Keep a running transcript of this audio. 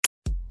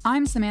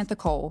I'm Samantha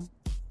Cole,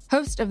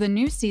 host of the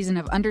new season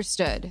of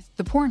Understood,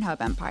 the Pornhub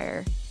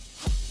Empire.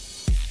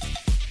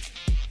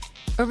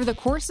 Over the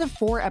course of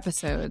 4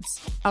 episodes,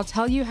 I'll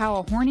tell you how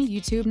a horny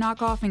YouTube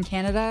knockoff in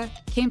Canada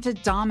came to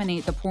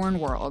dominate the porn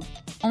world,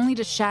 only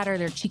to shatter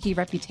their cheeky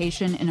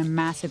reputation in a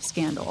massive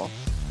scandal.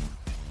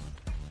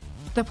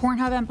 The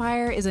Pornhub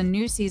Empire is a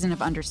new season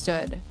of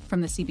Understood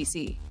from the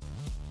CBC.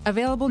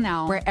 Available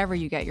now wherever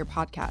you get your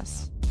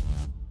podcasts.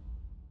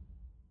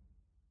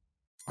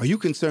 Are you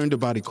concerned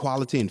about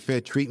equality and fair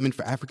treatment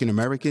for African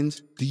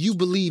Americans? Do you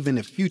believe in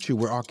a future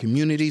where our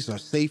communities are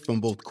safe from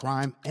both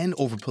crime and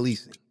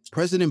over-policing?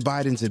 President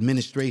Biden's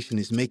administration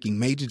is making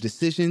major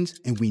decisions,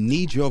 and we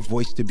need your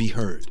voice to be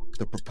heard.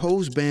 The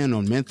proposed ban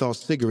on menthol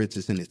cigarettes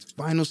is in its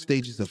final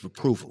stages of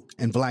approval,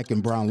 and Black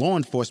and brown law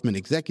enforcement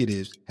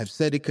executives have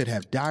said it could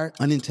have dire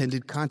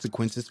unintended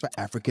consequences for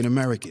African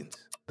Americans.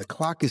 The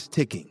clock is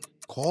ticking.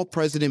 Call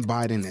President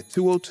Biden at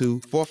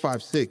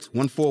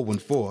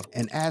 202-456-1414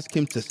 and ask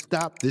him to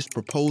stop this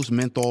proposed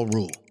menthol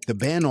rule. The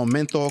ban on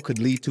menthol could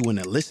lead to an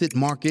illicit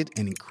market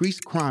and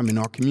increased crime in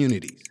our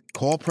communities.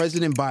 Call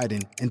President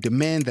Biden and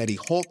demand that he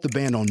halt the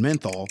ban on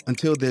menthol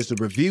until there's a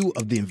review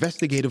of the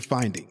investigative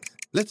findings.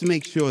 Let's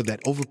make sure that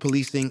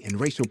over-policing and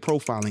racial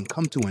profiling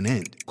come to an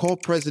end. Call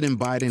President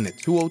Biden at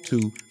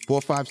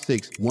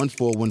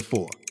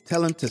 202-456-1414.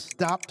 Tell him to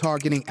stop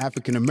targeting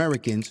African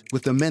Americans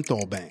with a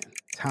menthol ban.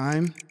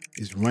 Time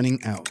is running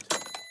out.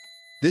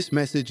 This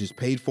message is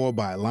paid for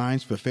by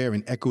Alliance for Fair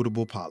and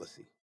Equitable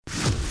Policy.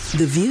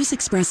 The views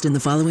expressed in the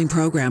following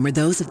program are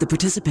those of the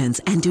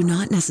participants and do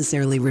not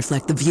necessarily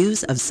reflect the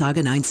views of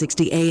Saga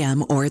 960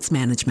 AM or its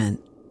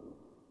management.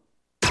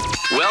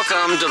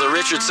 Welcome to the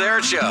Richard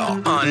Syrett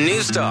Show on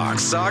News Talk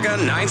Saga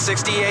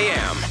 960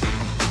 AM.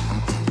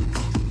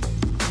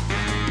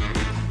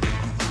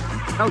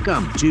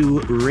 Welcome to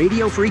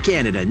Radio Free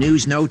Canada,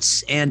 news,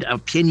 notes, and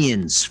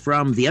opinions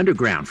from the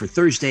underground for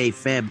Thursday,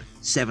 Feb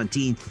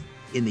 17th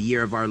in the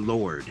year of our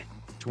Lord,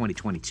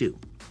 2022.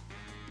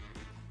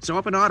 So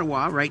up in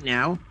Ottawa right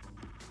now,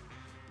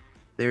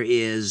 there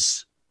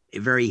is a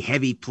very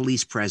heavy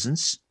police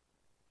presence.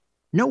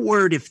 No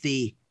word if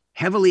the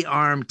heavily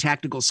armed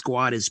tactical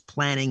squad is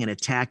planning an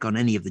attack on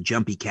any of the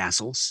jumpy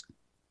castles.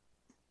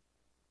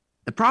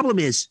 The problem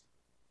is,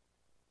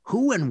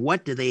 who and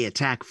what do they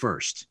attack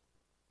first?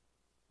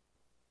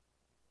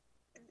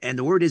 And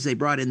the word is they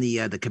brought in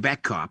the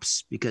Quebec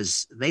cops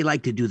because they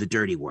like to do the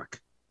dirty work.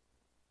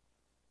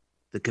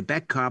 The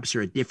Quebec cops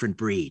are a different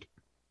breed.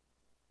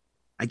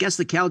 I guess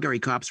the Calgary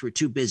cops were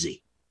too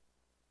busy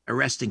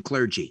arresting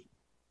clergy.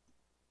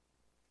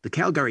 The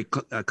Calgary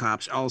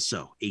cops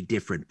also a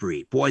different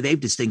breed. Boy, they've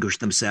distinguished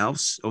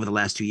themselves over the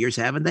last 2 years,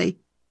 haven't they?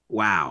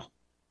 Wow.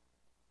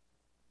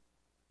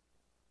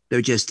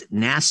 They're just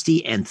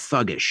nasty and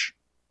thuggish.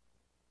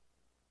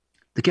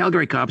 The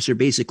Calgary cops are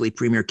basically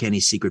Premier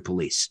Kenney's secret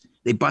police.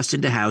 They bust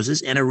into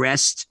houses and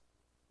arrest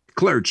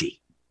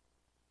clergy.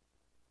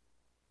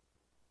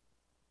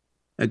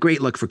 A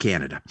great look for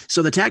Canada.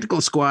 So the tactical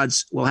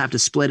squads will have to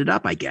split it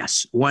up, I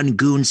guess. One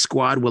goon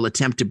squad will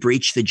attempt to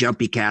breach the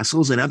jumpy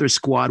castles. Another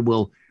squad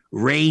will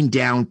rain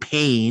down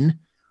pain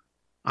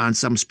on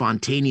some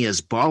spontaneous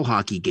ball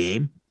hockey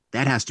game.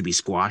 That has to be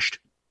squashed.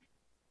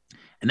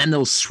 And then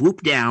they'll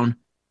swoop down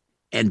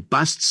and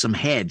bust some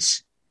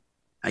heads,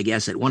 I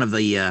guess, at one of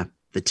the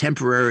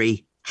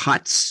temporary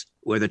huts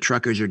where the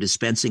truckers are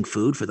dispensing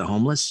food for the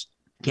homeless.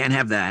 Can't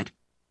have that.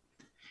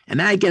 And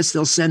then I guess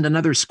they'll send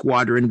another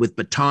squadron with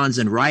batons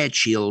and riot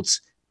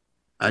shields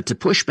to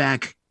push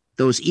back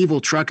those evil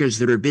truckers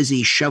that are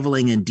busy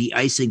shoveling and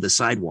de-icing the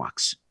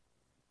sidewalks.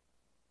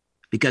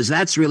 Because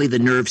that's really the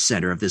nerve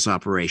center of this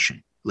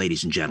operation,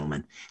 ladies and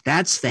gentlemen.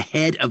 That's the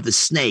head of the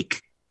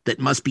snake that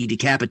must be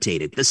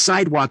decapitated. The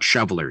sidewalk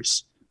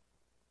shovelers.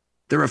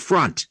 They're a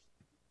front.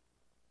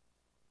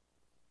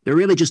 They're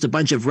really just a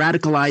bunch of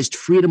radicalized,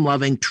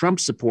 freedom-loving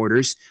Trump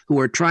supporters who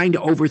are trying to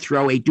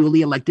overthrow a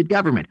duly elected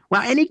government.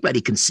 Well,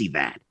 anybody can see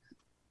that.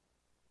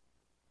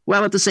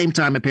 Well, at the same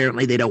time,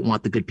 apparently they don't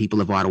want the good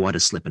people of Ottawa to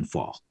slip and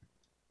fall.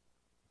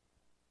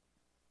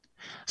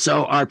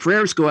 So our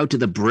prayers go out to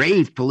the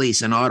brave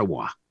police in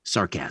Ottawa,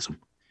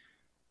 sarcasm,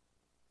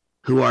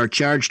 who are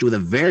charged with a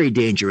very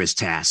dangerous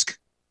task.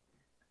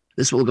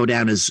 This will go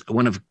down as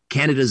one of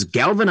Canada's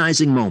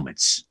galvanizing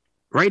moments,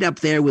 right up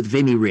there with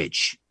Vimy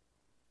Ridge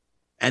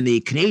and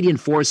the Canadian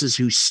forces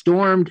who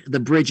stormed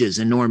the bridges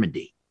in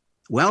Normandy.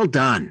 Well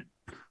done.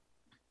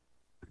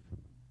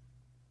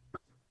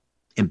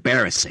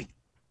 Embarrassing.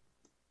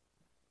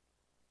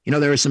 You know,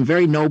 there are some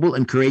very noble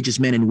and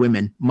courageous men and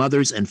women,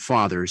 mothers and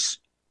fathers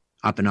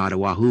up in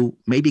Ottawa who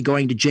may be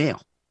going to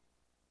jail.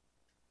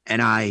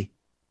 And I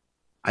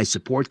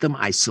support them.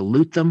 I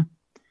salute them.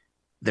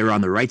 They're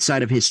on the right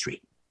side of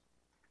history.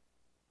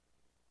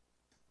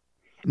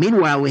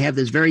 Meanwhile, we have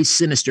this very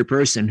sinister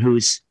person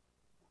whose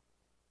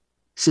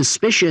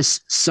suspicious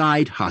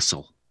side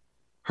hustle,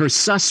 her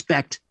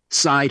suspect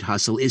side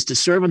hustle, is to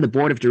serve on the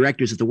board of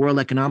directors of the World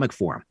Economic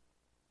Forum,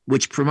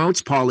 which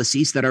promotes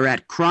policies that are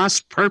at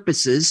cross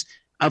purposes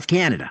of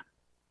Canada.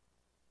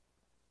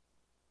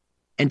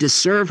 and to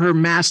serve her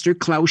master,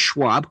 Klaus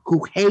Schwab,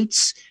 who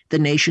hates the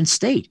nation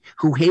state,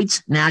 who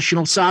hates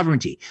national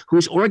sovereignty,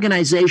 whose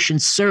organization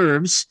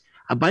serves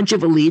a bunch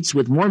of elites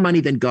with more money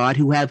than God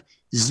who have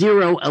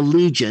zero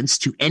allegiance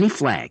to any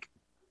flag.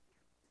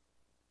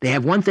 They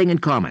have one thing in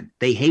common.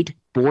 They hate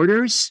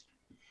borders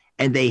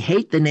and they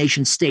hate the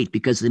nation state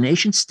because the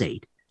nation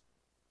state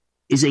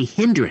is a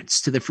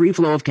hindrance to the free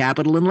flow of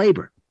capital and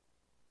labor.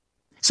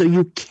 So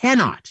you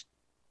cannot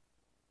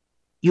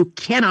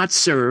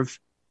serve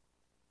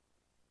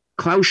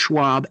Klaus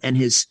Schwab and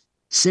his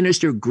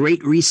sinister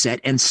Great Reset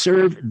and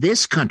serve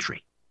this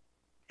country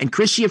and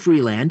Chrystia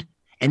Freeland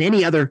and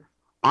any other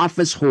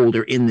office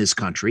holder in this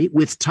country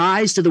with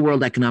ties to the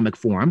World Economic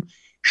Forum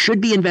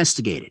should be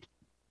investigated.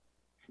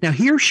 Now,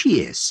 here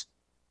she is.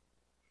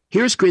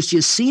 Here's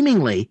Chrystia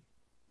seemingly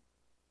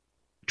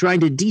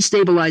trying to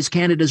destabilize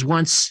Canada's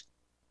once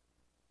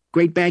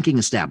great banking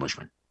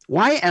establishment.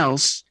 Why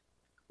else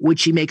would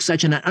she make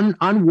such an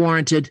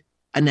unwarranted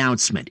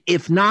announcement,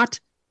 if not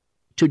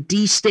to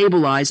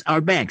destabilize our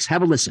banks?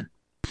 Have a listen.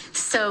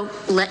 So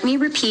let me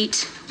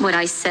repeat what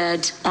I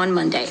said on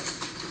Monday.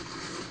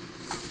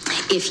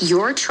 If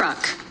your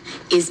truck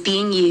is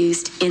being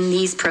used in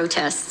these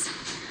protests,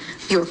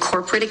 your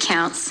corporate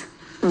accounts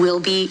will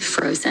be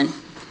frozen.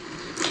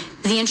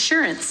 The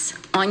insurance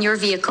on your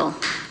vehicle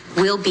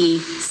will be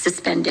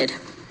suspended.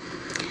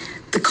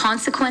 The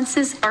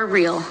consequences are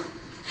real,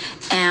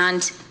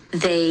 and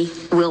they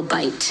will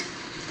bite.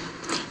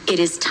 It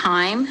is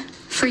time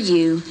for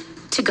you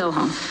to go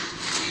home.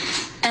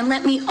 And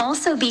let me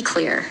also be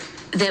clear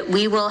that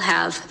we will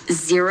have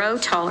zero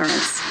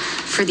tolerance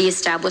for the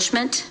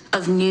establishment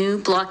of new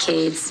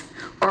blockades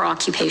or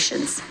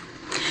occupations.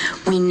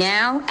 We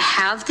now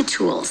have the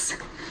tools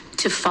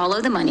to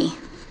follow the money.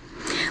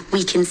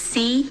 We can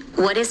see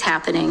what is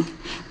happening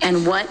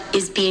and what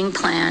is being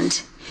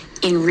planned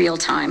in real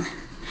time.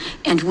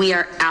 And we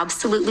are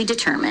absolutely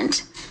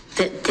determined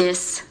that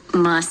this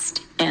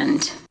must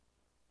end.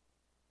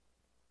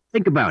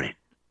 Think about it.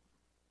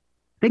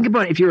 Think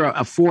about if you're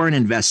a foreign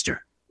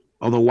investor.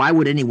 Although why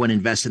would anyone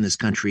invest in this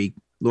country?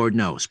 Lord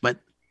knows. But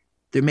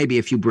there may be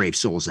a few brave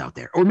souls out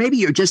there. Or maybe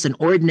you're just an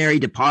ordinary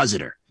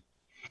depositor.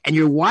 And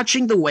you're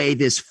watching the way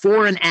this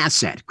foreign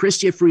asset,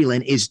 Chrystia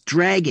Freeland, is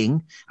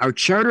dragging our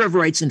Charter of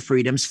Rights and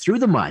Freedoms through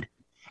the mud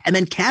and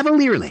then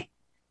cavalierly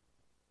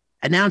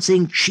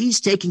announcing she's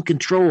taking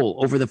control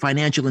over the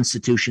financial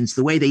institutions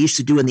the way they used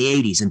to do in the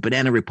 80s in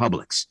banana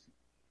republics.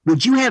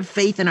 Would you have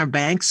faith in our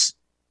banks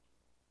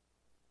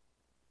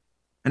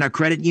and our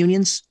credit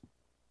unions?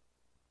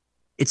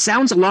 It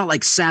sounds a lot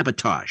like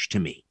sabotage to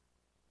me.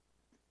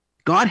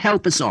 God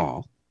help us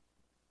all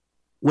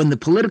when the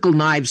political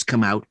knives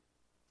come out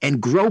and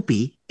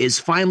Gropey is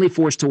finally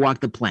forced to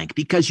walk the plank,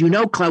 because you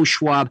know Klaus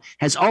Schwab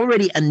has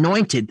already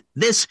anointed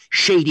this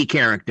shady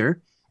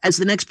character as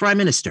the next prime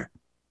minister.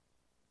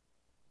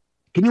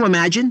 Can you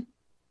imagine?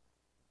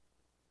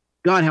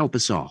 God help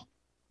us all.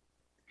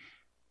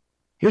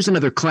 Here's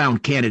another clown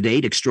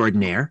candidate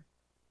extraordinaire,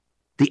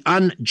 the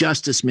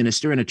unjustice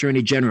minister and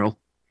attorney general,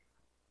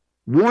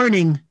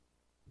 warning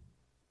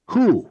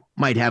who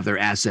might have their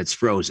assets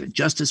frozen.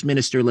 Justice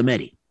Minister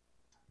Lametti.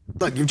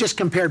 Look, you've just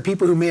compared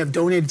people who may have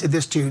donated to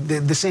this to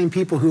the same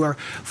people who are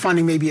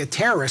funding maybe a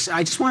terrorist.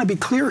 I just want to be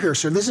clear here,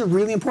 sir. This is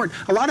really important.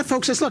 A lot of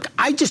folks say, look,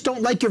 I just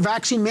don't like your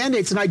vaccine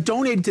mandates and I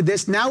donated to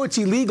this. Now it's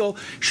illegal.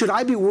 Should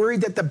I be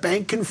worried that the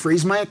bank can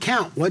freeze my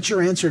account? What's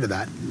your answer to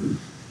that?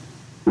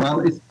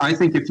 Well, I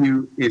think if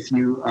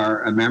you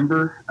are a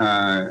member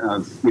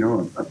of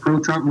a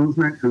pro-Trump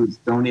movement who's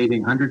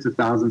donating hundreds of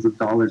thousands of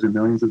dollars and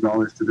millions of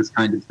dollars to this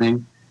kind of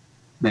thing,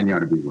 then you ought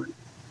to be worried.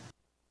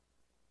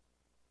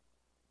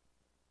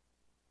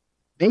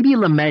 Maybe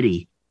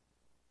Lametti.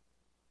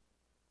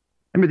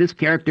 Remember, this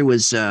character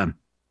was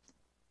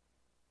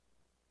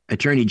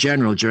Attorney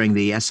General during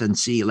the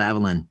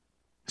SNC-Lavalin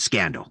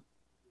scandal.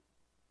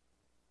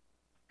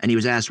 And he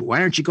was asked,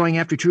 why aren't you going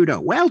after Trudeau?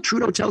 Well,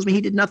 Trudeau tells me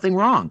he did nothing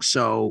wrong,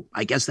 so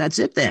I guess that's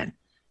it then.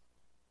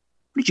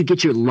 Did you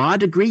get your law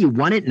degree? You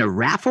won it in a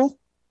raffle?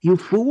 You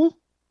fool?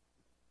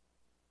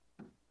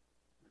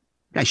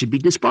 Guy should be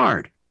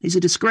disbarred. He's a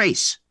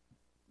disgrace.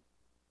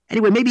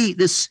 Anyway, maybe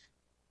this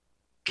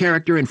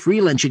character in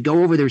Freeland should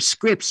go over their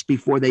scripts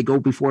before they go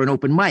before an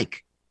open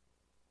mic.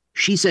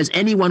 She says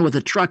anyone with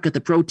a truck at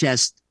the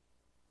protest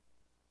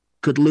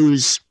could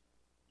lose,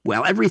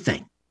 well,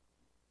 everything.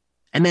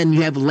 And then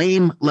you have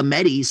lame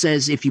Lametti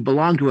says if you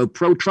belong to a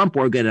pro-Trump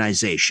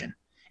organization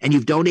and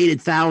you've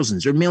donated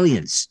thousands or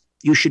millions,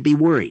 you should be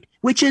worried.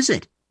 Which is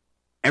it?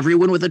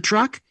 Everyone with a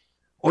truck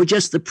or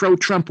just the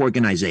pro-Trump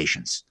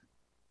organizations?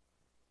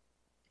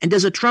 And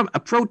does a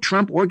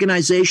pro-Trump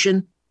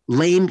organization,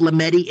 lame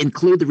Lametti,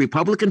 include the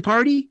Republican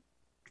Party,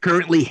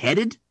 currently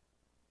headed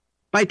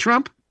by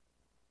Trump?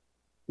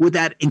 Would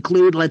that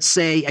include, let's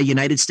say, a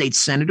United States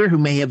senator who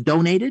may have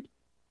donated?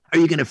 Are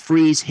you going to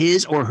freeze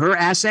his or her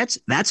assets?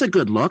 That's a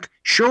good look.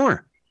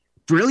 Sure.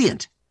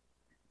 Brilliant.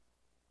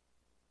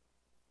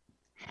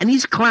 And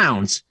these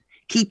clowns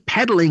keep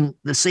peddling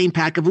the same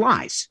pack of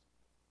lies.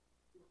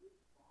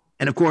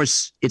 And of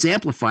course, it's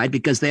amplified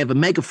because they have a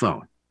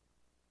megaphone.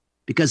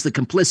 because the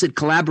complicit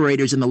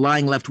collaborators in the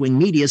lying left-wing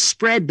media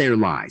spread their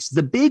lies.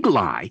 The big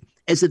lie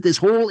is that this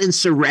whole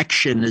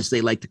insurrection, as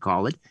they like to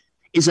call it,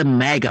 is a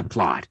MAGA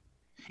plot.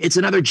 It's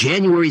another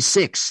January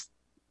 6th.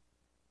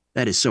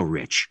 That is so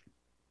rich.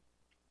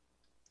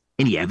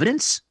 Any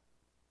evidence?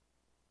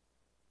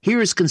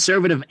 Here is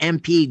Conservative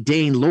MP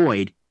Dane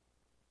Lloyd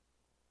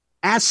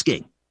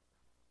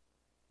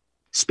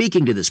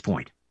speaking to this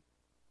point.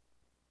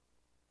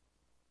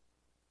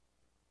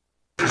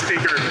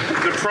 Speaker,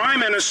 the Prime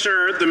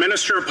Minister, the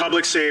Minister of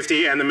Public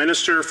Safety, and the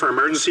Minister for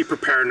Emergency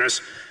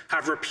Preparedness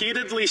have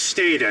repeatedly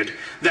stated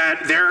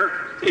that there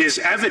is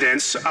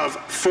evidence of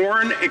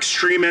foreign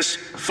extremist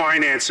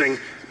financing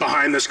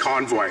behind this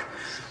convoy.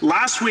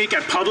 Last week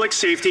at Public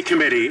Safety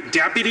Committee,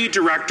 Deputy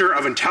Director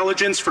of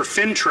Intelligence for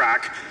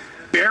FinTrack,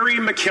 Barry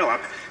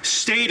McKillop,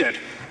 stated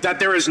that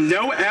there is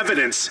no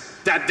evidence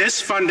that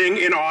this funding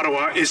in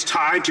Ottawa is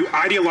tied to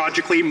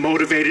ideologically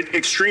motivated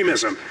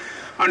extremism.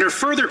 Under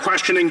further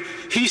questioning,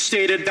 he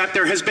stated that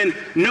there has been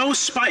no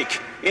spike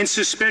in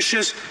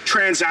suspicious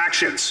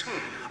transactions.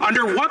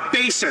 Under what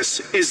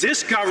basis is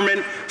this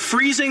government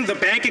freezing the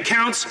bank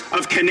accounts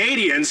of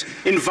Canadians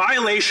in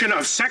violation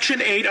of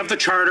Section 8 of the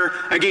Charter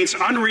against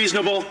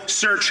unreasonable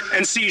search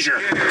and seizure?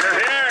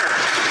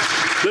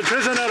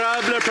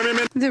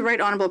 The Right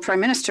Honourable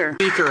Prime Minister.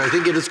 Speaker, I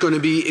think it is going to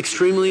be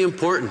extremely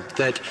important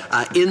that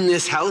in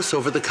this House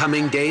over the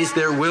coming days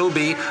there will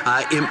be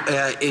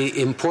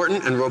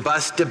important and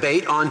robust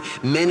debate on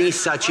many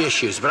such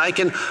issues. But I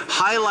can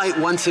highlight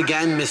once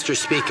again, Mr.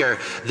 Speaker,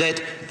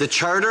 that the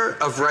Charter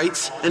of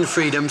Rights and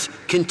Freedoms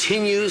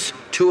continues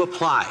to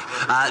apply.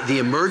 The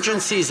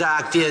Emergencies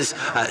Act is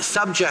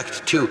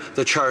subject to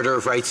the Charter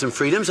of Rights and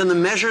Freedoms, and the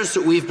measures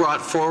that we've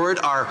brought forward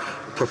are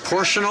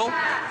proportional,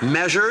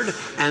 measured,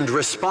 and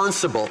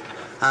responsible,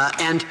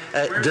 and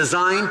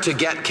designed to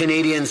get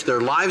Canadians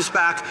their lives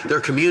back, their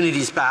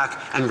communities back,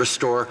 and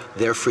restore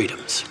their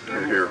freedoms.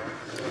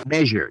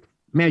 Measured.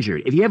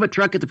 If you have a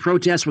truck at the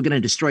protest, we're going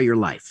to destroy your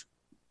life.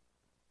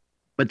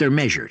 But they're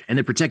measured, and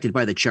they're protected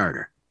by the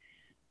Charter.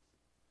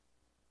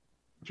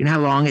 Do you know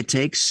how long it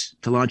takes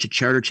to launch a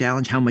charter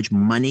challenge? How much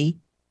money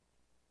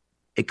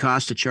it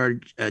costs to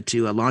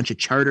launch a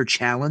charter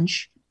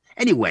challenge?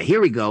 Anyway,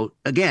 here we go.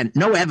 Again,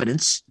 no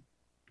evidence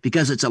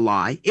because it's a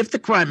lie. If the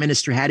Prime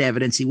Minister had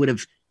evidence, he would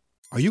have.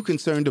 Are you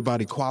concerned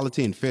about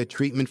equality and fair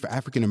treatment for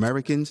African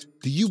Americans?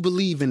 Do you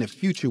believe in a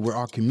future where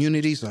our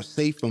communities are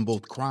safe from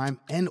both crime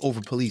and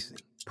over-policing?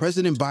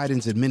 President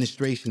Biden's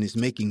administration is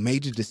making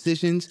major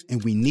decisions,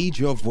 and we need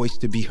your voice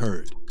to be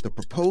heard. The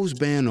proposed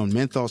ban on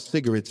menthol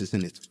cigarettes is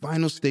in its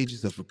final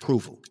stages of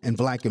approval, and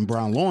Black and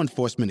brown law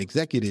enforcement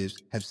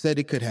executives have said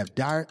it could have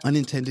dire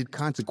unintended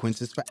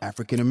consequences for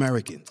African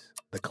Americans.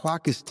 The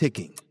clock is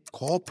ticking.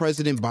 Call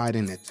President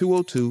Biden at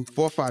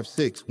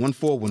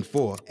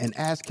 202-456-1414 and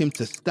ask him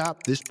to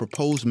stop this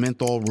proposed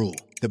menthol rule.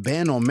 The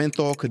ban on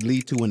menthol could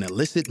lead to an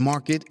illicit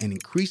market and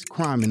increased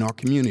crime in our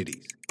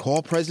communities.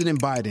 Call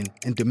President Biden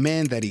and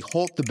demand that he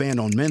halt the ban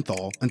on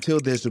menthol until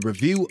there's a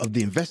review of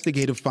the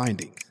investigative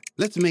findings.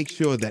 Let's make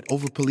sure that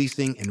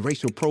over-policing and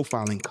racial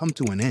profiling come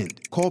to an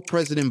end. Call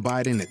President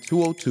Biden at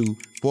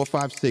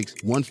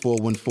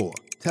 202-456-1414.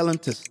 Tell him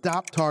to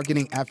stop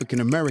targeting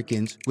African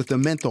Americans with a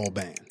menthol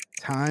ban.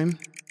 Time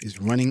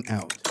is running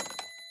out.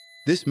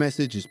 This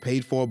message is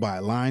paid for by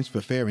Alliance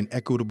for Fair and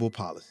Equitable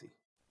Policy.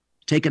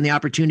 Taking the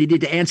opportunity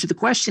to answer the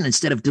question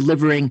instead of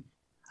delivering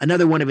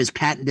another one of his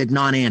patented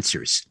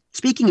non-answers.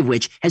 Speaking of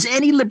which, has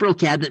any Liberal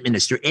cabinet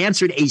minister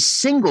answered a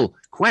single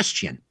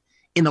question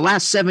in the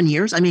last 7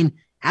 years? I mean,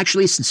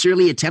 actually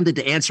sincerely attempted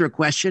to answer a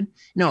question?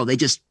 No, they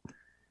just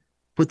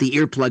put the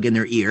earplug in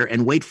their ear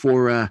and wait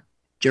for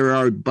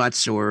Gerard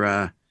Butts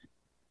or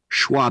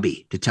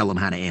Schwabe to tell them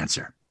how to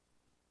answer.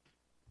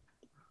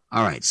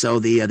 All right, so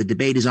the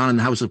debate is on in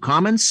the House of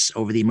Commons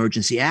over the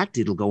Emergency Act.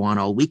 It'll go on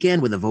all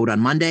weekend with a vote on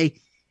Monday.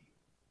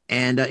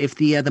 And if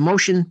the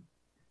motion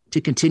to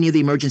continue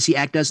the Emergency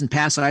Act doesn't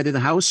pass either the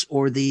House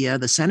or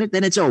the Senate,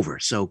 then it's over.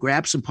 So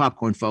grab some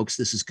popcorn, folks.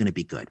 This is going to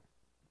be good.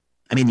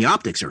 I mean, the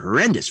optics are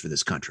horrendous for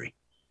this country.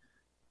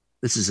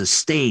 This is a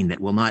stain that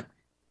will not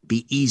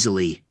be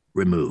easily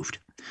removed.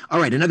 All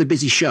right, another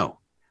busy show.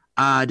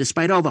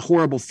 Despite all the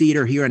horrible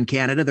theater here in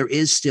Canada, there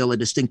is still a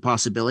distinct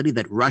possibility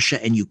that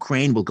Russia and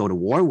Ukraine will go to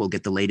war. We'll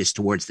get the latest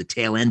towards the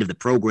tail end of the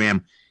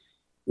program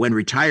when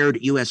retired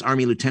U.S.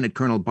 Army Lieutenant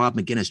Colonel Bob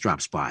McGinnis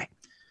drops by.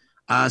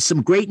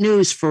 Some great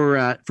news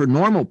for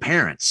normal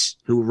parents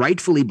who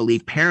rightfully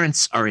believe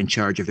parents are in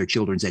charge of their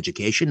children's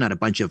education, not a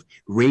bunch of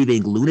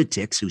raving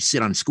lunatics who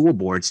sit on school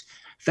boards.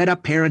 Fed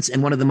up parents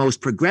in one of the most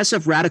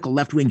progressive radical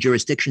left-wing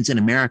jurisdictions in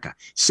America,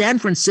 San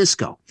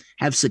Francisco,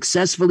 have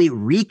successfully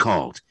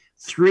recalled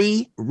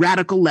 3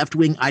 radical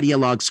left-wing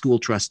ideologue school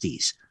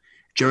trustees.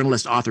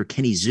 Journalist author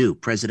Kenny Zhu,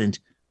 president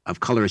of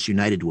Colorist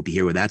United, will be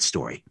here with that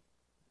story.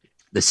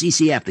 The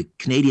CCF, the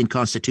Canadian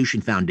Constitution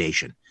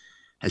Foundation,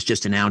 has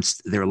just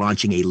announced they're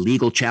launching a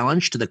legal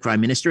challenge to the Prime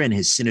Minister and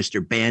his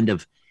sinister band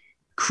of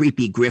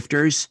creepy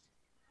grifters.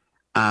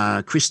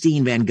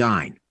 Christine Van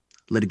Gyn,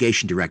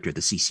 litigation director at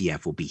the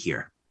CCF, will be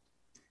here.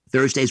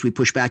 Thursdays, we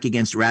push back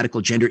against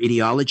radical gender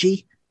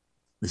ideology.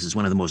 This is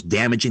one of the most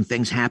damaging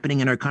things happening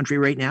in our country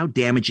right now,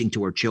 damaging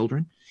to our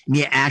children.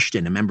 Mia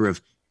Ashton, a member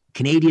of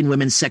Canadian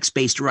Women's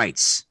Sex-Based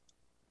Rights,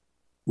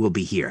 will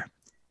be here.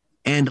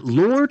 And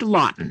Lord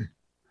Lawton,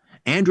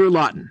 Andrew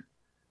Lawton,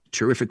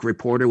 terrific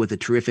reporter with a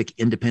terrific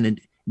independent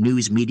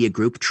news media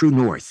group, True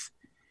North,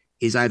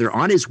 is either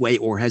on his way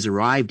or has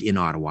arrived in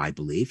Ottawa, I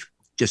believe,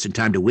 just in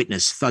time to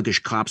witness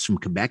thuggish cops from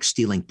Quebec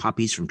stealing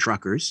puppies from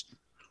truckers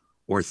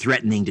or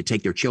threatening to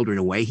take their children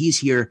away. He's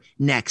here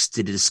next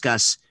to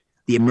discuss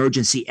the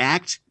Emergency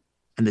Act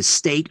and the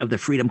state of the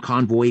Freedom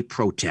Convoy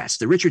protest.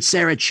 The Richard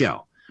Syrett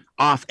Show,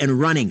 off and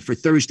running for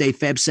Thursday,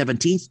 Feb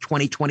 17th,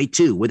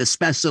 2022, with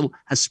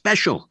a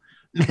special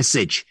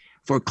message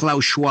for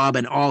Klaus Schwab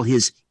and all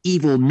his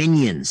evil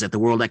minions at the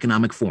World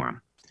Economic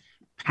Forum.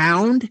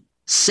 Pound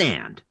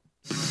sand.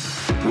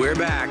 We're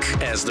back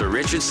as the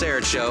Richard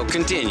Syrett Show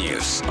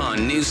continues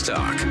on News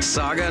Talk,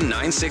 Saga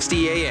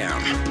 960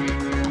 AM.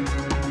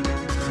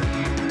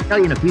 I'll tell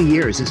you, in a few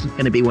years, this is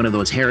going to be one of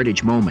those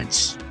heritage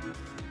moments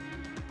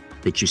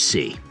that you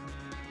see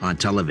on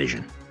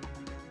television.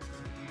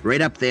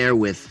 Right up there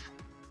with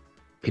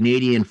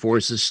Canadian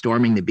forces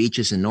storming the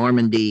beaches in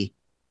Normandy,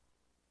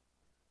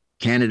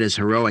 Canada's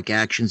heroic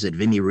actions at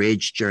Vimy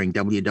Ridge during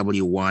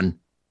WW1.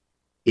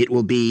 It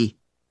will be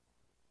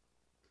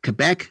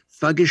Quebec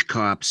thuggish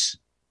cops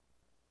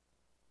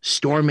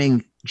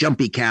storming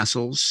jumpy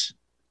castles,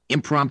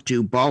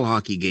 impromptu ball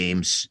hockey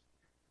games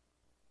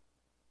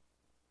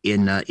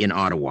in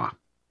Ottawa.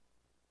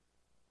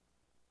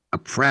 A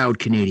proud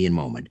Canadian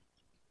moment.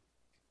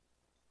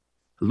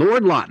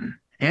 Lord Lawton,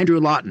 Andrew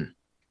Lawton,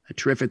 a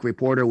terrific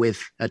reporter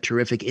with a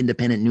terrific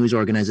independent news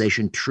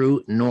organization,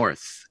 True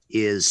North,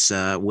 is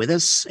with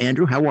us.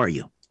 Andrew, how are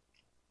you?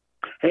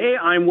 Hey,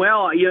 I'm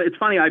well. It's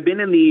funny. I've been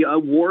in the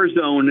war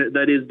zone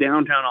that is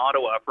downtown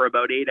Ottawa for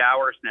about 8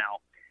 hours now,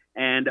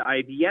 and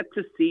I've yet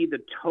to see the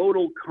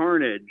total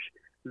carnage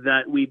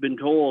that we've been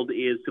told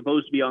is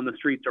supposed to be on the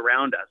streets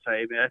around us.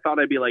 I thought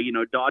I'd be like,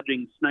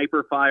 dodging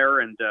sniper fire,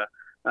 and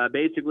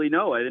basically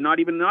no, not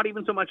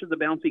even so much as a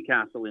bouncy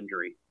castle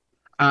injury.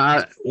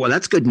 Well,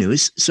 that's good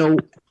news. So,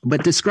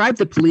 but describe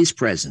the police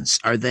presence.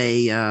 Are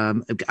they?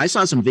 I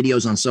saw some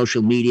videos on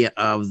social media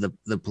of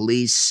the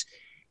police,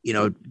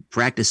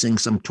 practicing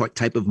some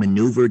type of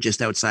maneuver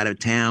just outside of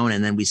town,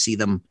 and then we see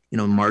them,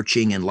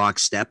 marching in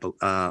lockstep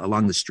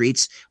along the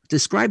streets.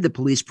 Describe the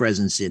police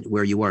presence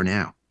where you are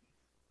now.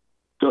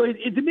 So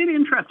it's a bit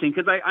interesting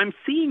because I'm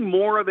seeing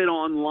more of it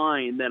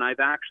online than I've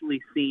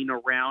actually seen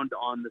around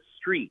on the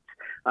street.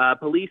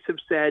 Police have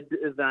said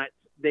that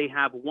they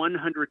have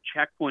 100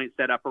 checkpoints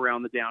set up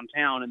around the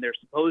downtown, and they're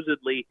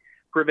supposedly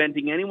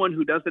preventing anyone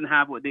who doesn't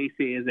have what they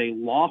say is a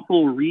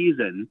lawful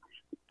reason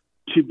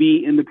to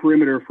be in the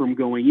perimeter from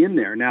going in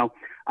there. Now,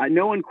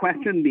 no one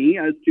questioned me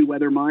as to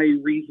whether my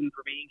reason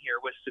for being here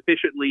was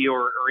sufficiently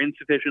or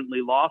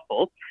insufficiently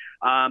lawful.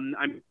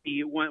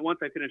 Once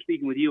I finish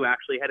speaking with you,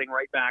 actually heading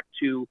right back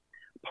to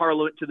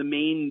Parliament, to the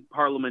main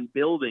Parliament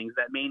buildings,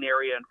 that main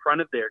area in front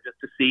of there, just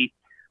to see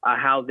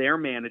how they're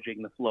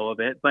managing the flow of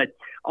it. But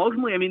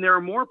ultimately, there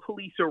are more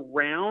police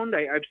around.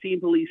 I've seen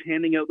police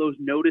handing out those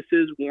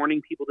notices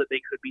warning people that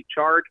they could be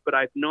charged, but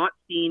I've not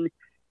seen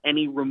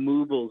any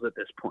removals at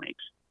this point.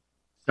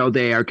 So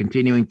they are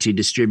continuing to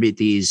distribute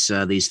these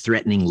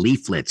threatening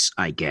leaflets,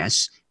 I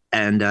guess.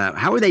 And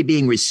how are they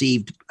being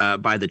received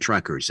by the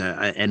truckers?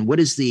 And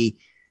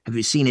have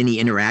you seen any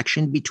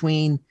interaction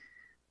between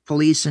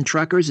police and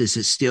truckers? Is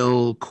it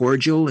still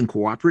cordial and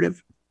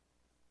cooperative?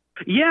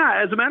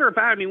 Yeah, as a matter of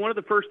fact, one of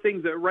the first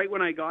things that right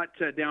when I got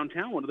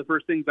downtown, one of the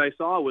first things I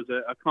saw was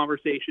a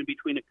conversation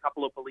between a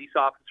couple of police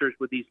officers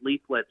with these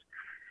leaflets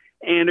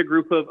and a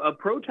group of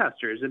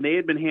protesters. And they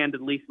had been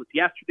handed leaflets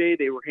yesterday.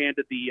 They were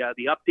handed the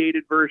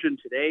updated version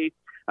today.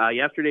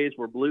 Yesterday's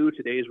were blue.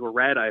 Today's were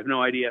red. I have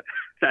no idea if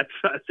that's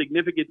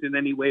significant in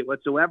any way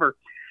whatsoever.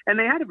 And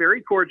they had a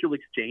very cordial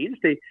exchange.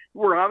 They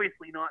were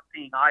obviously not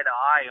seeing eye to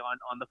eye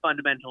on the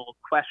fundamental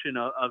question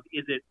of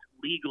is it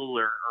legal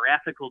or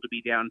ethical to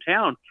be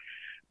downtown.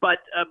 But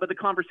the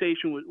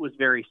conversation was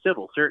very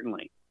civil,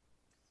 certainly.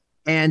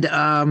 And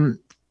the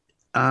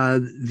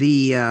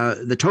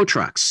tow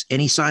trucks,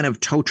 any sign of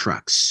tow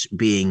trucks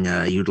being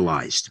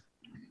utilized?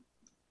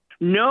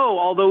 No,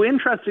 although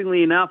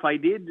interestingly enough, I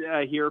did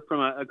hear from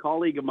a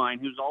colleague of mine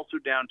who's also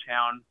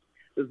downtown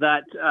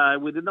that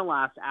within the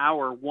last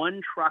hour,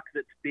 one truck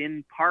that's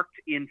been parked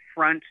in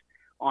front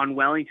on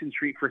Wellington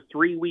Street for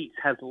 3 weeks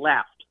has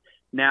left.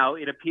 Now,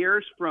 it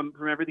appears from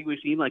everything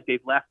we've seen like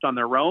they've left on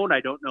their own. I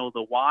don't know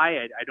the why.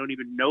 I don't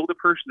even know the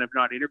person. I've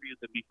not interviewed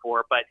them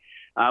before. But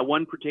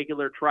one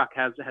particular truck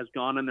has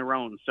gone on their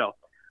own. So,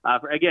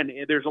 again,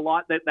 there's a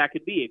lot that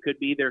could be. It could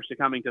be they're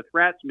succumbing to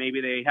threats.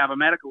 Maybe they have a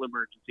medical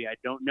emergency. I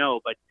don't know.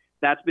 But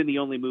that's been the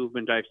only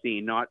movement I've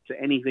seen, not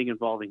anything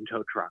involving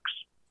tow trucks.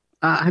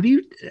 Have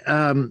you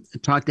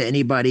talked to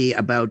anybody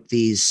about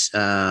these,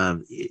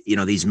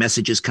 these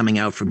messages coming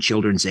out from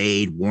Children's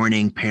Aid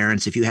warning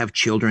parents, if you have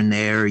children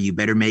there, you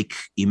better make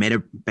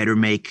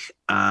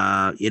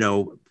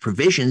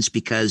provisions,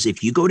 because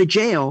if you go to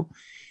jail,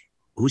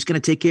 who's going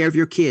to take care of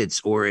your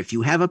kids? Or if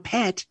you have a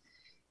pet,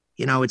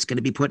 it's going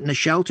to be put in a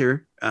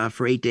shelter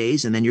for 8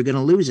 days and then you're going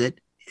to lose it.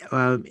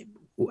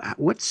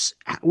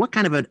 What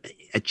kind of a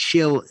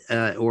chill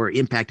or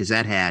impact has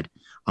that had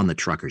on the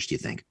truckers, do you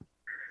think?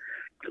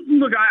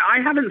 Look,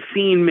 I haven't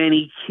seen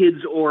many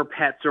kids or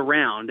pets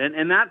around,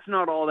 and that's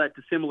not all that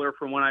dissimilar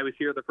from when I was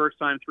here the first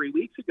time 3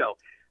 weeks ago.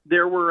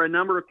 There were a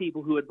number of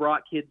people who had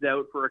brought kids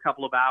out for a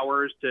couple of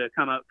hours to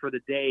come out for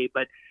the day.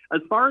 But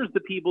as far as the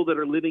people that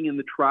are living in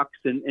the trucks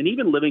and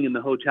even living in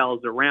the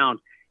hotels around,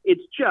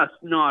 it's just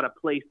not a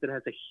place that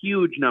has a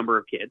huge number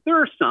of kids.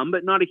 There are some,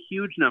 but not a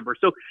huge number.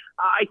 So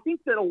I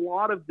think that a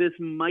lot of this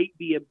might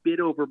be a bit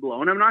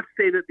overblown. I'm not to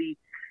say that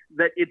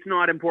it's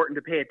not important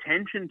to pay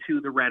attention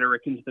to the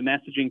rhetoric and to the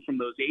messaging from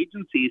those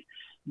agencies,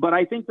 but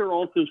I think they're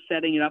also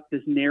setting up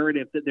this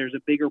narrative that there's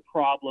a bigger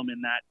problem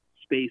in that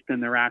space than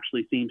there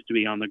actually seems to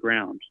be on the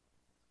ground.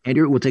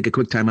 Andrew, we'll take a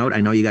quick time out.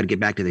 I know you got to get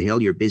back to the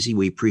Hill. You're busy.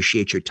 We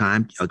appreciate your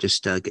time. I'll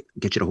just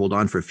get you to hold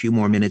on for a few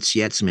more minutes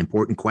yet. Some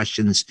important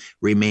questions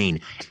remain.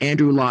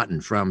 Andrew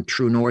Lawton from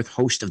True North,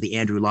 host of the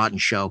Andrew Lawton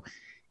Show.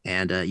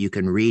 And you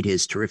can read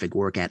his terrific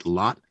work at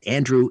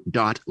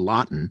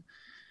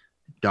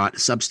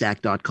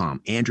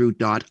andrew.lawton.substack.com.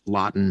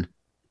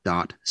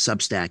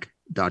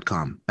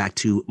 andrew.lawton.substack.com. Back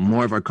to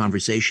more of our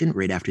conversation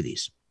right after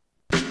these.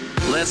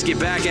 Let's get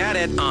back at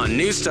it on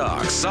News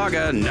Talk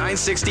Saga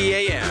 960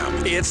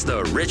 AM. It's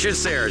the Richard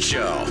Syrett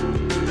Show.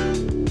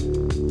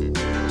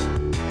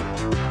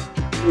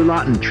 Andrew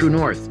Lawton, True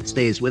North,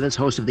 stays with us,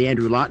 host of the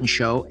Andrew Lawton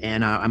Show.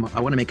 And I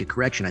want to make a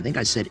correction. I think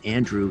I said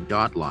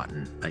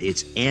Andrew.Lawton.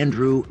 It's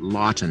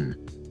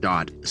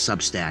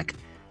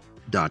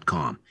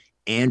andrewlawton.substack.com.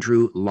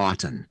 Andrew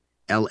Lawton,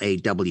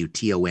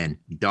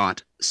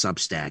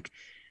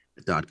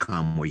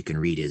 LAWTON.substack.com, where you can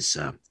read his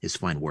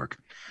fine work.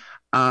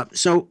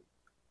 So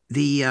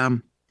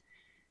the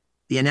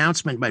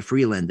announcement by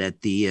Freeland that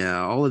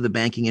all of the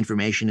banking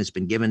information has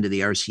been given to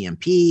the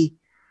RCMP,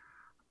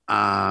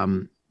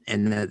 and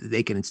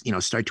they can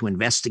start to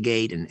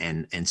investigate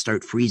and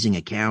start freezing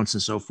accounts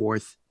and so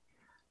forth.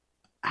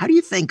 How do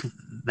you think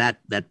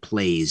that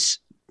plays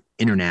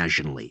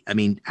internationally? I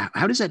mean,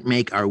 how does that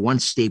make our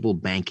once stable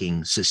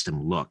banking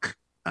system look?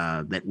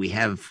 That we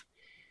have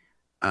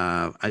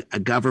a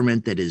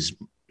government that is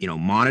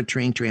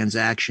monitoring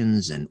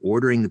transactions and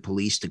ordering the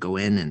police to go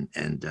in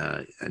and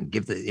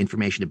give the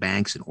information to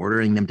banks and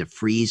ordering them to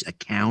freeze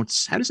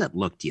accounts. How does that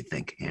look, do you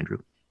think, Andrew?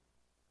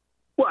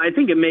 Well, I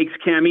think it makes,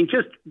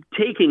 just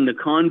taking the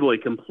convoy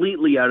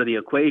completely out of the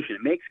equation,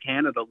 it makes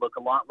Canada look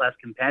a lot less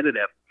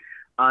competitive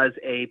as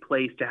a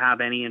place to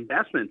have any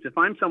investments. If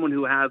I'm someone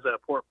who has a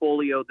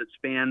portfolio that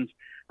spans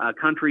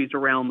countries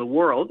around the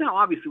world, now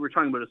obviously we're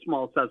talking about a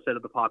small subset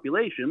of the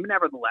population, but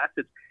nevertheless,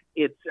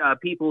 it's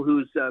people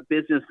whose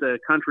business the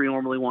country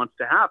normally wants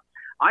to have.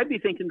 I'd be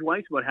thinking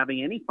twice about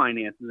having any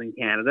finances in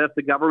Canada if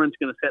the government's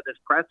going to set this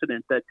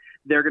precedent that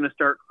they're going to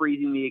start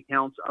freezing the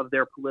accounts of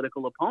their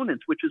political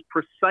opponents, which is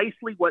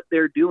precisely what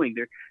they're doing.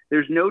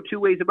 There's no two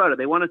ways about it.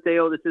 They want to say,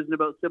 oh, this isn't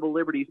about civil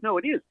liberties. No,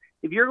 it is.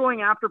 If you're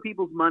going after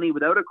people's money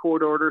without a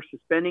court order,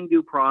 suspending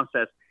due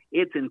process,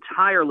 it's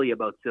entirely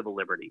about civil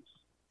liberties.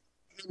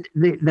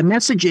 The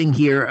messaging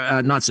here,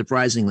 not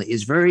surprisingly,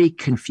 is very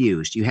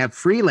confused. You have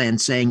Freeland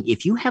saying,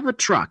 if you have a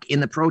truck in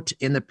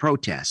the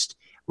protest,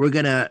 we're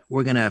gonna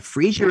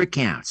freeze your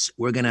accounts.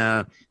 We're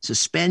gonna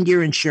suspend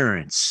your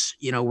insurance.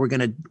 We're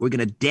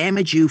gonna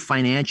damage you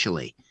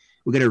financially.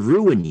 We're gonna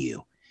ruin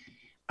you.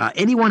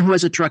 Anyone who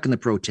has a truck in the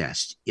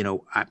protest,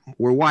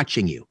 we're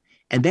watching you.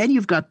 And then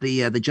you've got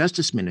the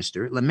Justice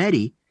Minister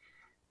Lametti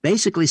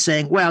basically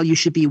saying, well, you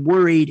should be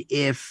worried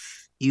if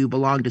you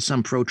belong to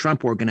some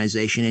pro-Trump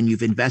organization and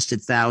you've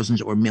invested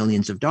thousands or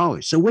millions of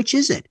dollars. So which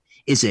is it?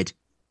 Is it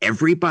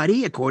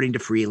everybody, according to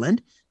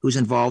Freeland, who's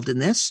involved in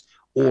this,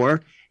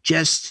 or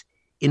just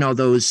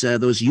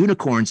those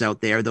unicorns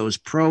out there, those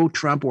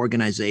pro-Trump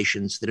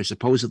organizations that are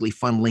supposedly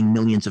funneling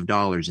millions of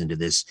dollars into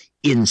this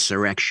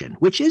insurrection?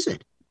 Which is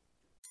it?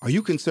 Are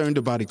you concerned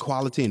about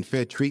equality and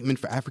fair treatment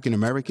for African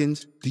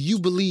Americans? Do you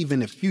believe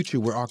in a future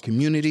where our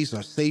communities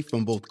are safe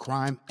from both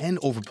crime and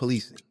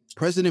over-policing?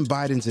 President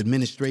Biden's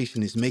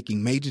administration is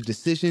making major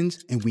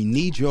decisions, and we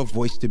need your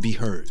voice to be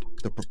heard.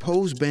 The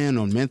proposed ban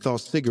on menthol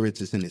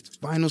cigarettes is in its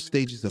final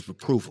stages of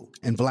approval,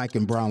 and Black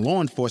and brown law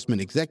enforcement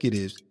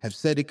executives have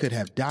said it could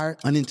have dire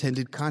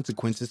unintended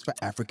consequences for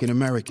African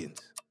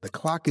Americans. The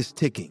clock is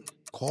ticking.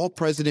 Call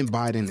President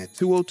Biden at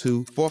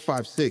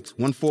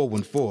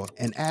 202-456-1414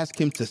 and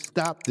ask him to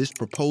stop this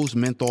proposed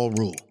menthol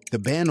rule. The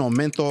ban on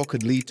menthol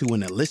could lead to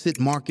an illicit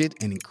market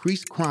and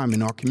increased crime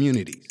in our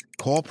communities.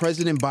 Call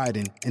President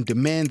Biden and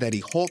demand that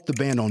he halt the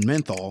ban on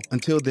menthol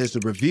until there's a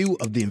review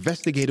of the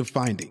investigative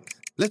findings.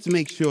 Let's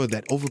make sure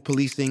that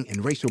over-policing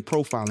and racial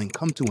profiling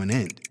come to an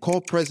end.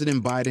 Call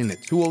President Biden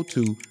at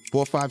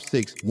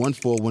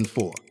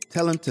 202-456-1414.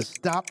 Tell him to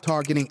stop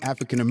targeting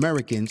African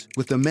Americans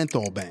with a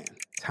menthol ban.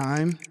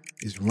 Time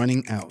is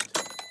running out.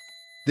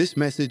 This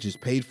message is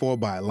paid for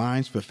by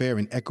Alliance for Fair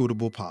and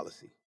Equitable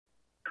Policy.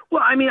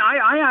 Well, I mean,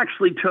 I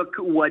actually took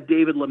what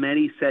David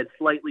Lametti said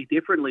slightly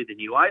differently than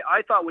you.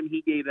 I thought when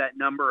he gave that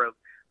number of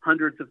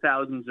hundreds of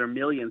thousands or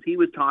millions, he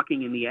was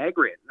talking in the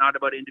aggregate, not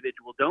about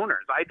individual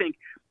donors. I think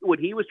what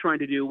he was trying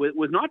to do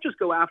was not just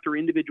go after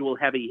individual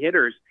heavy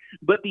hitters,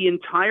 but the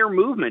entire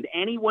movement,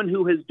 anyone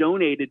who has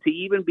donated to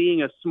even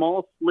being a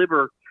small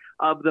sliver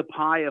of the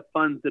pie of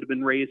funds that have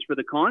been raised for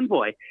the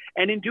convoy.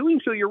 And in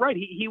doing so, you're right,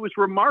 he was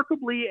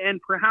remarkably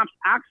and perhaps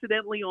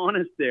accidentally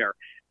honest there,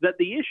 that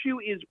the issue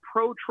is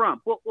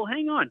pro-Trump. Well,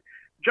 hang on.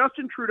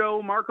 Justin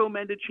Trudeau, Marco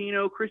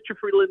Mendicino, Chrystia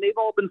Freeland, they've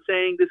all been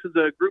saying this is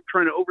a group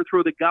trying to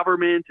overthrow the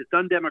government. It's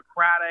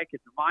undemocratic.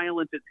 It's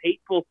violent. It's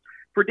hateful.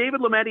 For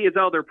David Lametti, it's,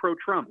 they're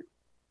pro-Trump.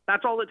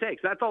 That's all it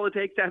takes. That's all it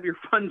takes to have your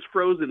funds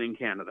frozen in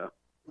Canada.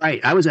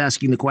 Right. I was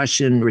asking the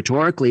question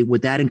rhetorically,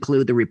 would that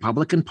include the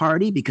Republican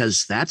Party?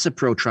 Because that's a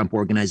pro-Trump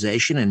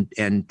organization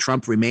and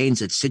Trump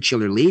remains its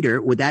titular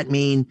leader. Would that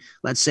mean,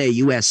 let's say, a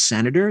U.S.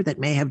 senator that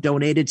may have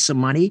donated some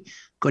money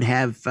could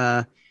have,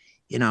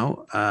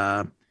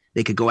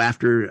 they could go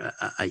after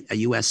a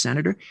U.S.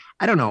 senator?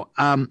 I don't know.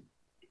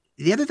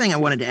 The other thing I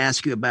wanted to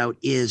ask you about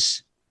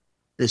is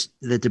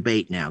the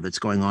debate now that's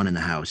going on in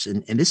the House.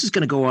 And this is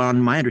going to go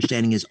on, my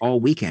understanding is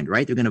all weekend,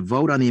 right? They're going to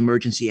vote on the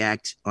Emergency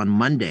Act on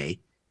Monday.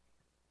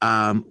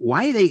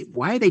 Why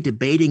are they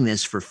debating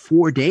this for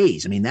 4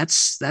 days? I mean,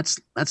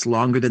 that's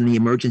longer than the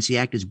Emergency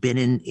Act has been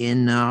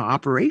in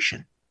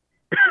operation.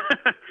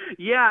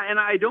 Yeah, and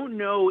I don't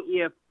know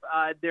if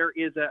there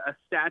is a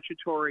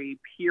statutory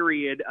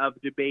period of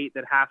debate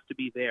that has to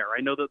be there. I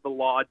know that the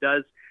law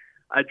does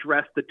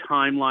address the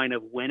timeline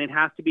of when it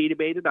has to be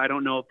debated. I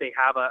don't know if they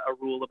have a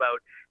rule about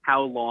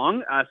how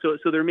long.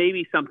 So there may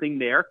be something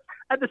there.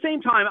 At the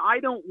same time, I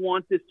don't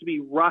want this to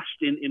be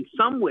rushed in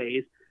some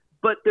ways.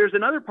 But there's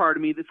another part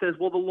of me that says,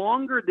 well, the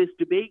longer this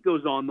debate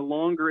goes on, the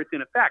longer it's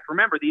in effect.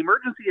 Remember, the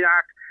Emergency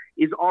Act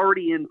is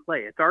already in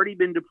play. It's already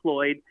been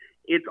deployed.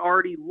 It's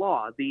already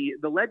law. The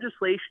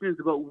legislation is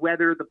about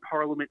whether the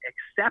Parliament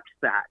accepts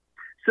that.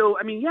 So,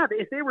 I mean, yeah,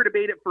 if they were to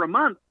debate it for a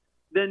month,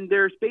 then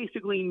there's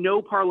basically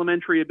no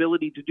parliamentary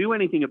ability to do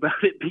anything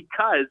about it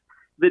because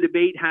the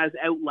debate has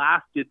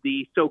outlasted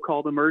the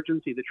so-called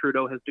emergency that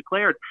Trudeau has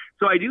declared.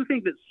 So I do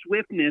think that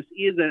swiftness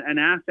is an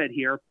asset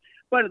here.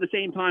 But at the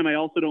same time, I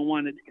also don't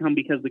want it to come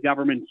because the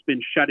government's been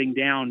shutting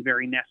down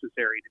very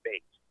necessary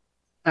debates.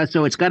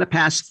 So it's got to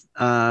pass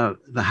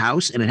the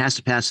House and it has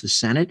to pass the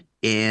Senate.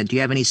 And do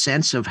you have any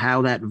sense of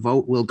how that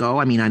vote will go?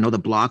 I mean, I know the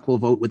Bloc will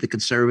vote with the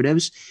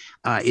Conservatives.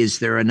 Is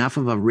there enough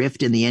of a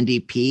rift in the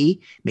NDP?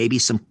 Maybe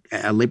some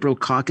Liberal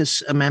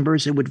caucus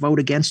members that would vote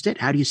against it?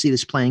 How do you see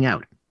this playing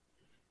out?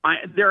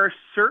 There are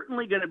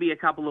certainly going to be a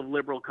couple of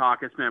Liberal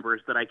caucus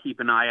members that I keep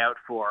an eye out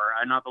for,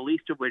 not the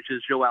least of which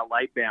is Joël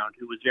Lightbound,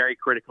 who was very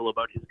critical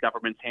about his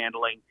government's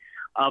handling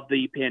of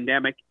the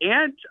pandemic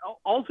and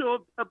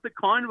also of the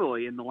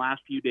convoy in the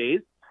last few days.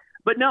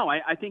 But no,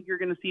 I think you're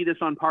going to see this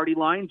on party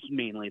lines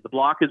mainly. The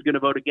Bloc is going to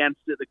vote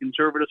against it. The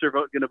Conservatives are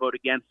going to vote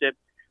against it.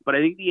 But I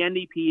think the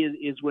NDP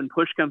is when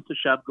push comes to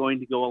shove, going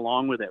to go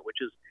along with it, which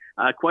is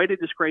quite a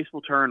disgraceful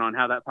turn on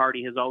how that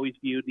party has always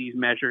viewed these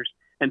measures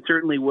and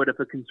certainly would if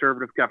a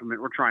Conservative government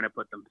were trying to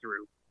put them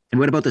through. And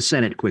what about the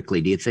Senate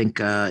quickly? Do you think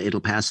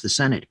it'll pass the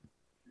Senate?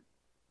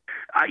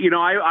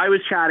 I was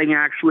chatting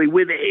actually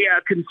with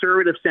a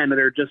Conservative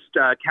senator just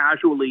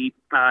casually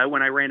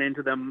when I ran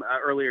into them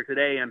earlier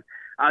today, and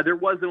there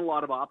wasn't a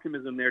lot of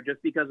optimism there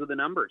just because of the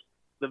numbers.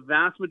 The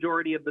vast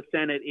majority of the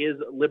Senate is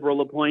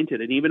Liberal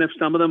appointed, and even if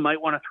some of them might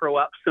want to throw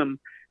up some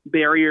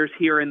barriers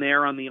here and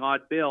there on the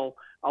odd bill,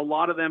 a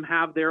lot of them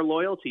have their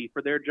loyalty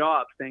for their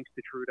jobs thanks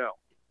to Trudeau.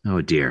 Oh,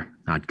 dear.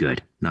 Not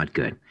good. Not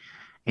good.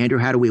 Andrew,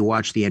 how do we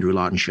watch the Andrew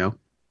Lawton Show?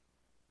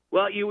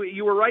 Well,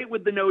 you were right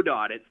with the no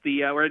dot. It's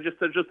the or just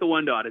the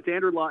one dot. It's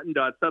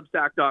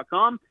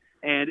andrewlawton.substack.com,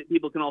 and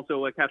people can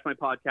also catch my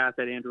podcast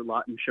at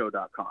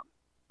andrewlawtonshow.com.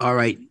 All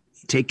right.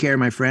 Take care,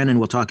 my friend, and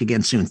we'll talk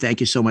again soon. Thank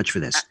you so much for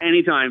this.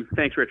 Anytime.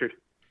 Thanks, Richard.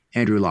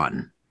 Andrew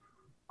Lawton.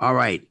 All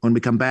right. When we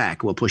come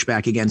back, we'll push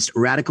back against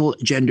radical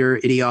gender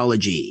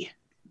ideology.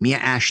 Mia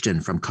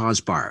Ashton from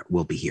COSBAR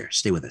will be here.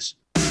 Stay with us.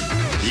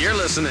 You're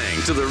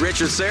listening to The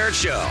Richard Syrett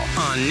Show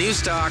on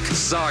Newstalk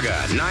Saga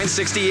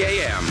 960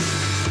 AM.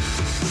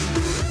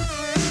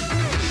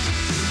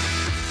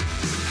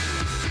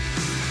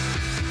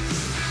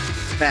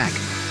 Back.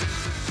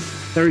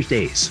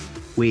 Thursdays,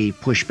 we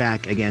push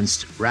back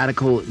against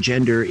radical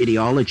gender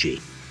ideology.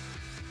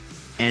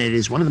 And it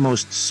is one of the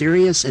most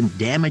serious and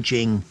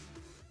damaging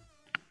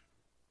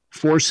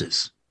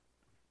forces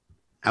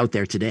out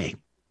there today.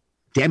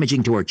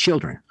 Damaging to our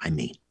children, I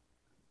mean.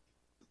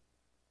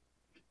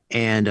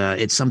 And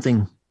it's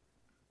something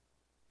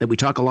that we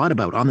talk a lot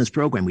about on this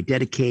program. We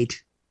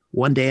dedicate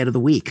one day out of the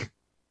week,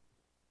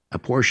 a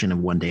portion of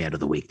one day out of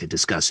the week to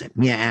discuss it.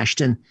 Mia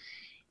Ashton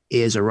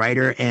is a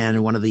writer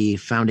and one of the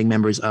founding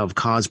members of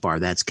COSBAR.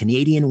 That's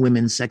Canadian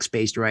Women's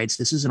Sex-Based Rights.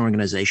 This is an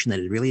organization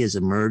that really has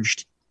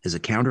emerged as a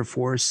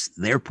counterforce.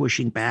 They're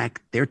pushing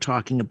back. They're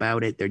talking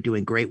about it. They're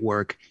doing great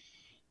work.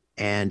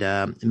 And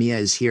Mia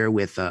is here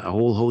with a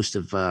whole host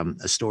of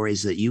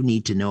stories that you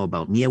need to know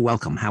about. Mia,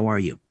 welcome. How are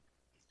you?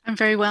 I'm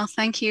very well,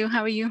 thank you.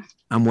 How are you?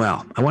 I'm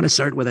well. I want to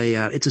start with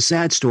it's a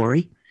sad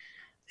story.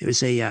 It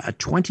was a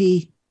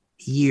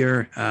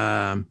 20-year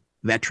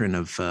veteran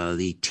of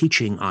the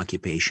teaching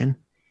occupation,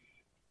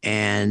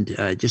 and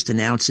just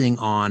announcing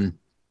on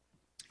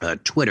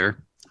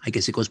Twitter, I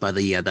guess it goes by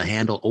the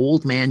handle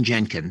Old Man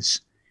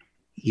Jenkins.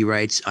 He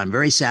writes, "I'm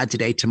very sad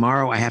today.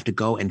 Tomorrow I have to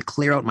go and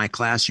clear out my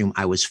classroom.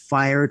 I was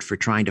fired for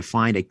trying to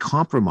find a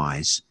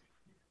compromise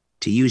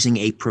to using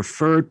a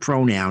preferred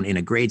pronoun in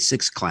a grade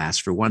 6 class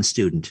for one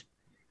student.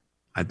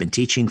 I've been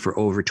teaching for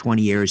over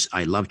 20 years.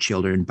 I love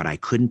children, but I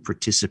couldn't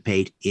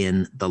participate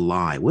in the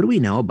lie." What do we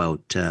know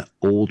about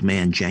Old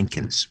Man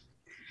Jenkins?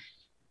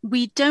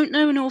 We don't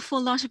know an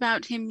awful lot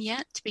about him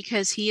yet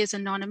because he is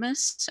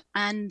anonymous.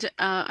 And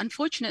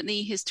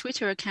unfortunately, his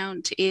Twitter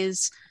account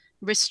is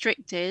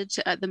restricted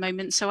at the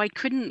moment. So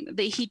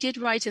he did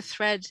write a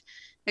thread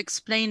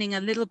explaining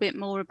a little bit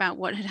more about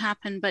what had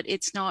happened, but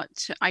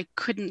I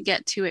couldn't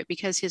get to it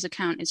because his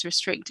account is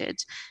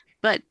restricted.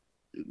 But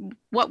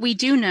what we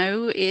do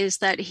know is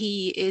that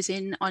he is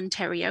in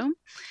Ontario.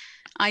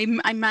 I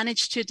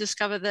managed to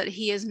discover that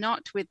he is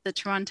not with the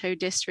Toronto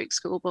District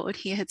School Board.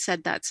 He had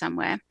said that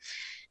somewhere.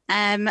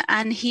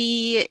 And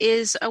he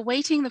is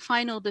awaiting the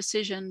final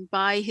decision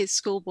by his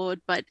school board,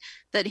 but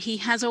that he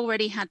has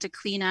already had to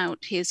clean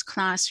out his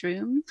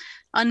classroom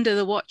under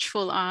the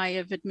watchful eye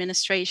of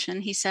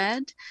administration, he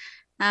said.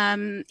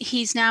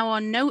 He's now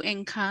on no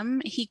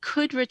income. He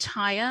could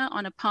retire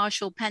on a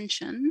partial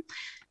pension,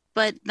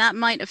 but that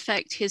might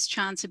affect his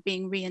chance of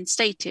being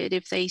reinstated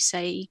if they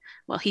say,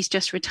 well, he's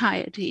just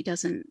retired.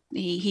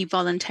 He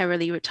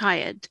voluntarily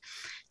retired.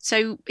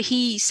 So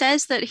he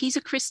says that he's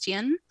a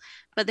Christian,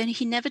 but then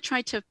he never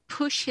tried to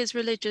push his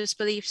religious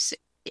beliefs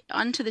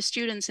onto the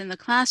students in the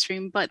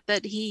classroom, but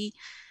that he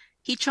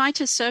tried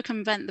to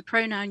circumvent the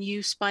pronoun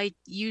use by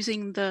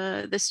using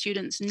the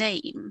student's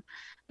name,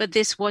 but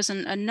this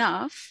wasn't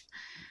enough.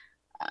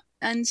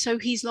 And so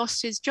he's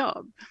lost his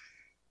job.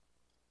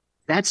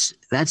 That's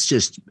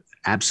just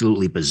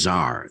absolutely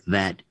bizarre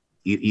that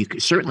you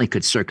certainly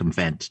could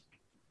circumvent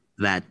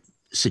that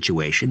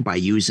situation by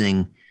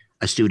using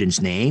a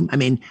student's name. I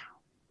mean,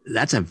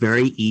 that's a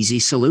very easy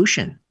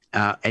solution.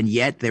 And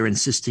yet they're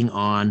insisting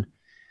on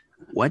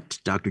what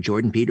Dr.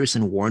 Jordan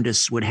Peterson warned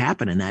us would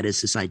happen, and that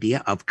is this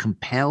idea of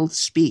compelled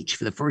speech.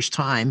 For the first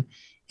time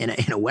in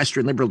a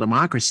Western liberal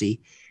democracy,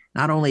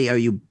 not only are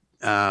you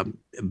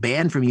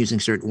banned from using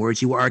certain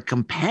words, you are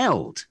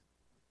compelled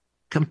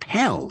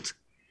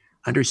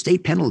under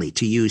state penalty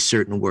to use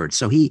certain words.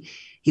 So he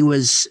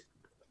was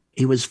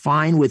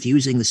fine with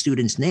using the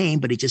student's name,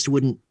 but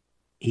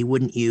he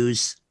wouldn't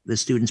use the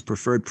student's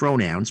preferred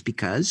pronouns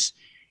because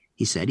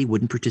he said he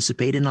wouldn't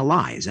participate in a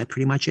lie. Is that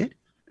pretty much it?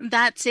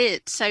 That's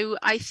it. So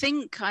I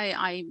think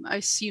I'm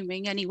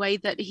assuming anyway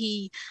that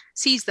he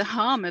sees the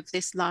harm of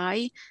this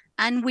lie.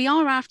 And we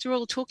are, after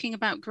all, talking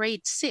about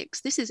grade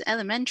 6. This is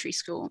elementary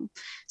school.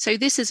 So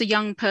this is a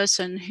young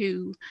person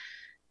who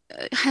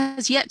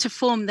has yet to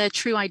form their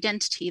true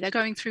identity. They're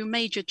going through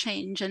major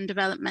change and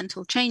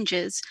developmental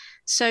changes.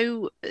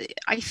 So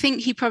I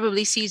think he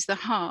probably sees the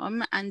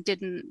harm and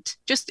didn't,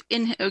 just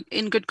in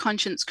good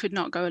conscience, could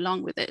not go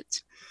along with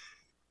it.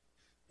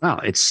 Well,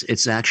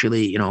 it's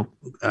actually,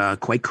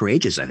 quite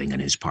courageous, I think, on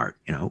his part,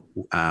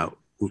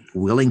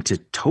 willing to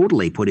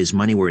totally put his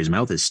money where his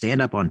mouth is,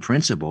 stand up on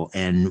principle,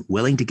 and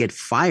willing to get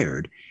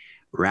fired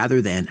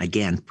rather than,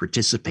 again,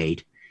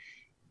 participate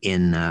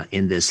in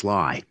this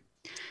lie.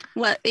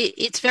 Well,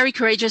 it's very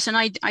courageous. And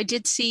I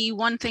did see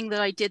one thing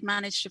that I did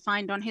manage to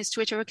find on his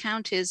Twitter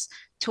account is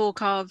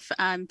talk of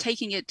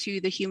taking it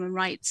to the Human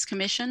Rights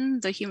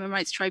Commission, the Human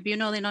Rights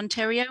Tribunal in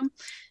Ontario,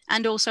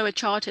 and also a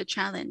charter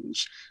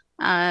challenge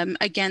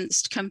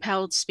against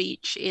compelled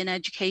speech in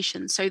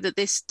education so that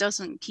this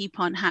doesn't keep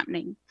on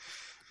happening.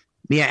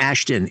 Mia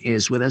Ashton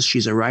is with us.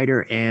 She's a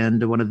writer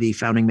and one of the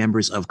founding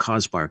members of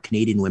COSBAR,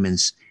 Canadian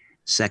Women's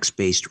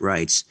Sex-Based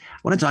Rights. I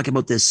want to talk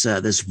about this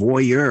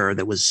voyeur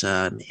that was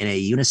in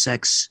a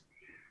unisex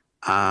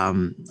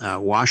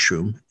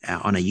washroom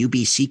on a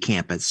UBC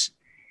campus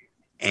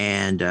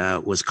and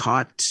was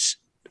caught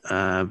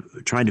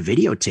trying to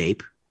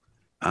videotape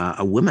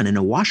a woman in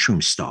a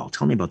washroom stall.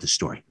 Tell me about the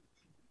story.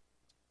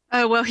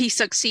 Oh, well, he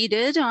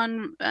succeeded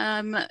on,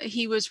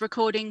 he was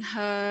recording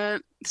her.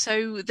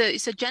 So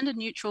it's a gender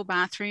neutral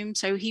bathroom.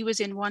 So he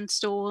was in one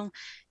stall.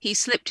 He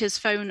slipped his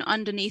phone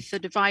underneath the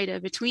divider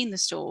between the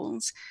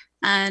stalls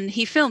and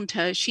he filmed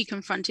her. She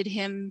confronted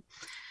him.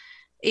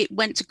 It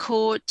went to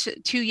court.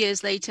 2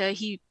 years later,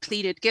 he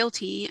pleaded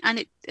guilty.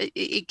 And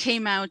it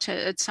came out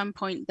at some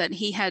point that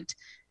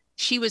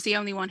she was the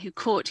only one who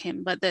caught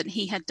him, but that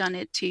he had done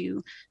it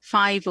to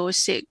 5 or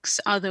 6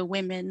 other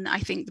women, I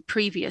think the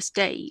previous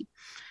day.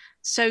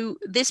 So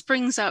this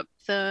brings up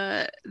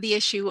the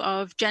issue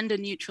of gender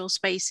neutral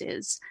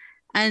spaces.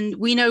 And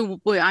we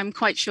know, I'm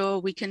quite sure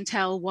we can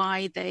tell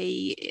why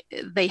they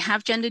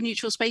have gender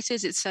neutral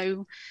spaces. It's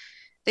so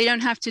they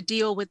don't have to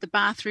deal with the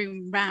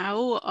bathroom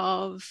row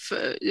of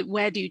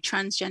where do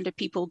transgender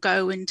people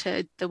go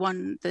into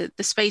the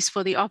space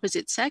for the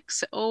opposite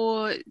sex,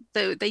 or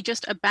they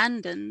just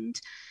abandoned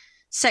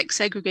sex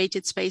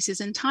segregated spaces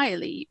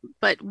entirely.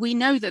 But we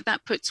know that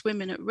that puts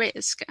women at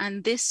risk,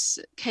 and this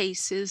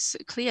case is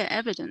clear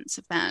evidence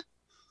of that.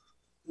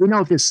 We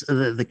know if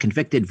the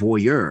convicted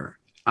voyeur,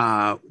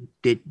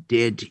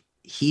 did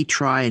he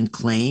try and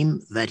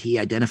claim that he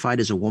identified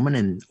as a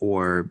woman,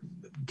 or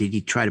did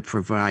he try to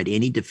provide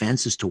any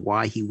defense as to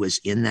why he was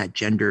in that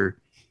gender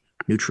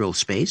neutral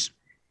space?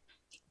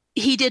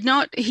 He did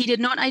not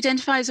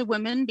identify as a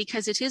woman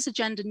because it is a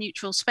gender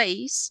neutral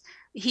space.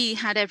 He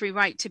had every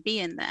right to be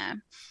in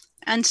there.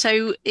 And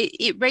so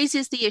it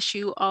raises the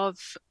issue of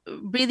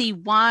really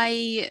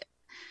why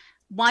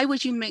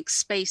would you mix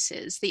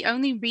spaces? The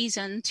only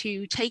reason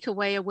to take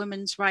away a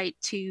woman's right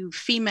to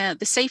the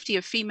safety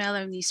of female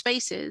only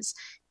spaces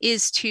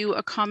is to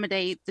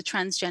accommodate the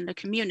transgender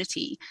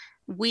community.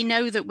 We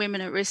know that women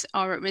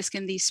are at risk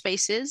in these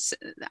spaces,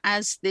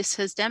 as this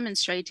has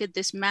demonstrated.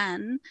 This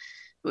man,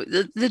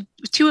 the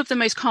two of the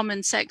most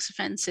common sex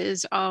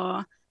offenses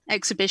are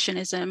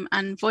exhibitionism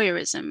and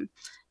voyeurism.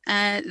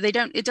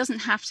 It doesn't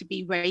have to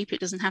be rape. It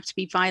doesn't have to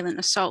be violent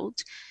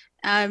assault.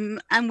 And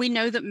we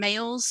know that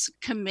males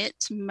commit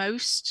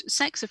most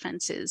sex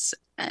offenses.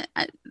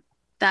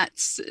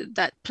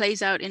 That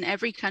plays out in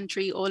every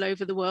country all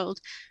over the world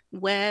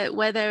where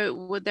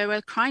there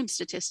are crime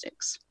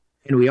statistics.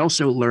 And we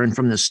also learned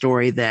from the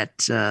story that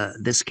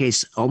this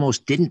case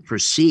almost didn't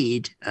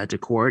proceed to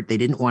court. They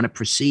didn't want to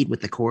proceed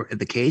with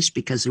the case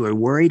because they were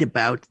worried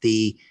about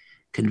the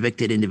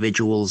convicted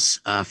individual's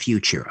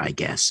future, I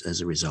guess, as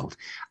a result.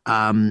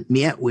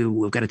 Mia,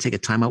 we've got to take a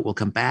timeout. We'll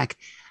come back.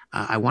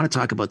 I want to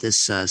talk about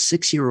this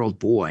 6-year-old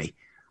boy,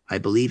 I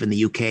believe in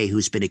the UK,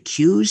 who's been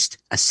accused,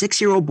 a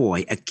 6-year-old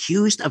boy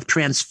accused of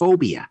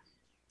transphobia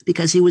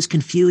because he was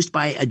confused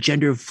by a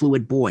gender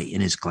fluid boy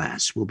in his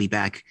class. We'll be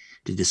back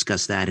to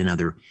discuss that and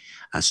other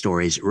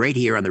stories right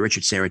here on The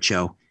Richard Syrett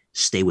Show.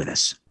 Stay with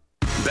us.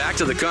 Back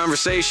to the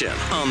conversation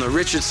on The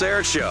Richard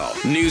Syrett Show.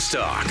 News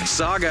Talk,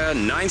 Saga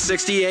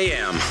 960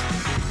 AM.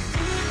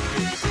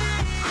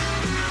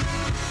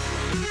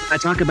 I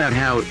talk about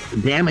how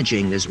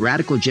damaging this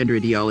radical gender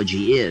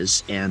ideology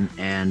is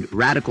and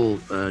radical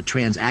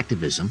trans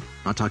activism.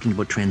 I'm not talking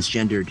about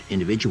transgendered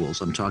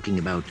individuals. I'm talking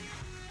about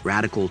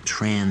radical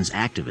trans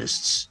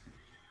activists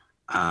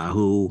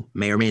who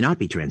may or may not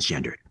be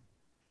transgendered.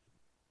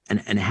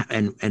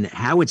 And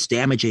how it's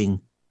damaging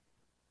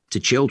to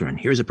children.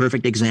 Here's a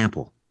perfect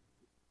example.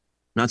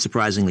 Not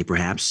surprisingly,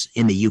 perhaps,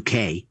 in the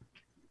UK,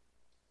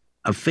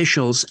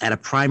 officials at a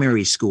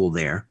primary school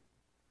there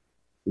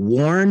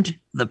warned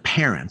the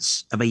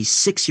parents of a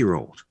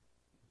 6-year-old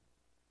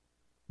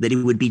that he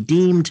would be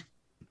deemed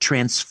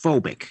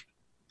transphobic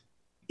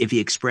if he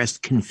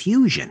expressed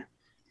confusion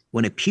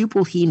when a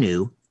pupil he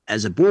knew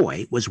as a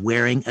boy was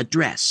wearing a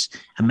dress.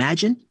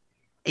 Imagine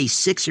a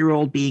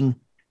 6-year-old being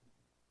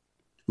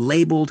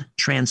labeled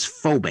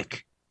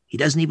transphobic. He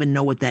doesn't even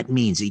know what that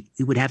means. He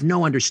would have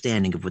no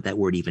understanding of what that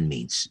word even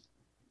means.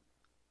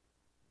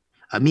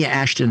 Mia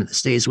Ashton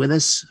stays with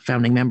us,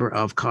 founding member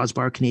of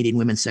CAUSEBAR, Canadian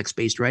Women's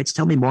Sex-Based Rights.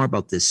 Tell me more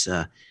about this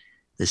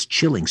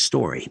chilling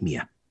story,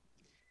 Mia.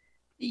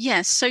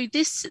 Yes, so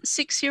this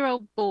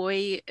 6-year-old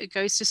boy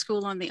goes to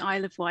school on the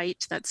Isle of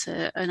Wight. That's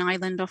an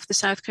island off the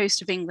south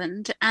coast of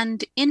England.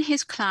 And in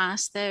his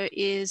class, there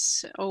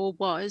is, or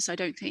was, I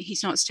don't think,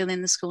 he's not still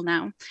in the school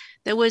now,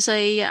 there was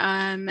a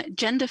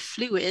gender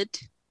fluid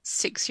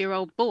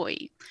 6-year-old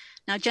boy.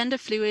 Now, gender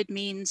fluid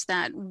means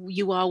that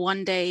you are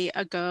one day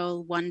a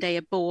girl, one day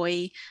a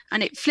boy,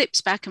 and it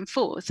flips back and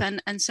forth.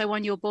 And so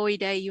on your boy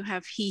day, you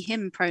have he,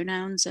 him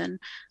pronouns, and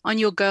on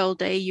your girl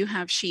day, you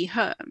have she,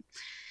 her.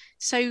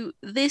 So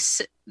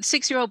this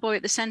 6-year-old boy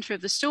at the center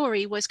of the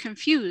story was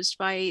confused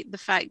by the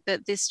fact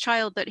that this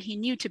child that he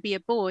knew to be a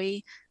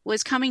boy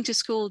was coming to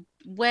school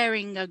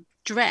wearing a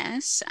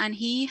dress, and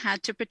he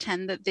had to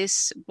pretend that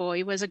this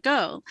boy was a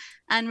girl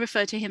and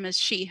refer to him as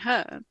she,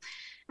 her.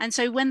 And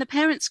so when the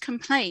parents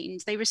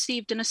complained, they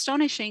received an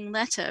astonishing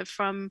letter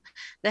from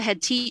the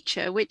head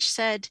teacher, which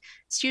said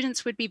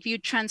students would be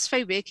viewed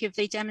transphobic if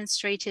they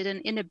demonstrated an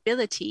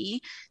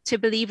inability to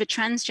believe a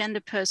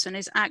transgender person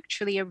is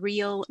actually a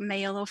real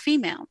male or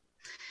female.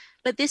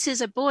 But this is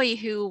a boy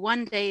who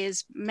one day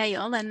is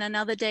male and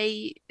another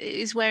day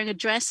is wearing a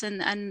dress,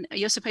 and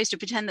you're supposed to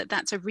pretend that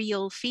that's a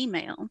real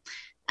female.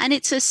 And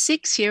it's a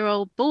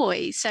 6-year-old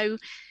boy. So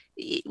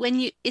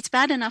it's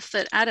bad enough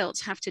that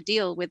adults have to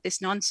deal with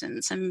this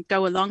nonsense and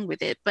go along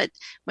with it, but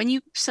when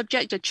you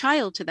subject a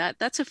child to that,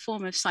 that's a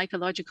form of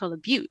psychological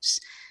abuse.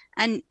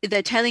 And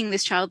they're telling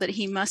this child that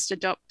he must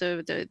adopt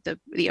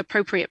the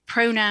appropriate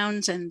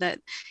pronouns, and that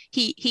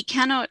he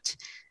cannot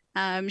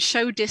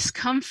show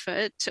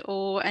discomfort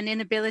or an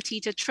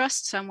inability to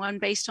trust someone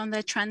based on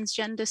their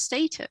transgender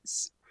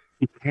status.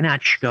 He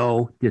cannot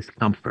show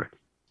discomfort.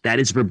 That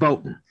is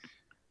verboten.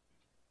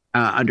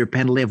 Under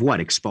penalty of what?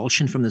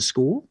 Expulsion from the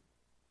school?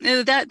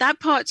 That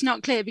part's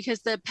not clear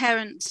because the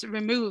parents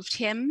removed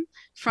him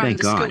from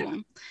the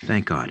school.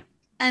 Thank God.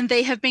 And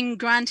they have been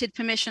granted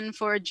permission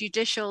for a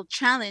judicial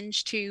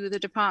challenge to the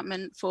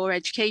Department for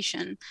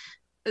Education.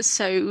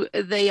 So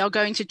they are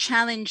going to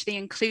challenge the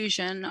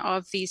inclusion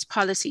of these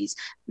policies.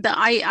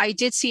 I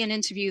did see an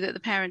interview that the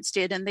parents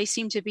did, and they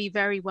seem to be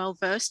very well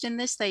versed in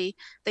this. They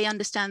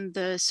understand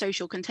the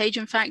social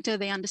contagion factor.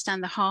 They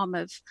understand the harm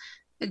of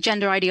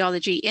gender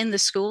ideology in the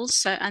schools.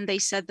 So, and they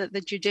said that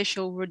the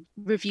judicial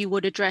review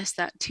would address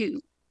that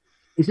too.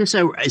 Is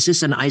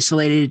this an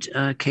isolated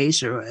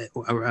case or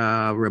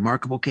a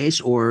remarkable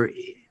case, or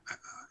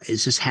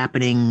is this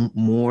happening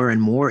more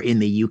and more in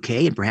the UK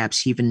and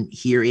perhaps even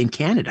here in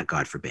Canada,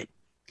 God forbid?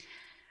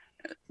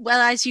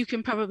 Well, as you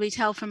can probably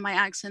tell from my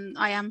accent,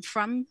 I am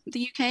from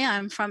the UK. I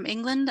am from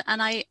England.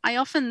 And I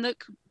often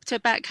look to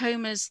back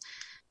home as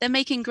they're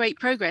making great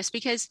progress,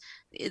 because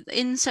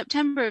in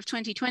September of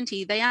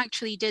 2020, they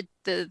actually did,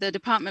 the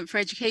Department for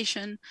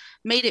Education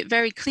made it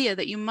very clear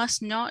that you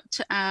must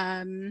not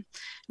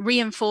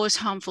reinforce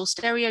harmful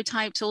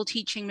stereotypes. All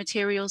teaching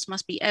materials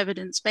must be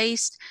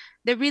evidence-based.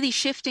 They're really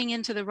shifting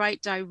into the right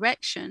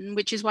direction,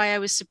 which is why I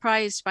was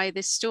surprised by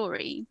this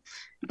story.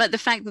 But the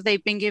fact that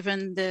they've been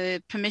given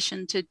the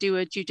permission to do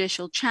a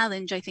judicial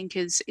challenge, I think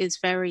is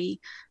very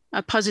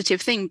a positive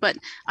thing. But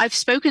I've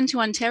spoken to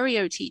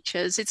Ontario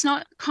teachers. It's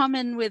not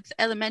common with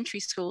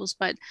elementary schools,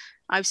 but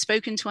I've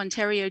spoken to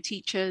Ontario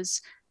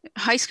teachers,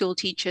 high school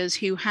teachers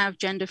who have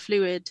gender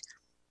fluid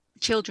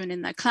children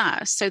in their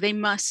class. So they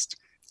must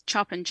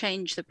chop and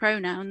change the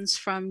pronouns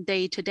from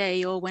day to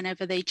day or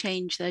whenever they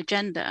change their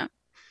gender.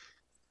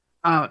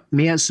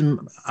 Mia,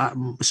 some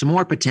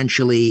more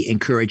potentially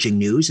encouraging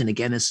news. And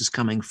again, this is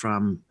coming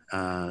from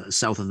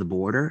south of the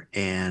border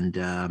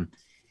and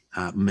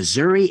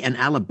Missouri and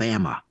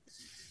Alabama.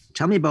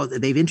 Tell me about,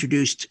 they've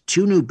introduced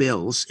 2 new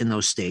bills in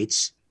those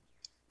states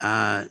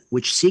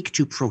which seek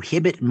to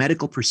prohibit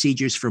medical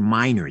procedures for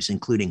minors,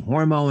 including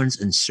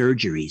hormones and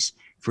surgeries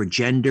for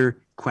gender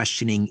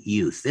questioning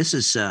youth. This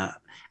is a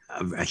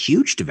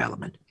huge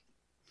development.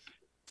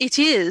 It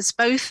is.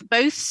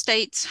 Both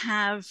states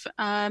have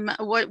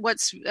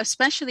what's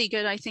especially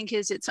good, I think,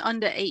 is it's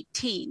under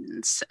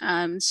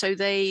 18s. So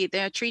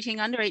they're treating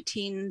under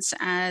 18s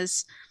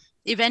as,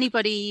 if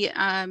anybody,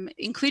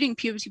 including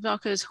puberty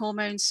blockers,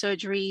 hormones,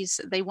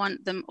 surgeries, they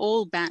want them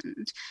all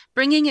banned,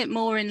 bringing it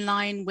more in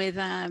line with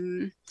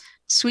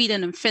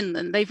Sweden and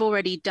Finland. They've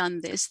already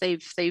done this.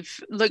 They've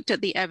looked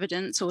at the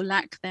evidence or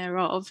lack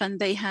thereof, and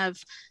they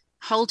have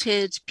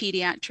halted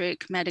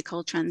pediatric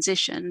medical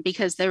transition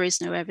because there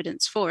is no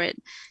evidence for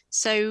it.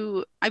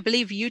 So I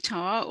believe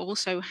Utah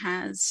also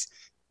has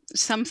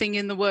something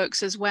in the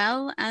works as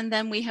well. And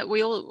then we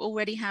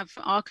already have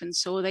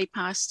Arkansas. They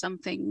passed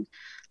something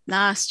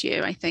last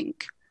year, I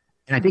think.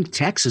 And I think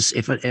Texas,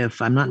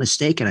 if I'm not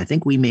mistaken, I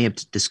think we may have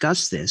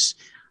discussed this.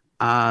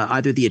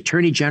 Either the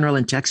attorney general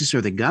in Texas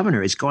or the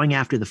governor is going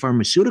after the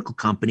pharmaceutical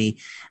company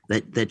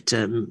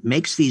that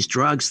makes these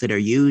drugs that are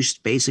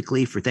used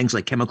basically for things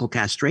like chemical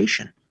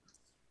castration.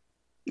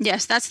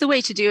 Yes, that's the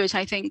way to do it,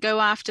 I think. Go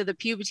after the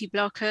puberty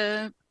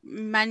blocker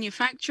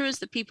manufacturers,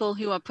 the people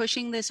who are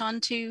pushing this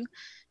onto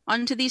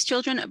these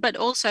children. But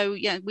also,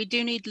 yeah, we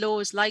do need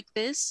laws like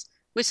this.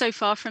 We're so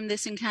far from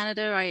this in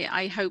Canada.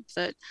 I hope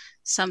that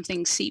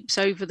something seeps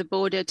over the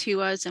border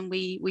to us and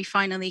we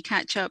finally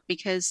catch up,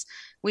 because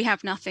we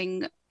have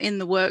nothing in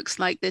the works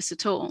like this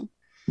at all.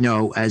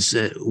 No, as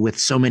with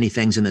so many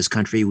things in this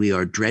country, we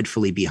are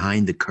dreadfully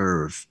behind the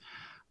curve.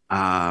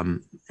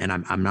 And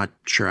I'm not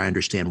sure I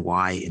understand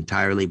why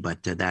entirely,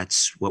 but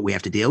that's what we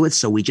have to deal with.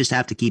 So we just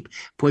have to keep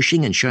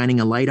pushing and shining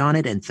a light on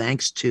it. And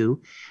thanks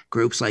to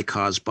groups like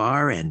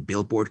CAUSEBAR and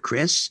Billboard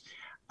Chris,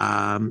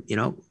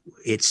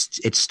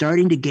 it's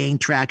starting to gain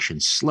traction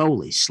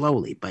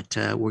slowly, but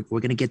we're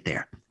going to get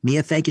there.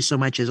 Mia, thank you so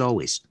much as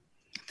always.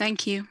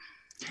 Thank you.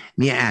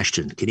 Mia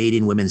Ashton,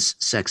 Canadian Women's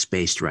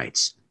Sex-Based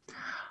Rights.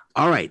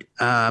 All right,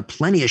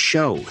 plenty of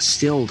show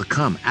still to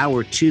come.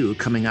 Hour 2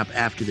 coming up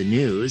after the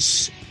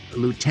news.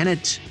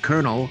 Lieutenant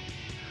Colonel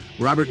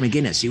Robert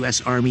McGinnis,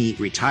 U.S. Army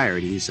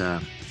retired. He's a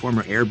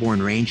former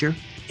airborne ranger,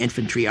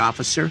 infantry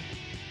officer.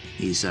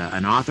 He's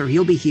an author.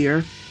 He'll be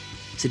here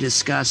to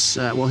discuss,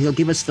 he'll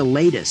give us the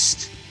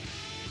latest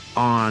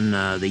on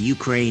the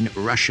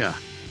Ukraine-Russia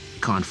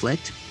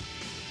conflict.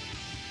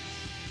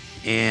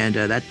 And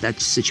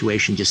that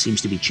situation just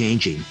seems to be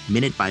changing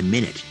minute by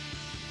minute.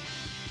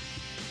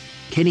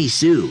 Kenny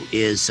Xu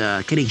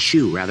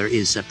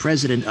is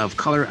president of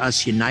Color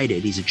Us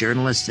United. He's a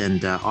journalist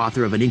and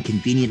author of An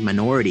Inconvenient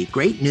Minority.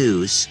 Great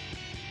news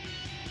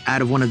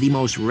out of one of the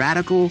most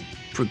radical,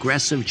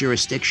 progressive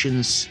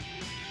jurisdictions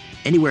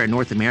anywhere in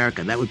North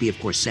America. That would be, of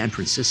course, San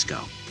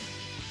Francisco.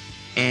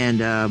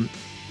 And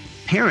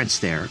parents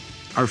there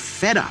are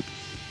fed up.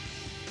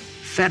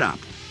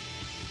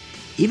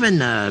 Even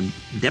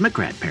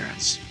Democrat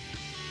parents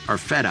are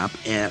fed up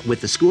with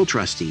the school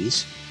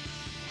trustees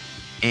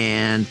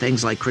and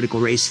things like critical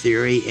race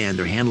theory and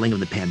their handling of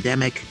the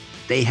pandemic.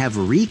 They have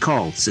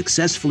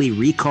successfully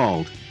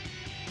recalled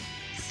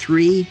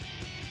 3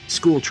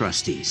 school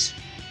trustees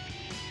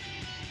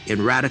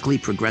in radically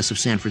progressive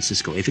San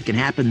Francisco. If it can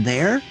happen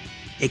there,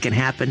 it can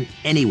happen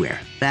anywhere.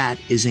 That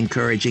is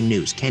encouraging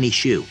news. Kenny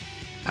Xu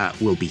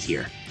will be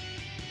here.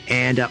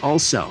 And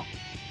also,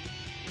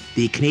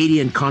 the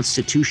Canadian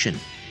Constitution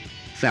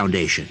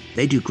Foundation.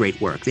 They do great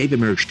work. They've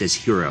emerged as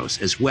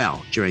heroes as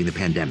well during the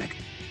pandemic.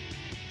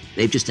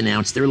 They've just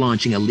announced they're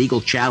launching a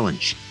legal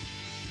challenge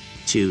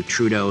to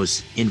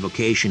Trudeau's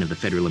invocation of the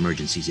Federal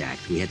Emergencies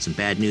Act. We had some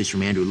bad news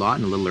from Andrew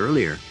Lawton a little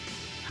earlier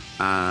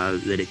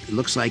that it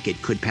looks like it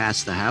could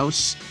pass the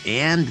House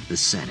and the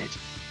Senate,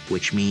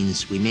 which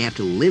means we may have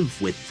to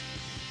live with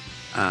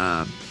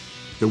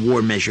the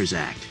War Measures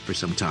Act for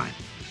some time.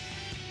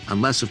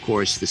 Unless, of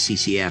course, the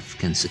CCF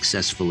can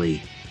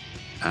successfully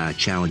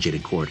challenge it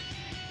in court.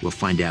 We'll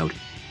find out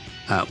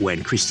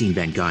when Christine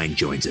Van Geyn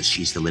joins us.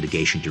 She's the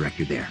litigation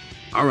director there.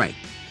 All right,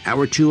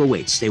 hour 2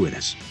 awaits. Stay with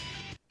us.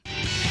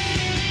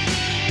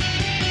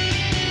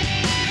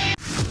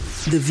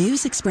 The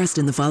views expressed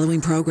in the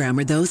following program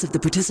are those of the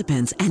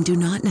participants and do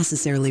not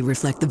necessarily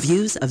reflect the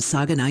views of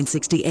Saga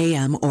 960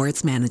 AM or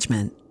its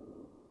management.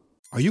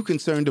 Are you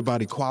concerned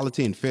about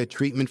equality and fair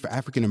treatment for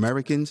African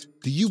Americans?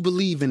 Do you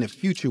believe in a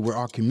future where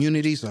our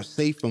communities are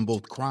safe from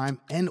both crime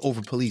and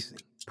over-policing?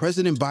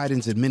 President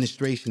Biden's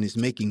administration is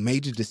making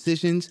major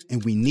decisions,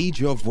 and we need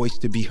your voice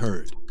to be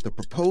heard. The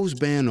proposed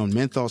ban on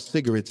menthol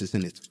cigarettes is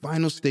in its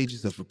final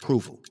stages of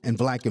approval, and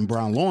Black and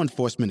brown law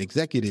enforcement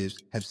executives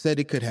have said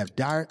it could have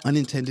dire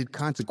unintended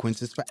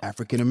consequences for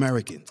African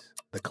Americans.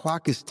 The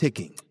clock is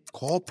ticking.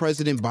 Call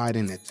President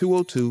Biden at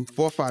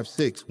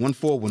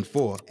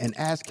 202-456-1414 and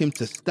ask him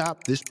to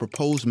stop this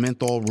proposed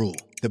menthol rule.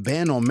 The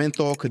ban on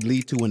menthol could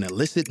lead to an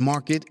illicit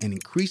market and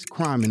increased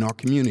crime in our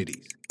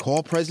communities.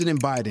 Call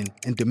President Biden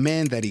and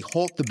demand that he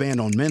halt the ban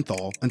on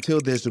menthol until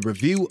there's a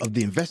review of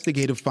the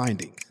investigative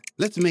findings.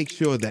 Let's make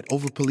sure that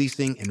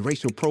overpolicing and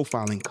racial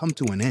profiling come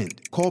to an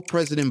end. Call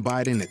President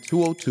Biden at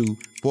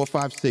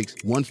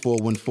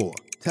 202-456-1414.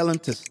 Tell him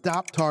to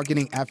stop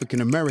targeting African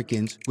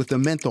Americans with a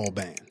menthol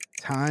ban.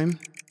 Time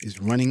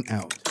is running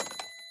out.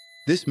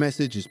 This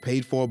message is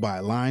paid for by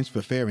Alliance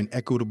for Fair and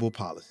Equitable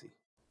Policy.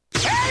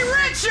 Hey,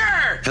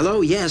 Richard! Hello,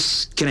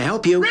 yes. Can I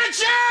help you?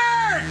 Richard!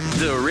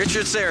 The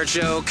Richard Syrett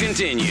Show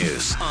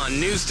continues on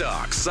News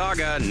Talk,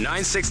 Saga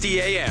 960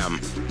 AM.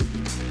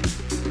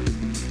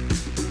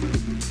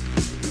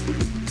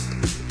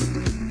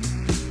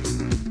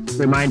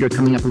 Reminder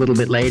coming up a little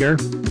bit later.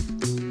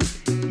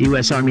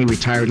 U.S. Army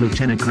retired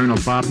Lieutenant Colonel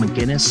Bob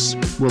McGinnis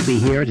will be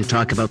here to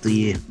talk about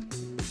the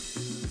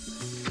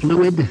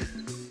fluid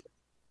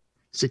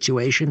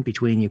situation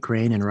between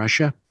Ukraine and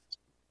Russia.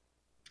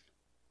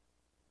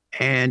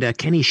 And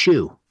Kenny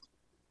Xu,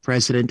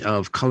 president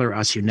of Color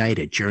Us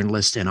United,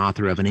 journalist and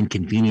author of An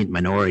Inconvenient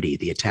Minority,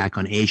 The Attack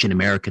on Asian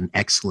American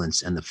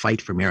Excellence and the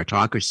Fight for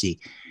Meritocracy,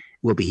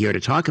 will be here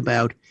to talk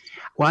about,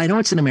 well, I know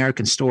it's an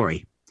American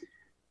story,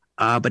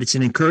 but it's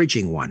an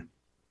encouraging one.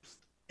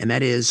 And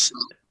that is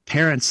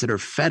parents that are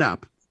fed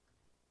up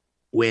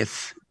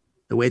with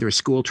the way their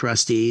school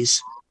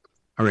trustees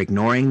are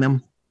ignoring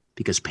them,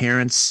 because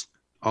parents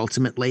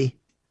ultimately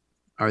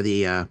are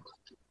the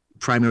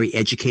primary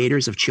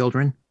educators of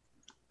children.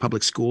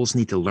 Public schools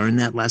need to learn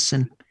that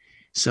lesson.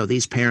 So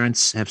these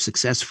parents have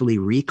successfully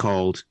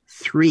recalled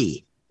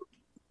 3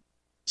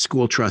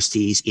 school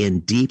trustees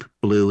in deep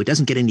blue. It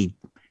doesn't get any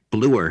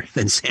bluer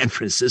than San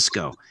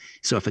Francisco.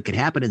 So if it could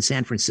happen in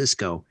San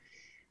Francisco,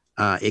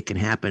 it can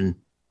happen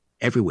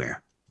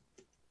everywhere.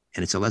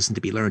 And it's a lesson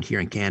to be learned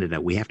here in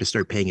Canada. We have to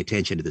start paying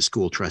attention to the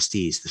school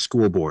trustees, the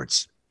school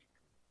boards.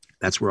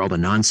 That's where all the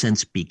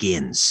nonsense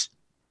begins.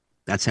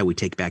 That's how we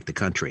take back the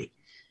country.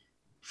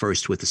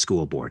 First with the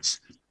school boards.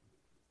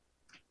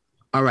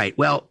 All right.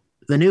 Well,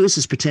 the news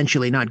is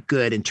potentially not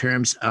good in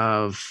terms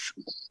of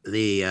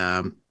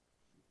the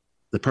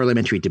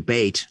parliamentary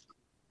debate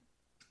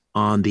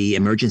on the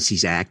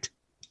Emergencies Act.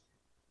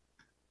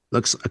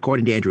 Looks,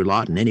 according to Andrew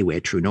Lawton anyway,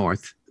 at True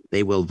North,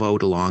 they will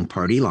vote along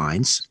party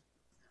lines.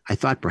 I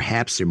thought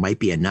perhaps there might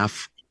be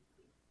enough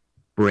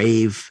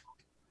brave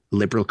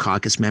Liberal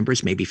caucus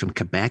members, maybe from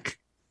Quebec,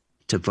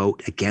 to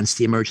vote against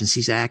the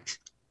Emergencies Act.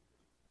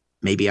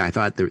 Maybe I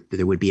thought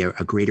there would be a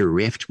greater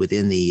rift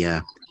within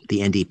the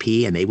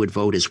NDP, and they would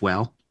vote as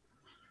well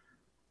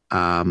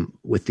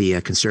with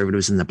the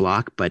Conservatives in the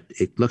bloc. But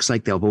it looks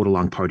like they'll vote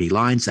along party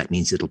lines. That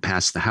means it'll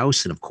pass the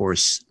House. And of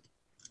course,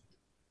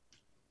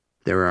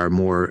 there are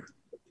more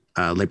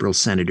Liberal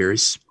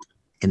senators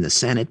in the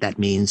Senate. That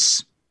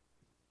means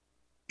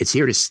it's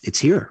here.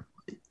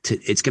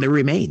 It's going to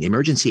remain, the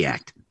Emergency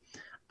Act.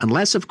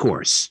 Unless, of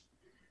course,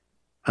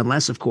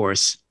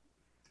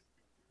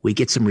 we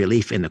get some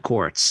relief in the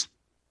courts.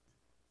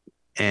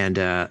 And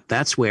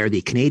that's where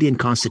the Canadian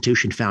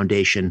Constitution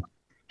Foundation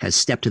has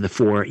stepped to the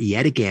fore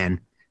yet again.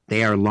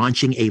 They are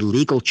launching a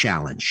legal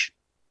challenge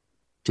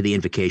to the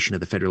invocation of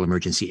the Federal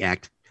Emergency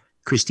Act.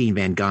 Christine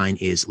Van Geyn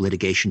is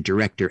litigation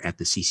director at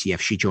the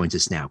CCF. She joins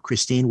us now.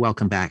 Christine,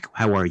 welcome back.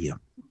 How are you?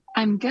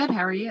 I'm good.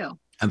 How are you?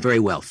 I'm very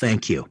well.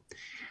 Thank you.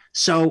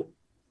 So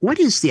what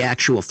is the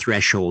actual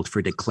threshold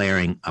for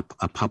declaring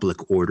a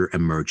public order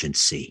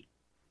emergency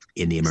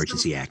in the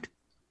Emergency Act?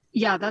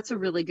 Yeah, that's a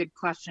really good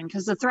question,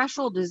 because the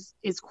threshold is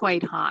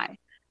quite high.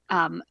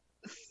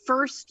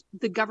 first,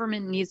 the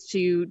government needs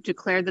to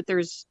declare that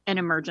there's an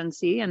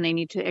emergency, and they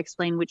need to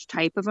explain which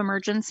type of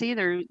emergency.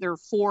 There are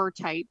 4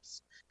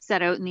 types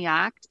set out in the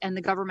Act, and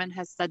the government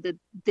has said that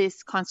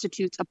this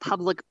constitutes a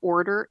public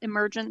order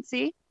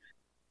emergency.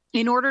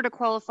 In order to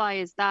qualify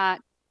as that,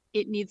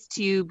 it needs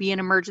to be an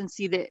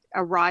emergency that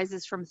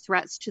arises from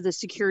threats to the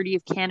security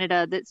of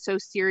Canada that's so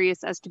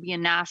serious as to be a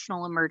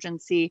national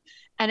emergency.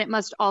 And it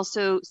must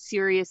also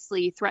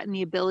seriously threaten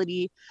the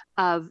ability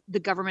of the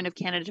government of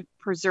Canada to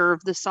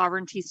preserve the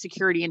sovereignty,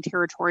 security, and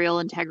territorial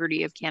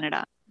integrity of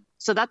Canada.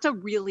 So that's a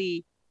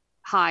really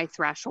high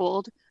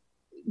threshold.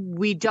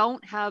 We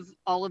don't have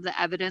all of the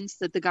evidence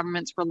that the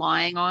government's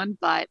relying on,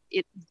 but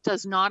it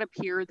does not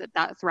appear that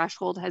that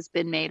threshold has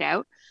been made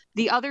out.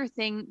 The other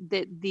thing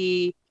that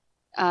the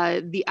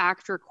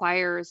Act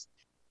requires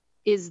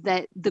is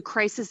that the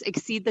crisis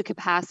exceed the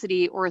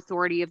capacity or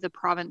authority of the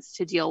province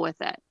to deal with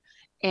it.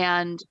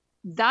 And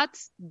that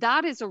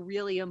is a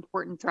really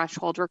important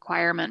threshold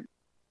requirement,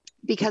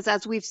 because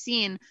as we've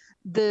seen,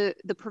 the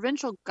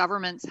provincial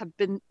governments have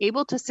been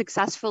able to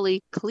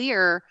successfully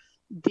clear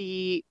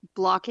the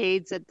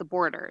blockades at the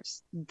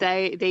borders.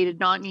 They did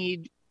not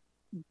need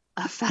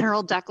a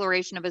federal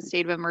declaration of a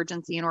state of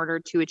emergency in order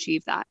to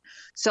achieve that.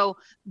 So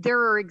there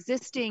are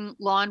existing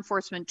law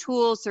enforcement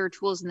tools, there are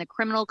tools in the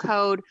criminal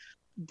code,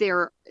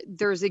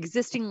 there's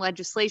existing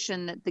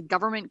legislation that the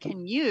government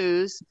can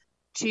use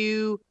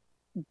to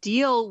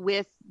deal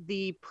with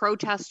the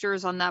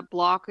protesters on that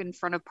block in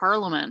front of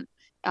Parliament,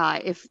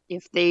 if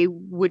they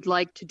would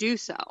like to do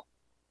so.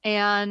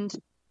 And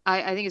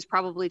I think it's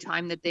probably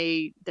time that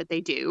they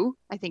do.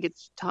 I think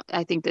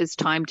it's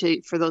time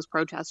for those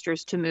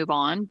protesters to move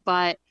on,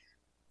 but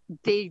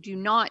they do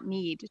not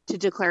need to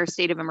declare a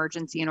state of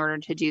emergency in order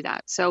to do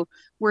that. So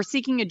we're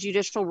seeking a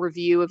judicial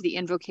review of the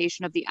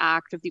invocation of the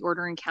Act of the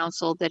Order in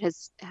Council that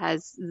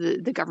has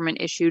the government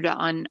issued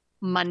on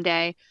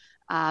Monday.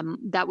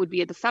 That would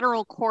be at the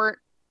federal court.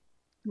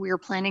 We are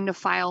planning to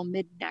file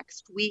mid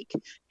next week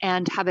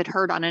and have it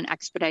heard on an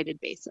expedited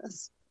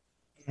basis.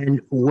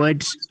 And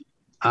would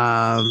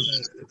a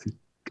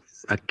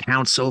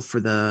counsel for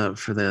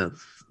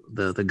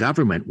the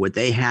government, would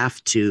they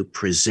have to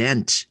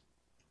present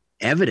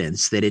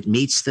evidence that it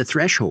meets the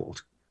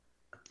threshold?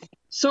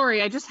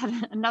 Sorry, I just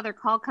had another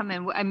call come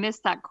in. I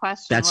missed that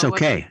question. That's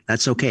okay.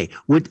 That's okay.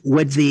 Would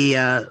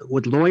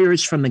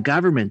lawyers from the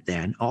government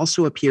then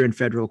also appear in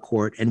federal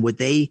court, and would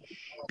they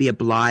be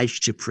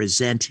obliged to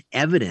present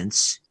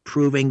evidence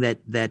proving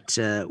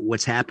that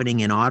what's happening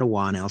in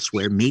Ottawa and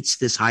elsewhere meets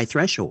this high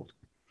threshold?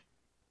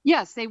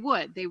 Yes, they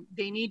would.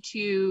 They need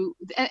to,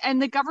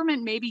 and the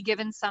government may be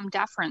given some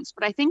deference,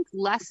 but I think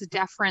less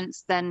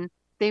deference than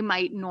they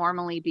might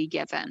normally be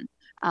given.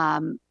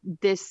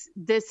 This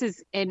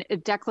is a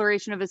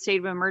declaration of a state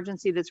of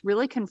emergency that's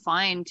really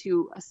confined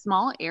to a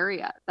small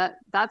area.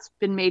 That's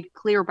been made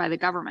clear by the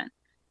government.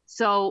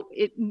 So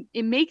it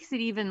makes it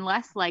even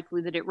less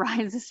likely that it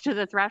rises to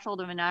the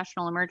threshold of a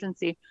national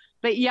emergency.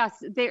 But yes,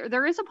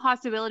 there is a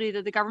possibility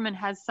that the government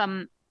has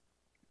some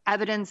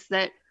evidence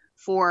that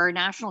for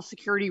national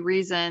security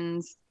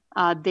reasons,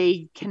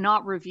 they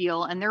cannot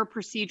reveal, and there are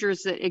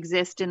procedures that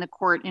exist in the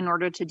court in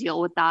order to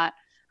deal with that.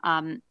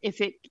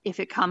 If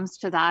it comes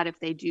to that, if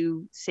they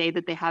do say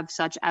that they have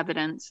such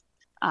evidence,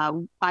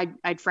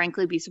 I'd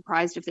frankly be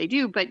surprised if they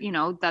do, but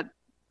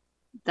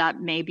that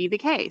may be the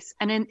case.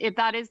 And if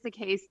that is the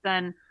case,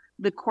 then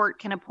the court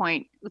can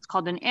appoint what's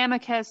called an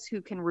amicus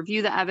who can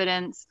review the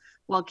evidence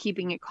while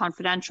keeping it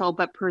confidential,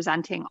 but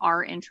presenting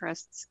our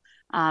interests.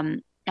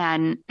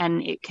 And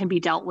it can be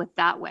dealt with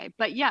that way.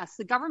 But yes,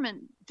 the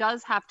government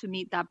does have to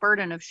meet that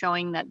burden of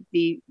showing that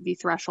the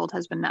threshold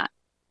has been met.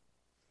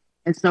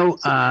 And so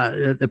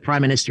the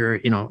prime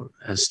minister,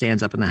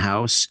 stands up in the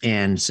House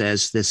and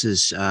says this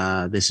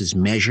is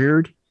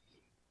measured.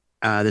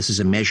 This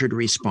is a measured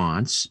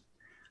response,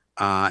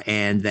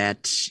 and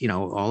that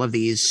all of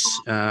these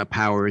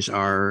powers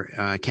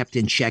are kept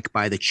in check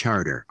by the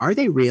Charter. Are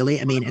they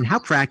really? I mean, and how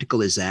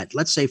practical is that?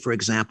 Let's say, for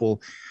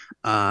example,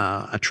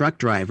 a truck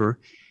driver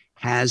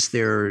has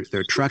their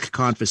truck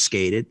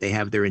confiscated, they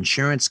have their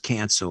insurance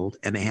canceled,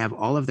 and they have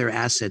all of their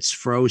assets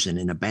frozen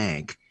in a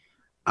bank.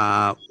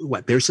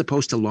 They're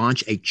supposed to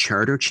launch a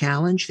charter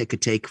challenge that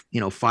could take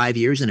 5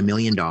 years and $1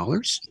 million?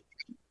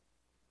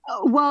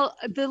 Well,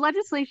 the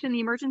legislation,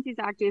 the Emergencies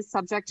Act, is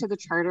subject to the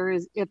Charter,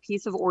 is a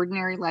piece of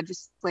ordinary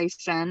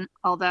legislation,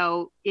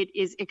 although it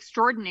is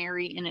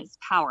extraordinary in its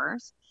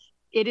powers.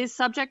 It is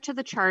subject to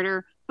the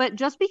Charter, but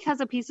just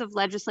because a piece of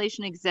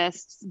legislation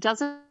exists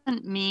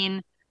doesn't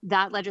mean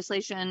that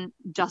legislation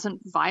doesn't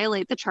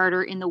violate the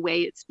Charter in the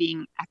way it's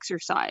being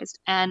exercised.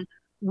 And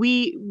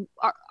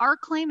our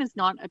claim is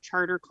not a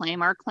charter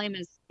claim. Our claim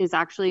is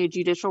actually a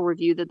judicial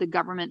review that the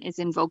government is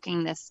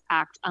invoking this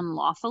act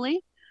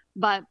unlawfully.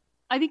 But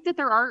I think that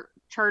there are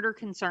charter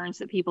concerns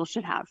that people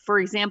should have. For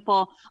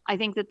example, I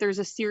think that there's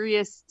a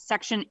serious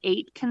Section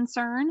 8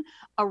 concern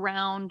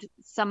around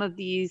some of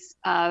these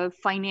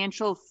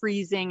financial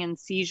freezing and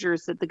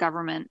seizures that the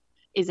government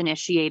is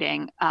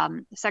initiating.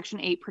 Section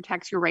 8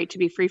 protects your right to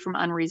be free from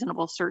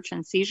unreasonable search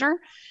and seizure.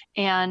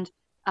 And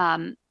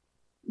the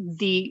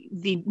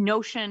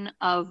notion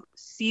of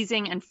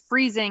seizing and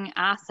freezing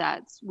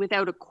assets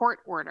without a court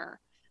order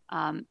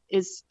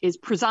is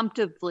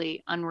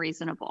presumptively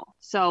unreasonable.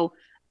 So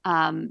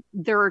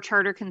there are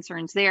charter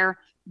concerns there.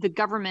 The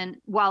government,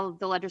 while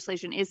the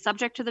legislation is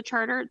subject to the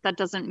charter, that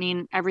doesn't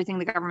mean everything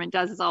the government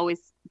does is always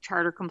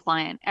charter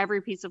compliant.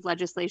 Every piece of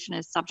legislation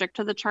is subject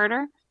to the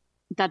charter.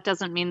 That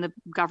doesn't mean the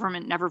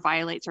government never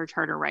violates our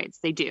charter rights.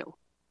 They do.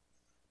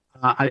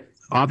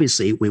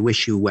 Obviously, we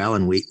wish you well,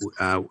 and we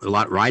a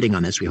lot riding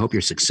on this. We hope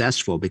you're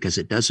successful, because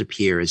it does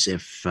appear as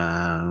if,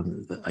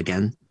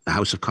 again, the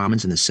House of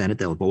Commons and the Senate,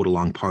 they'll vote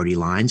along party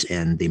lines,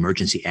 and the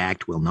Emergency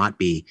Act will not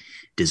be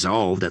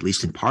dissolved, at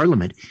least in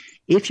Parliament.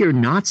 If you're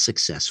not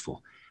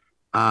successful,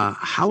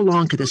 how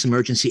long could this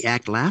Emergency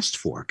Act last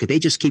for? Could they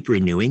just keep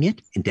renewing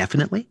it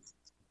indefinitely?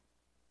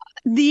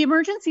 The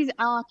Emergencies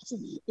Act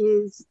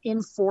is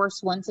in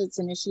force once it's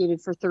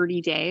initiated for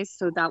 30 days.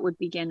 So that would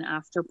begin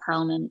after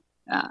Parliament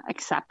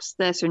accepts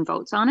this and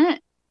votes on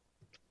it.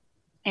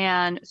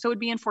 And so it would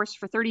be in force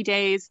for 30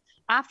 days.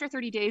 After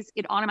 30 days,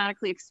 it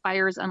automatically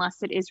expires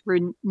unless it is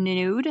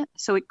renewed.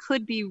 So it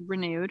could be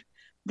renewed.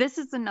 This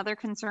is another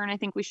concern I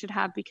think we should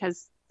have,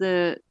 because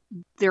there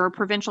are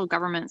provincial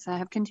governments that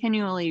have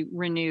continually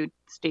renewed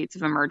states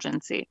of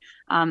emergency.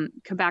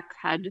 Quebec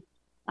had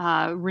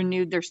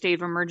renewed their state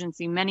of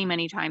emergency many,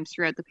 many times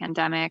throughout the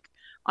pandemic.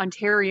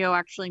 Ontario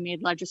actually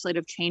made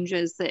legislative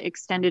changes that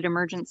extended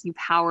emergency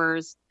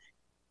powers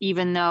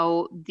even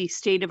though the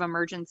state of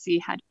emergency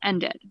had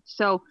ended.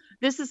 So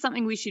this is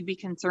something we should be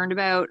concerned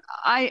about.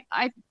 I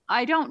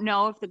don't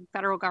know if the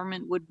federal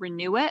government would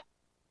renew it,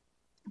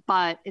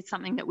 but it's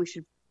something that we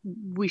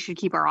should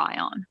keep our eye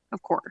on,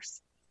 of course.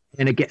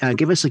 And again,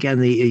 give us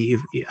again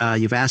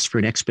you've asked for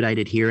an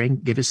expedited hearing.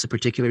 Give us the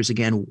particulars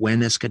again, when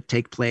this could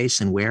take place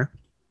and where.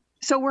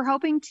 So we're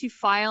hoping to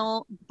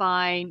file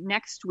by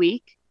next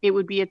week. It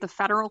would be at the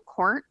federal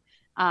court.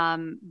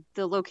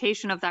 The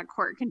location of that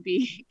court can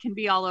be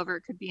all over.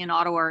 It could be in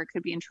Ottawa, or it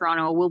could be in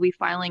Toronto. We'll be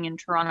filing in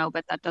Toronto,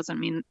 but that doesn't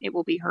mean it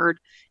will be heard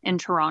in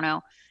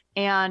Toronto.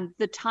 And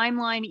the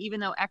timeline, even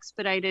though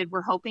expedited,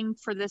 we're hoping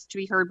for this to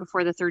be heard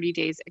before the 30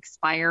 days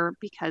expire,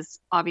 because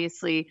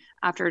obviously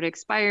after it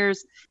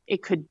expires,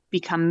 it could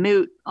become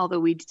moot, although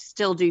we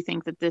still do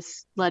think that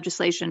this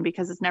legislation,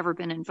 because it's never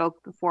been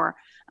invoked before,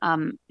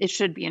 it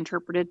should be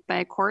interpreted by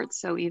a court.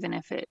 So even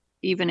if it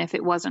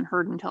wasn't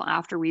heard until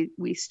after,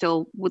 we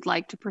still would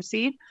like to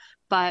proceed,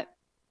 but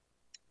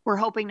we're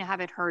hoping to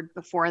have it heard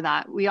before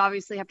that. We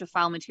obviously have to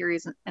file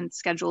materials and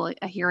schedule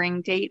a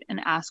hearing date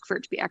and ask for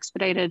it to be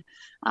expedited.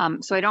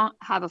 So I don't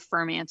have a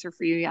firm answer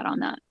for you yet on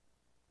that.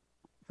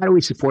 How do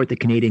we support the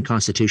Canadian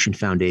Constitution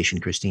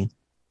Foundation, Christine?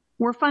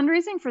 We're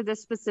fundraising for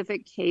this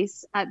specific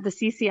case at the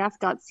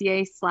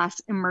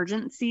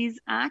ccf.ca/Emergencies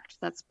Act.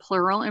 That's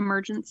plural,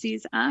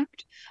 Emergencies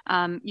Act.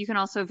 You can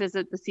also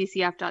visit the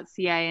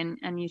ccf.ca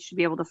and you should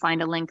be able to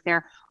find a link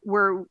there.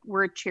 We're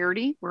a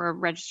charity. We're a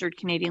registered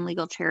Canadian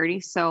legal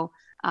charity. So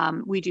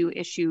we do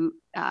issue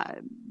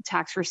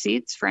tax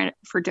receipts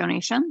for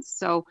donations.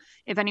 So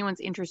if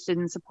anyone's interested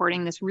in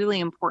supporting this really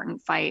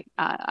important fight,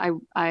 I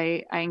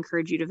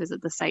encourage you to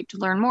visit the site to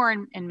learn more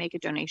and make a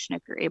donation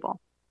if you're able.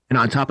 And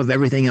on top of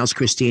everything else,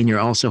 Christine, you're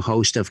also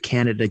host of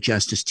Canada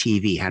Justice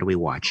TV. How do we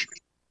watch?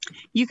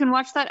 You can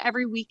watch that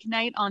every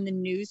weeknight on the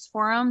News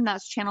Forum.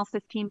 That's channel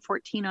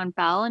 1514 on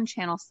Bell and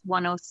channel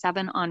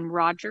 107 on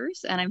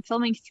Rogers. And I'm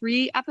filming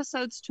 3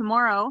 episodes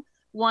tomorrow.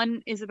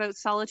 One is about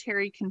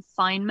solitary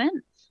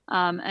confinement,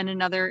 and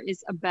another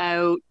is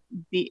about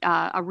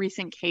a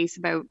recent case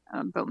about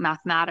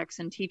mathematics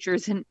and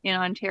teachers in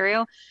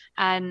Ontario,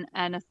 and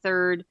a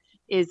third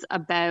is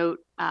about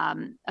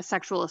a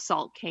sexual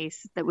assault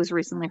case that was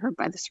recently heard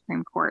by the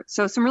Supreme Court.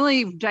 So some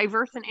really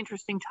diverse and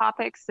interesting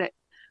topics that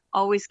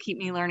always keep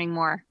me learning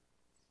more.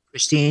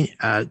 Christine,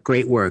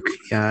 great work.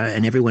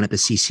 And everyone at the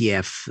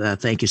CCF,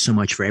 thank you so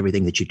much for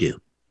everything that you do.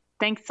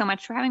 Thanks so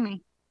much for having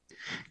me.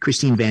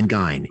 Christine Van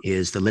Gyn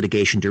is the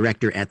litigation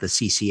director at the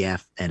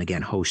CCF and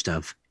again, host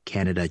of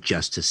Canada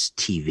Justice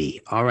TV.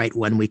 All right,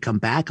 when we come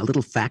back, a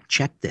little fact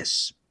check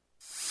this.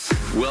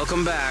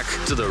 Welcome back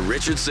to the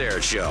Richard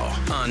Syrett Show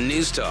on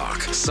News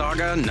Talk,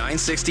 Saga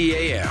 960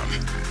 AM.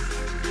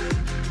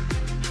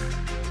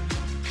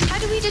 How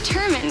do we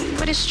determine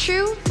what is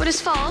true, what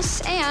is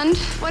false, and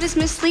what is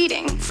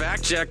misleading?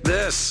 Fact check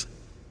this.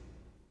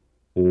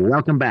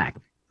 Welcome back.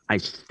 I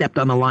stepped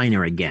on the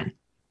liner again.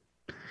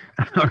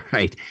 All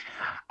right.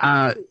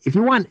 If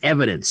you want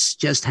evidence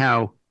just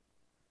how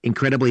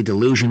incredibly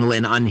delusional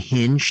and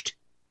unhinged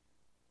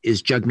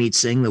is Jagmeet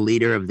Singh, the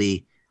leader of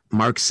the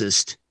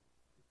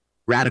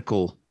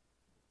radical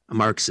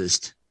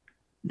Marxist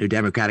New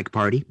Democratic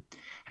Party,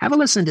 have a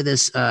listen to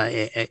this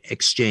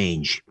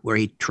exchange where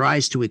he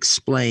tries to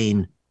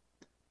explain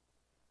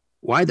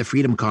why the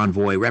Freedom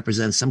Convoy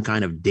represents some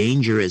kind of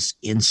dangerous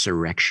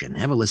insurrection.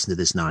 Have a listen to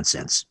this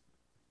nonsense.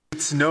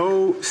 It's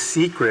no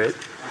secret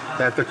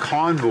that the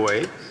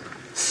convoy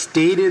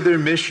stated their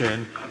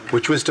mission,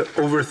 which was to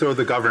overthrow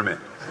the government.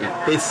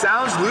 It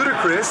sounds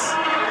ludicrous,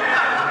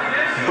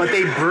 but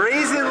they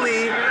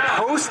brazenly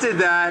posted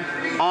that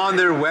on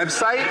their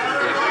website,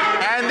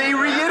 and they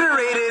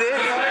reiterated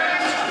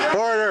it.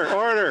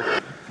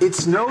 Order.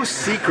 It's no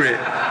secret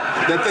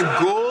that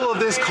the goal of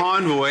this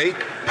convoy,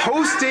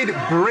 posted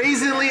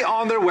brazenly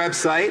on their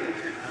website,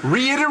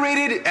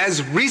 reiterated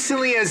as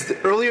recently as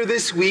earlier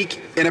this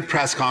week in a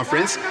press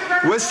conference,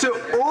 was to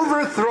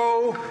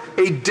overthrow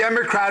a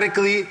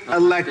democratically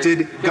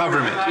elected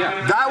government.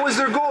 Yeah. That was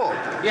their goal.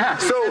 Yeah,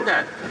 so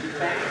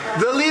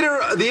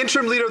the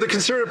interim leader of the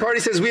Conservative Party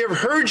says, "We have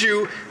heard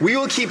you. We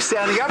will keep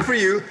standing up for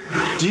you."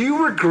 Do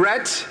you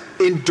regret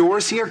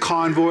endorsing a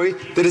convoy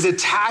that is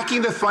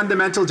attacking the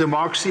fundamental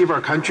democracy of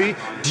our country?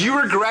 Do you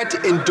regret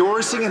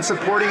endorsing and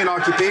supporting an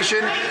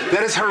occupation that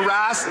has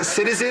harassed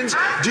citizens?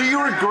 Do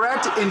you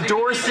regret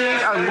endorsing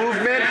a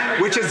movement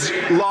which has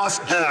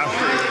lost?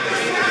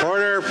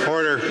 Order.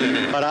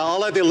 But I'll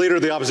let the leader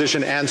of the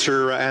opposition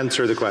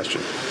answer the question.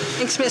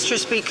 Thanks, Mr.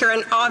 Speaker.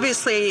 And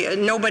obviously,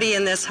 nobody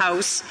in this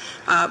House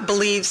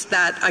believes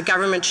that a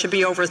government should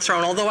be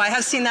overthrown. Although I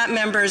have seen that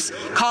members,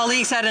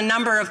 colleagues at a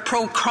number of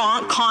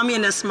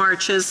pro-communist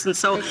marches, and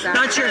so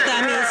not sure if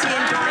that means he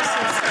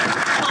endorses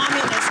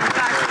communism. In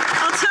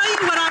fact, I'll tell you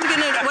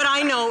what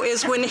I know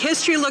is when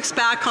history looks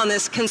back on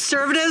this,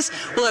 Conservatives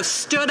will have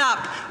stood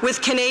up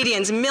with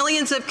Canadians,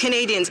 millions of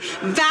Canadians,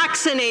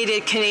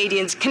 vaccinated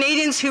Canadians,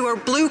 Canadians who are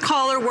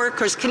blue-collar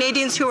workers,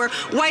 Canadians who are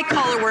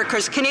white-collar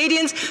workers,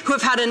 Canadians who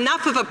have had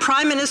enough of a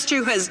Prime Minister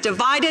who has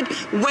divided,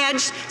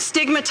 wedged,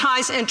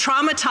 stigmatized, and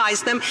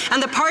traumatized them.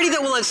 And the party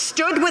that will have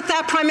stood with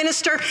that Prime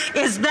Minister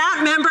is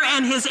that member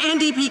and his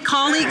NDP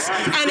colleagues,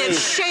 and it's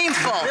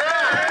shameful.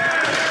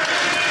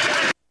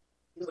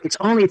 It's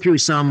only through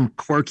some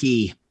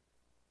quirky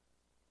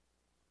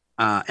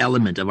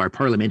element of our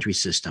parliamentary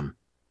system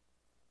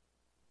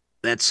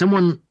that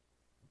someone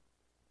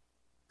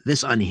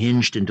this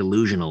unhinged and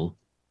delusional,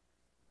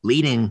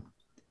 leading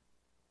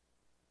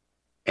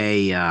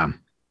a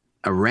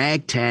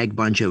ragtag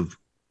bunch of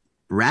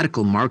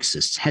radical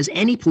Marxists, has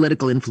any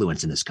political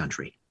influence in this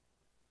country.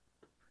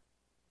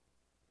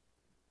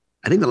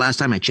 I think the last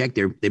time I checked,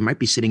 they might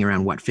be sitting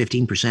around,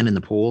 15% in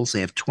the polls.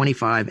 They have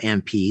 25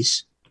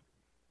 MPs.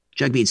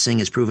 Jagmeet Singh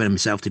has proven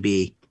himself to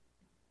be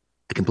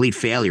a complete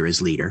failure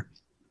as leader.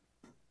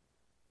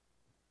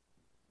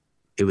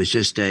 It was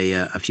just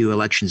a few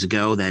elections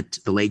ago that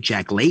the late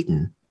Jack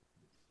Layton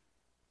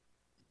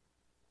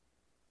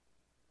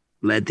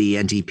led the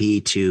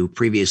NDP to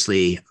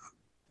previously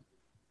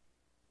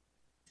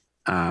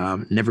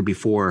never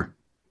before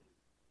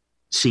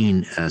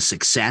seen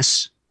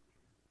success.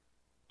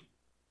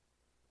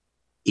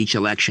 Each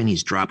election,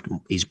 he's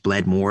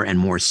bled more and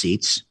more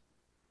seats.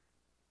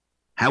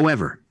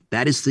 However,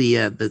 that is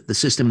the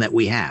system that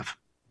we have.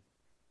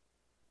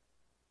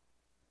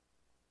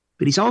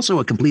 But he's also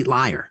a complete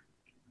liar.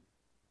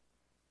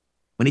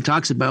 When he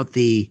talks about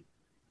the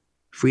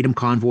Freedom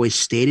Convoy's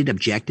stated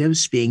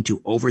objectives being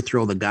to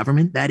overthrow the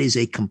government, that is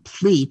a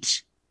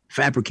complete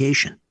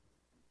fabrication.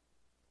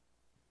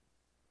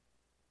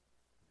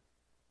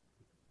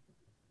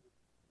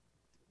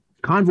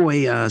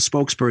 Convoy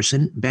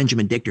spokesperson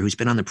Benjamin Dichter, who's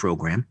been on the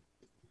program,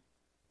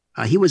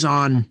 he was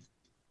on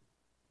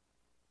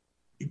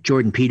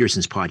Jordan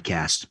Peterson's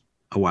podcast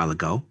a while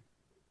ago.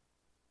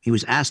 He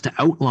was asked to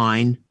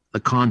outline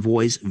the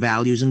convoy's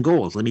values and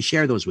goals. Let me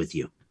share those with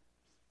you.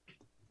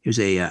 Here's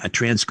a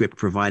transcript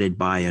provided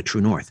by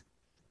True North.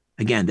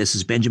 Again, this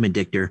is Benjamin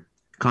Dichter,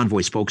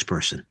 convoy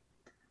spokesperson.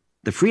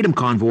 The Freedom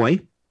Convoy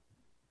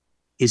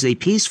is a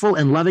peaceful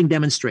and loving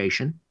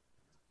demonstration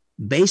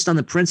based on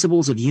the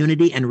principles of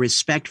unity and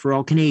respect for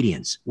all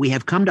Canadians. We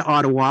have come to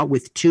Ottawa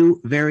with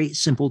two very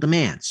simple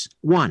demands.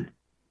 One,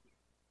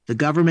 the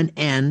government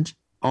end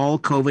all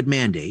COVID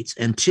mandates.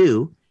 And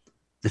two,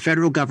 the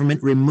federal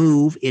government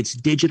remove its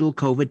digital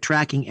COVID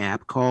tracking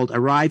app called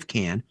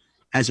ArriveCan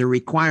as a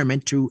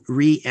requirement to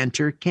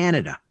re-enter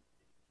Canada.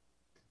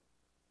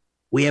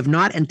 We have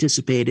not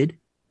anticipated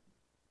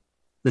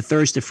the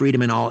thirst of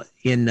freedom in all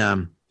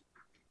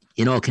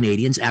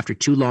Canadians after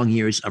 2 long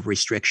years of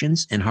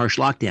restrictions and harsh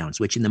lockdowns,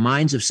 which in the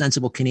minds of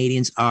sensible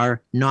Canadians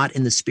are not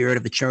in the spirit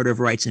of the Charter of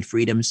Rights and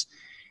Freedoms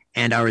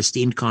and our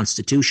esteemed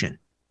Constitution.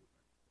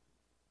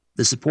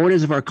 The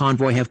supporters of our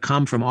convoy have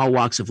come from all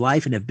walks of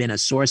life and have been a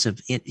source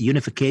of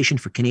unification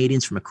for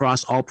Canadians from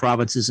across all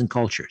provinces and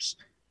cultures.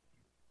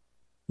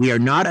 We are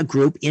not a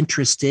group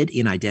interested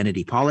in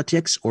identity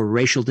politics or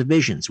racial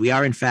divisions. We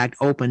are, in fact,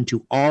 open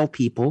to all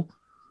people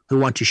who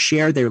want to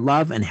share their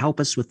love and help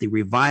us with the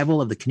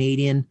revival of the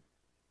Canadian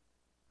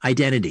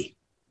identity.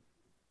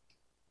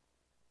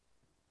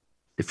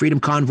 The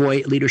Freedom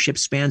Convoy leadership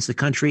spans the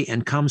country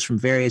and comes from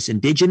various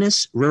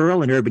Indigenous,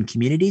 rural, and urban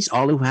communities,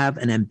 all who have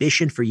an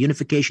ambition for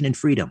unification and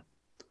freedom.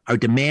 Our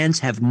demands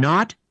have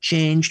not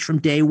changed from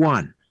day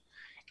one.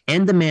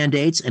 End the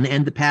mandates and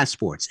end the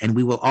passports, and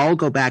we will all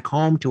go back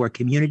home to our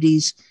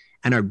communities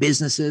and our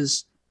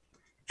businesses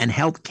and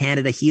help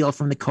Canada heal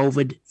from the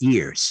COVID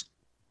years.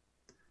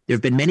 There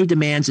have been many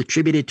demands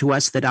attributed to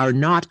us that are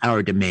not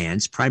our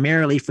demands,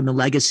 primarily from the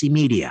legacy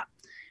media.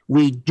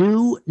 We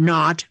do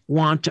not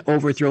want to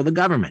overthrow the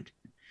government.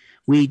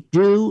 We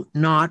do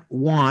not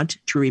want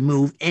to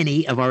remove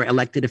any of our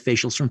elected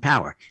officials from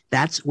power.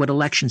 That's what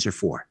elections are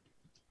for.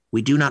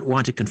 We do not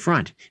want to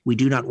confront. We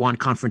do not want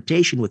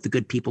confrontation with the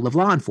good people of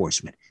law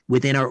enforcement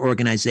within our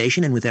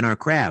organization and within our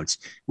crowds.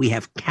 We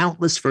have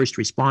countless first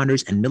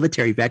responders and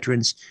military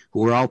veterans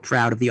who are all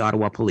proud of the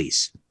Ottawa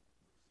Police.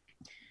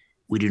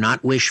 We do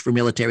not wish for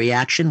military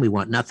action. We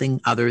want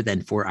nothing other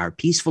than for our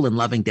peaceful and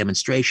loving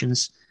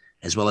demonstrations,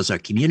 as well as our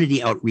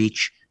community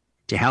outreach,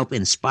 to help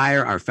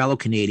inspire our fellow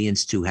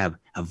Canadians to have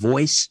a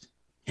voice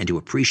and to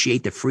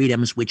appreciate the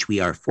freedoms which we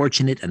are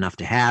fortunate enough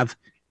to have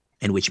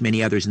and which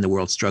many others in the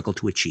world struggle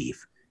to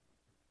achieve.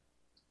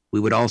 We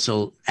would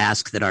also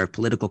ask that our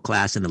political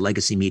class and the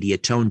legacy media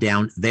tone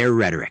down their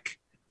rhetoric.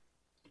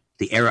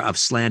 The era of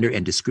slander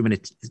and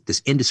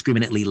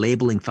indiscriminately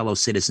labeling fellow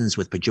citizens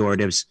with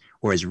pejoratives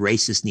or as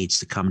racist needs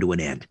to come to an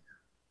end.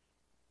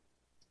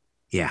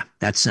 Yeah,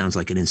 that sounds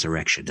like an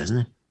insurrection, doesn't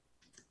it?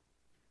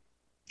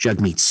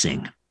 Jagmeet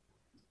Singh.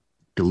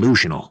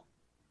 Delusional.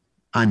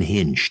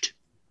 Unhinged.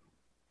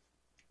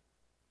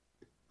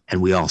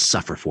 And we all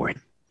suffer for it.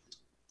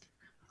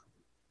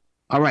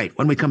 All right,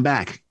 when we come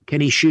back,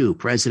 Kenny Hsu,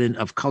 president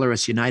of Color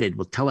Us United,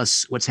 will tell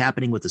us what's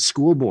happening with the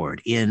school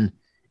board in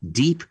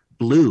Deep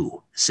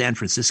Blue, San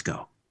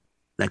Francisco.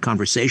 That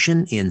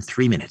conversation in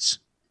 3 minutes.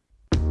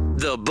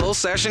 The Bull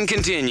Session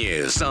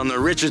continues on The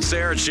Richard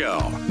Syrett Show.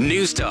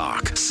 News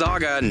Talk,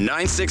 Saga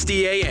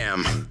 960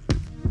 AM.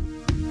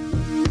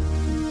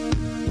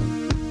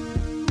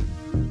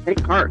 Take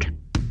heart.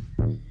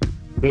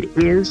 It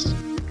is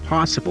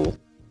possible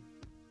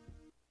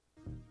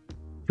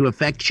to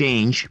affect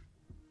change.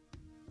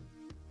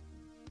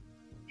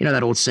 You know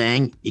that old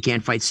saying, you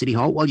can't fight City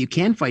Hall? Well, you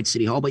can fight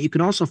City Hall, but you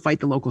can also fight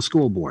the local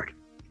school board.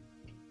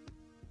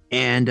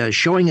 And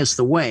showing us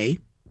the way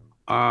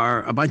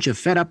are a bunch of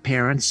fed-up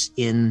parents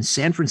in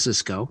San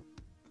Francisco.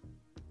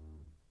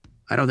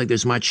 I don't think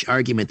there's much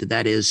argument that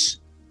that is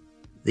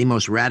the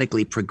most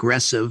radically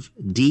progressive,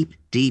 deep,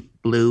 deep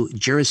blue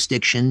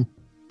jurisdiction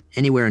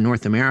anywhere in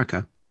North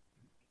America.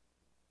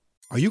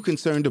 Are you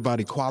concerned about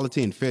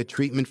equality and fair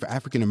treatment for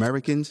African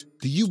Americans?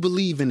 Do you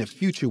believe in a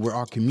future where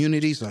our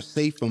communities are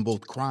safe from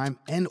both crime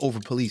and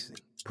over-policing?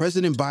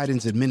 President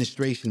Biden's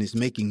administration is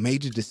making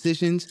major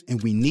decisions, and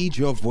we need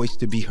your voice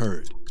to be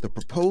heard. The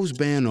proposed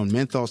ban on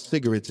menthol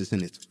cigarettes is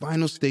in its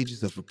final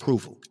stages of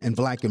approval, and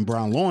Black and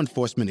brown law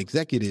enforcement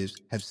executives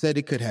have said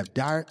it could have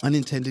dire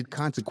unintended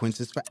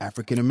consequences for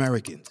African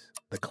Americans.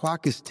 The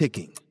clock is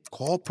ticking.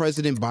 Call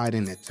President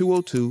Biden at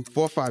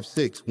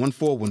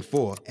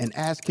 202-456-1414 and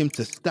ask him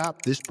to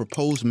stop this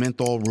proposed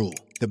menthol rule.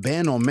 The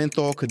ban on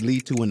menthol could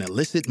lead to an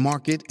illicit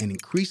market and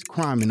increased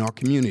crime in our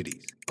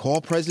communities.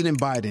 Call President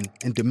Biden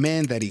and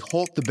demand that he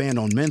halt the ban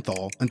on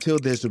menthol until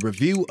there's a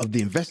review of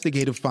the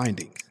investigative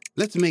findings.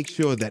 Let's make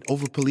sure that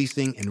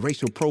over-policing and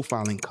racial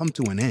profiling come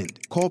to an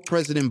end. Call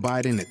President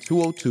Biden at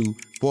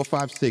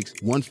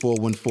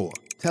 202-456-1414.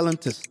 Tell him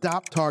to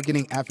stop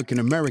targeting African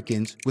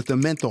Americans with a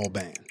menthol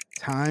ban.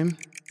 Time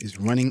is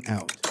running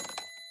out.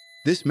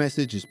 This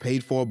message is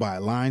paid for by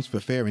Alliance for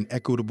Fair and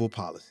Equitable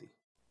Policy.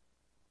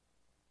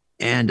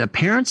 And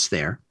parents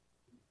there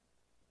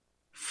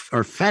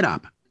are fed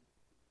up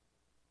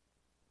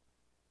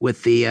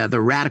with the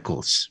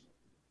radicals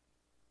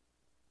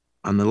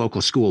on the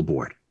local school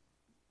board.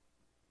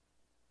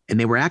 And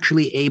they were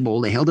actually able,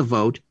 they held a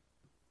vote,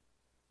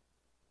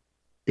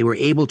 they were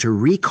able to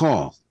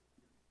recall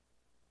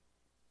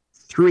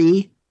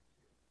 3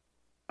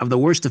 of the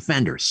worst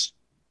offenders.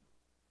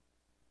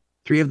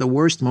 3 of the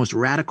worst, most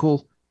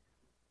radical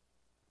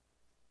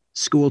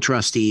school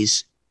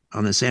trustees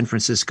on the San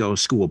Francisco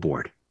School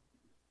Board.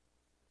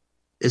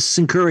 This is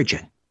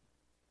encouraging.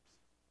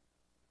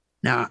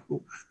 Now,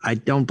 I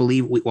don't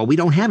believe, we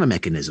don't have a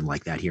mechanism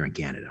like that here in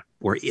Canada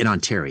or in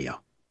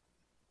Ontario.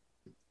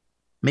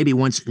 Maybe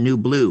once New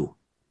Blue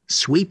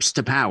sweeps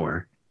to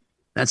power,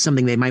 that's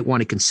something they might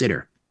want to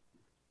consider.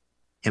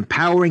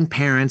 Empowering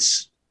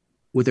parents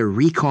with a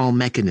recall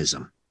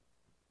mechanism.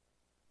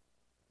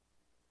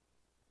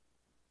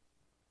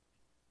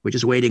 We're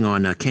just waiting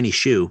on Kenny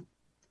Hsu.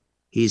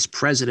 He's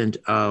president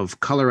of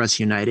Color Us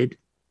United,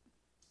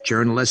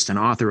 journalist and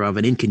author of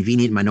An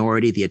Inconvenient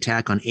Minority, The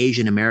Attack on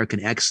Asian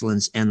American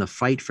Excellence and the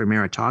Fight for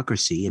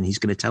Meritocracy. And he's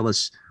going to tell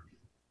us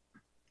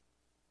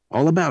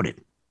all about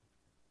it.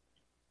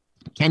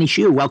 Kenny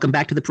Hsu, welcome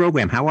back to the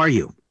program. How are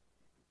you?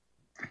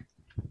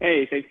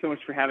 Hey, thanks so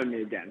much for having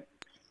me again.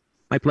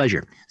 My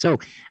pleasure. So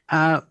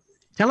tell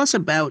us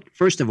about,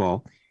 first of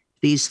all,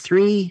 these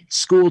 3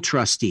 school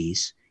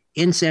trustees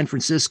in San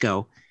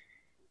Francisco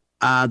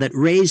that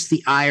raised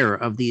the ire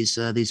of these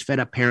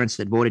fed-up parents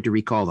that voted to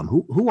recall them.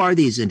 Who are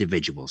these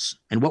individuals,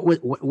 and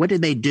what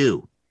did they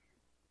do?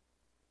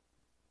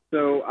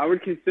 So I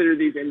would consider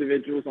these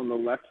individuals on the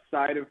left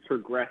side of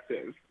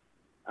progressive.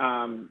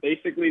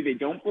 Basically, they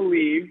don't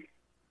believe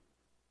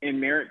in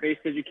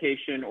merit-based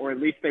education, or at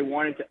least they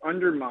wanted to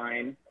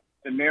undermine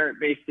the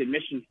merit-based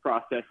admissions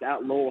process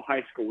at Lowell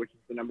High School, which is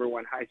the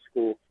 #1 high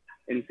school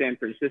in San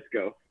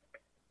Francisco.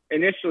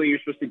 Initially, you're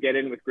supposed to get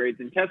in with grades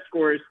and test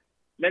scores.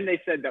 Then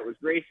they said that was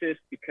racist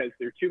because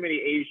there are too many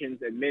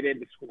Asians admitted.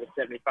 The school was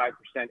 75%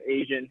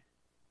 Asian.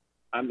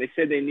 They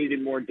said they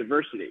needed more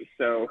diversity.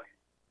 So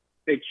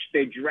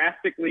they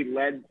drastically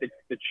led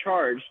the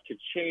charge to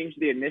change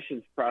the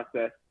admissions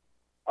process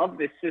of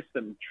this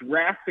system,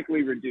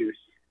 drastically reduce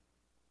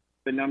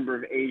the number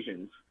of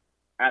Asians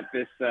at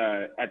this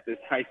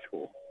high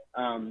school.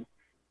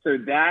 So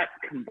that,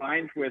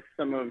 combined with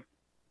some of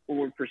what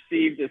were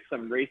perceived as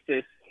some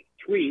racist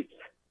tweets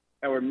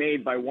that were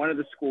made by one of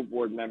the school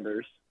board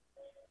members,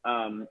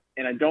 and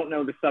I don't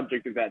know the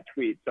subject of that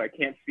tweet, so I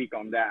can't speak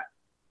on that.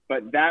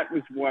 But that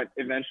was what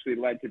eventually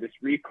led to this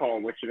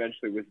recall, which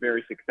eventually was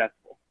very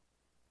successful.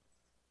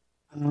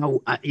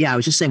 Yeah, I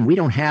was just saying we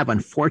don't have,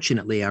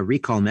 unfortunately, a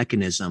recall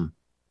mechanism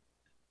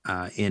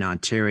in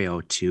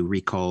Ontario to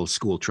recall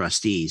school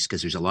trustees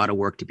because there's a lot of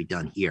work to be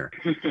done here.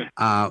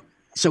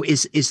 So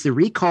is the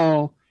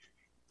recall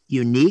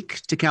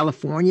unique to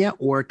California,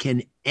 or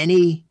can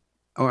any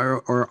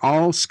or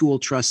all school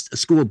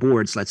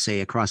boards, let's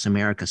say, across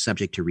America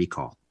subject to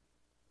recall?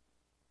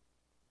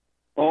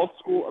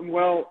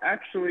 Well,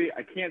 actually,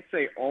 I can't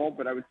say all,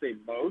 but I would say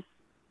most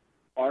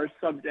are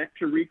subject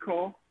to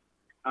recall,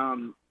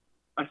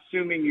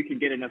 assuming you can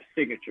get enough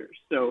signatures.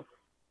 So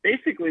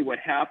basically what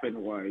happened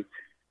was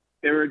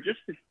there were just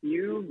a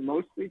few,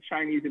 mostly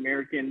Chinese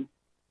American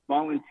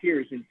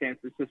volunteers in San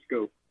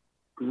Francisco,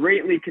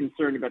 greatly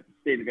concerned about the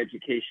state of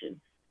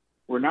education,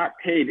 were not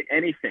paid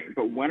anything,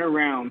 but went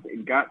around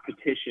and got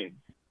petitions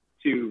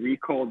to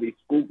recall these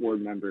school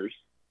board members.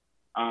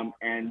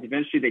 And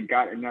eventually they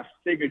got enough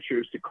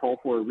signatures to call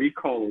for a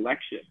recall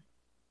election.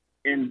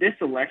 In this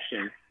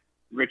election,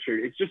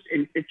 Richard, it's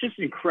just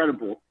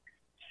incredible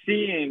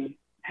seeing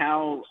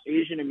how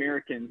Asian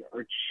Americans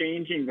are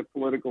changing the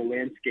political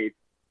landscape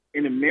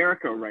in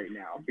America right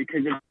now,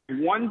 because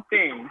there's one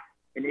thing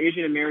an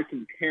Asian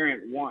American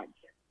parent wants.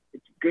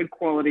 It's good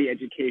quality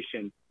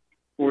education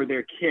for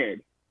their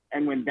kid.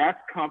 And when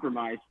that's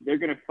compromised, they're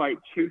going to fight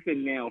tooth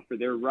and nail for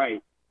their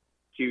right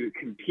to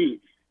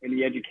compete in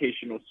the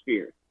educational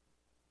sphere.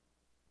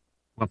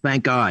 Well,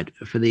 thank God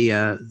for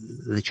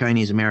the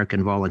Chinese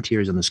American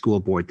volunteers on the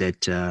school board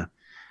that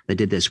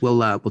did this.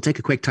 We'll take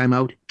a quick time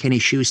out. Kenny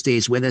Xu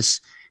stays with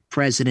us,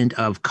 president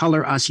of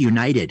Color Us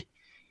United.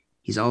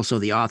 He's also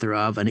the author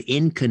of An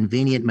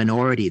Inconvenient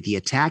Minority, The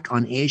Attack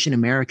on Asian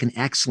American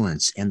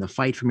Excellence and the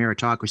Fight for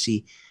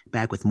Meritocracy.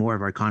 Back with more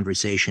of our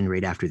conversation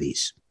right after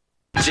these.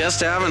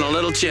 Just having a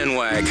little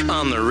chinwag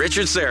on the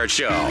Richard Syrett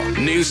Show.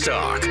 News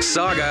Talk,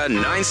 Saga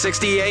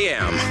 960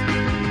 AM.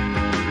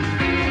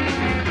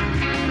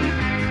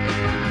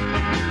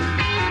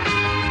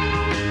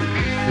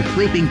 The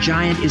sleeping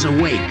giant is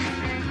awake,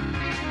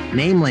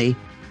 namely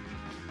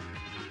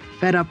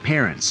fed up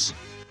parents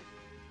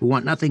who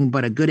want nothing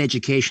but a good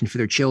education for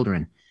their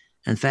children.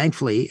 And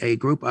thankfully, a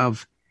group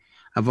of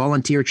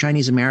volunteer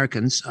Chinese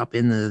Americans up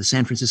in the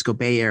San Francisco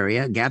Bay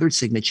Area gathered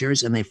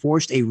signatures, and they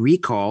forced a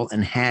recall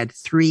and had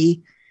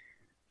 3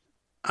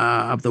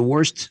 of the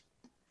worst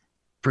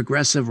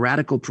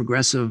radical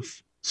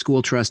progressive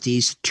school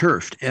trustees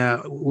turfed.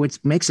 What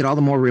makes it all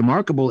the more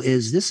remarkable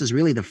is this is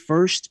really the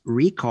first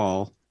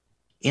recall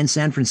in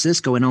San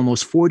Francisco in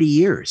almost 40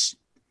 years.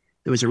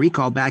 There was a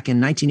recall back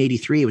in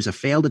 1983. It was a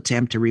failed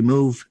attempt to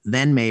remove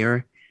then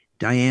Mayor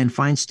Dianne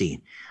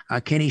Feinstein.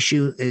 Kenny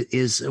Xu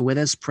is with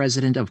us,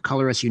 president of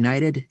Color Us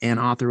United and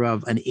author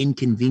of An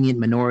Inconvenient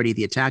Minority,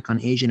 The Attack on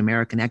Asian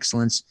American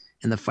Excellence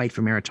and the Fight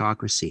for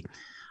Meritocracy.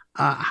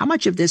 How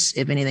much of this,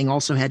 if anything,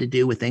 also had to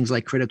do with things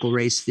like critical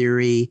race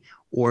theory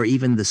or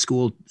even the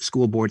school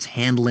board's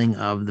handling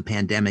of the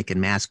pandemic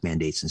and mask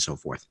mandates and so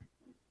forth?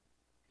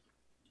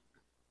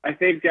 I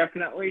think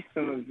definitely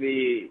some of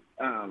the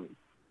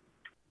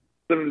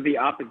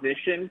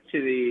opposition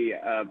to the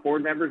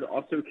board members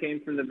also came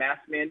from the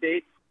mask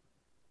mandates.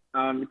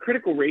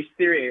 Critical race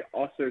theory, I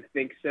also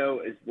think so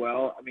as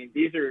well. I mean,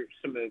 these are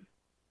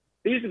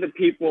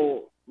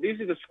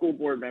the school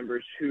board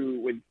members who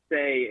would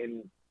say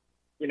in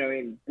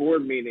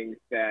board meetings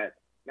that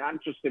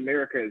not just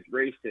America is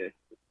racist,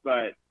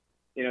 but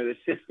the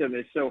system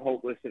is so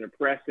hopeless and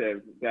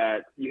oppressive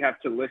that you have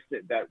to list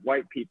it, that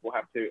white people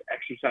have to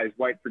exercise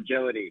white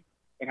fragility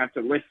and have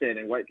to listen,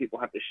 and white people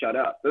have to shut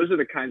up. Those are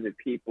the kinds of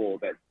people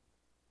that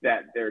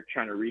they're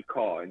trying to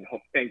recall, and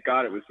thank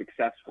God it was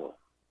successful.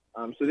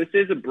 So this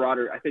is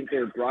I think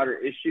there are broader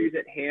issues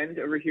at hand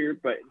over here,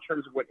 but in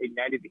terms of what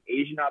ignited the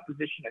Asian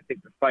opposition, I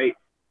think the fight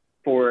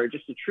for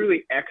just a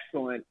truly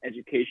excellent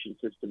education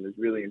system is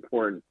really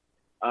important.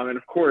 And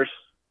of course,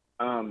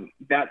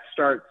 that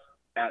starts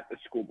at the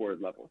school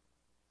board level.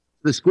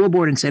 The school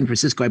board in San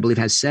Francisco, I believe,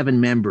 has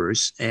 7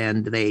 members,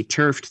 and they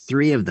turfed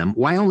 3 of them.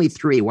 Why only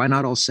 3? Why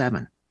not all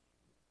 7?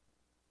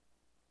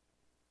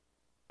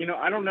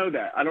 I don't know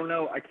that. I don't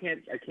know. I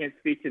can't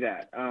speak to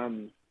that.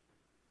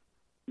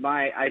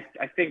 I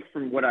think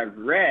from what I've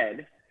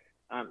read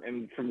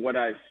and from what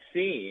I've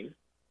seen,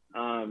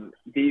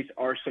 these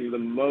are some of the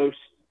most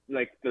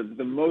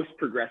the most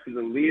progressive,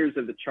 the leaders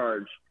of the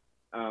charge,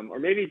 or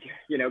maybe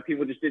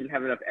people just didn't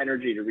have enough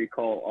energy to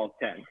recall all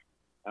 10.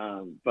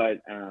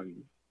 But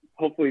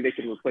hopefully they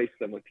can replace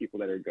them with people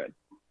that are good.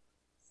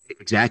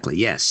 Exactly.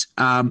 Yes.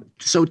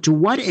 So to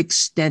what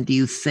extent do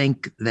you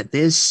think that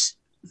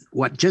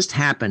what just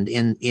happened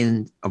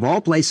in of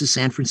all places,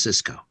 San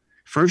Francisco,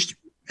 first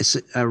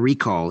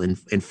recall in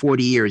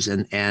 40 years,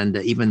 and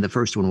even the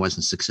first one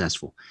wasn't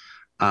successful.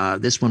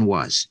 This one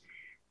was.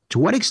 To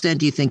what extent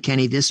do you think,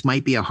 Kenny, this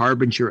might be a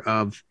harbinger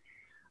of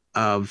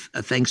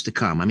things to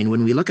come? I mean,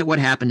 when we look at what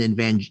happened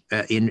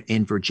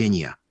in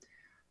Virginia,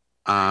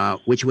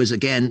 which was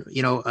again,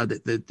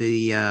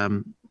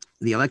 the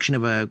election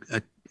of a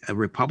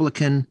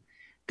Republican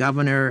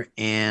governor,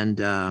 and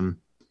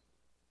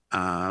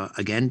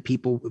again,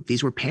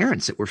 these were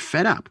parents that were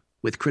fed up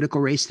with critical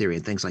race theory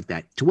and things like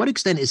that. To what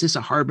extent is this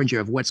a harbinger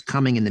of what's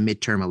coming in the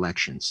midterm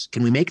elections?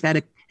 Can we make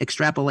that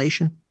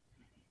extrapolation?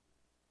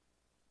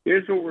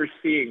 Here's what we're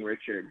seeing,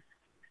 Richard.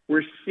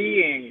 We're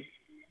seeing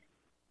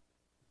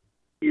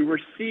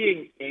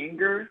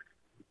anger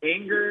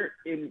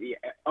in the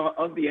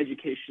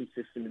education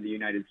system in the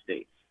United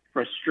States.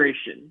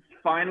 Frustration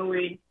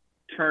finally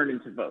turn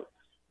into votes.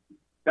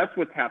 That's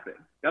what's happened.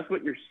 That's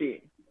what you're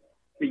seeing.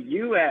 The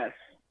U.S.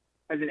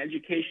 has an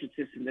education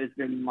system that has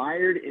been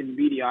mired in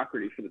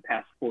mediocrity for the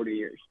past 40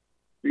 years.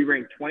 We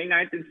rank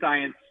 29th in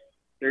science,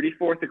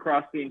 34th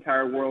across the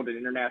entire world in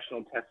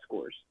international test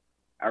scores.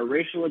 Our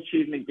racial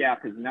achievement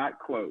gap has not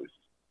closed.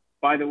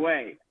 By the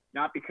way,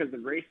 not because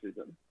of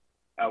racism.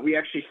 We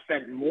actually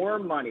spent more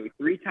money,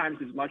 3 times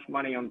as much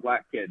money on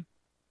black kids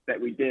than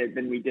we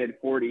did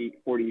 40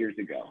 years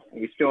ago.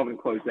 And we still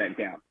haven't closed that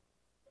gap.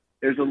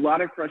 There's a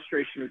lot of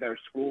frustration with our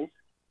schools.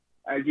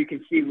 As you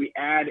can see, we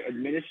add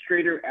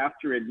administrator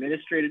after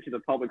administrator to the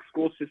public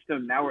school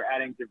system. Now we're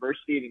adding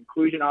diversity and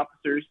inclusion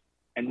officers,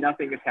 and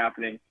nothing is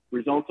happening.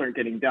 Results aren't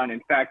getting done.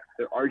 In fact,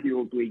 they're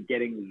arguably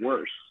getting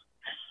worse.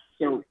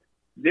 So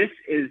this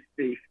is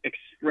the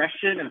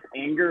expression of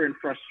anger and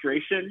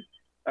frustration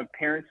of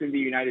parents in the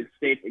United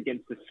States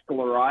against the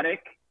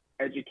sclerotic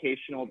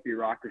educational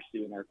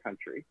bureaucracy in our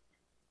country.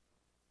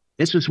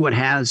 This is what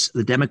has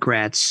the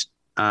Democrats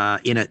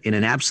in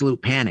an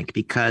absolute panic,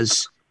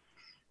 because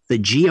the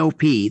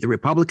GOP, the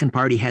Republican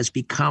Party, has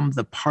become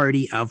the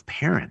party of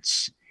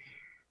parents.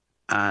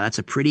 That's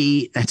a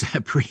pretty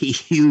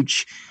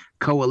huge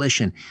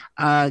coalition.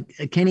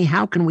 Kenny,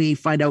 how can we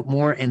find out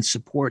more and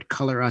support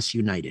Color Us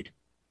United?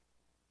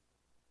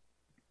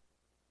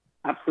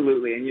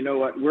 Absolutely. And you know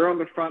what? We're on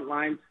the front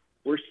lines.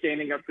 We're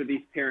standing up for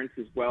these parents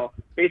as well.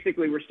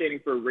 Basically, we're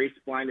standing for a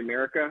race-blind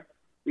America.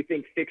 We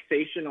think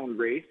fixation on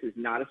race is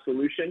not a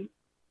solution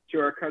to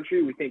our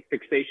country. We think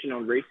fixation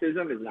on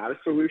racism is not a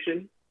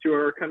solution to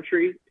our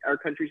country's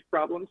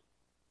problems.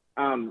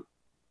 And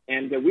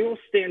we will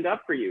stand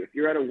up for you. If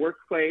you're at a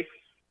workplace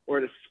or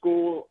at a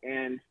school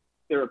and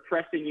they're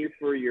oppressing you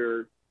for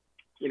your,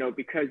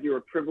 because you're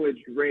a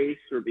privileged race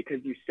or because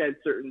you said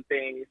certain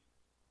things,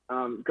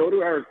 go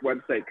to our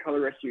website,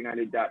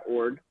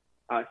 colorusunited.org.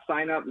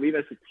 Sign up, leave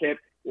us a tip.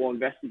 We'll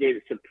investigate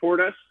it. Support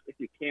us if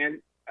you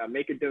can.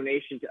 Make a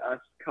donation to us,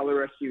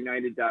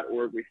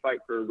 colorusunited.org. We fight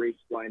for a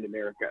race-blind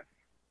America.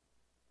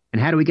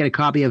 And how do we get a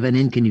copy of An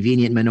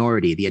Inconvenient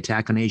Minority, The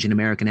Attack on Asian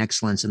American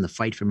Excellence and the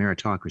Fight for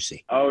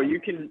Meritocracy? Oh, you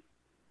can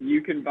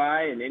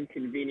buy An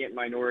Inconvenient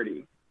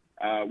Minority,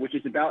 which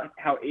is about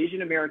how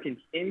Asian Americans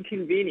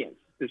inconvenience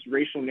this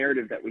racial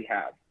narrative that we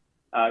have.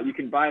 You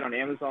can buy it on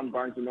Amazon,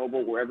 Barnes &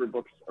 Noble, wherever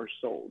books are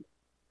sold.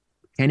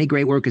 Kenny,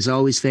 great work as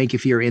always. Thank you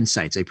for your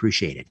insights. I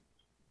appreciate it.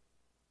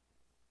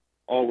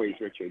 Always,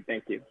 Richard.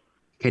 Thank you.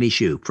 Kenny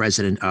Hsu,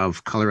 president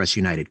of Color Us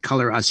United,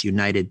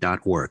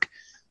 colorusunited.org.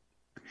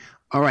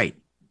 All right,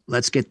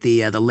 let's get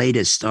the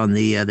latest on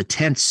the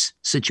tense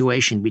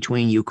situation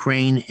between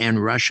Ukraine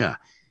and Russia.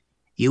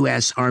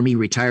 U.S. Army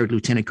retired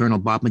Lieutenant Colonel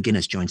Bob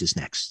McGinnis joins us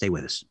next. Stay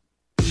with us.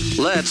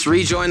 Let's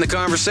rejoin the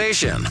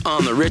conversation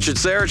on The Richard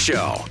Syrett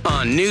Show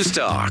on News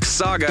Talk,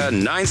 Saga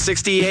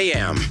 960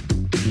 AM.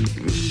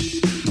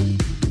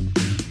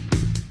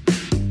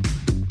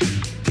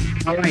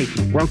 All right,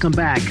 welcome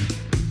back.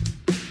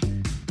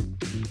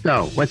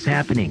 So, what's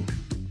happening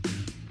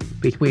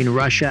between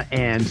Russia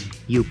and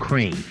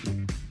Ukraine?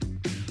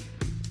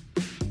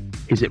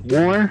 Is it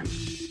war?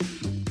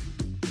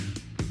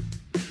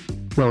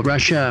 Will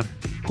Russia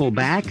pull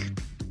back?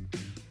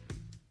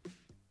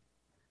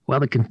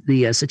 Well,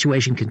 the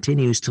situation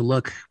continues to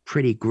look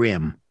pretty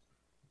grim.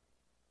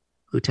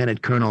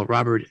 Lieutenant Colonel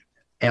Robert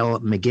L.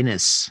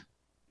 McGinnis,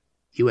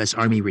 U.S.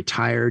 Army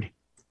retired,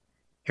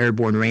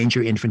 airborne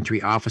ranger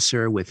infantry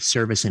officer with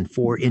service in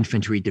 4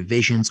 infantry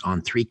divisions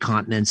on 3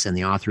 continents, and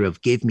the author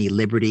of Give Me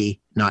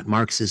Liberty, Not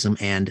Marxism,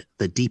 and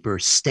The Deeper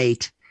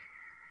State,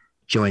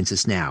 joins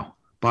us now.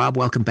 Bob,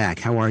 welcome back.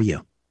 How are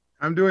you?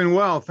 I'm doing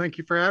well. Thank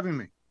you for having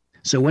me.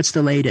 So what's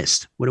the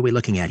latest? What are we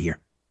looking at here?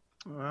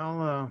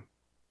 Well,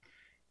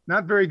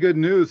 not very good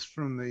news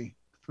from the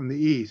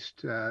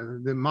East.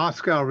 The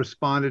Moscow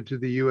responded to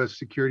the U.S.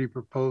 security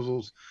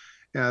proposals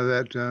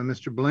that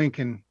Mr.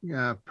 Blinken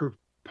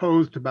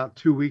proposed about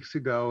 2 weeks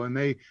ago, and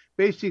they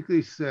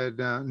basically said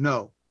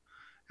no.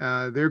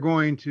 They're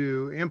going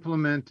to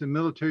implement the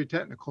military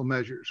technical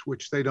measures,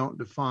 which they don't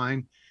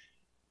define,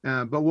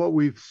 But what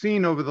we've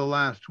seen over the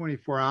last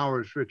 24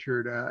 hours,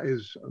 Richard,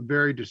 is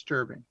very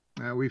disturbing.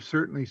 We've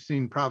certainly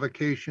seen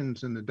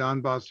provocations in the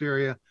Donbass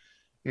area.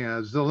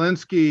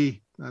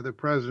 Zelensky, the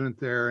president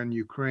there in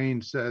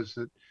Ukraine, says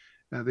that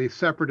the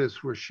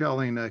separatists were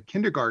shelling a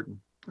kindergarten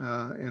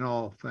in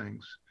all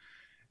things.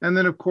 And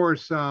then, of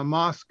course,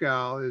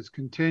 Moscow is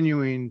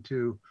continuing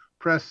to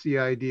press the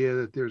idea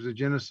that there's a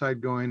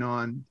genocide going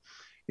on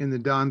in the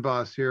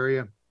Donbass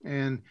area.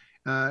 And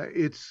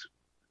it's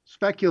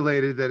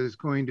speculated that it's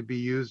going to be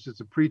used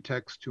as a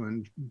pretext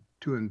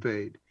to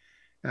invade.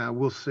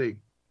 We'll see.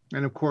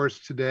 And of course,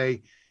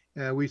 today,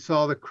 we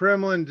saw the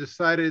Kremlin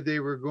decided they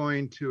were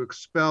going to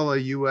expel a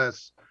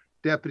U.S.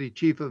 deputy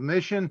chief of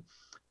mission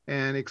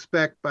and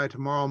expect by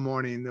tomorrow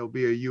morning there'll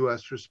be a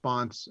U.S.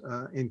 response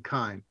in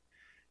kind.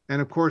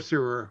 And of course,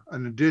 there were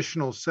an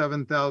additional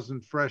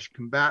 7,000 fresh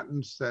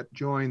combatants that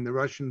joined the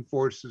Russian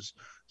forces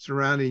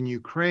surrounding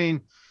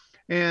Ukraine.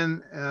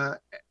 And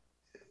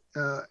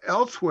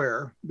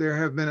elsewhere, there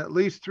have been at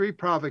least 3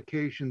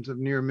 provocations of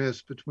near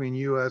miss between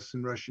U.S.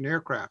 and Russian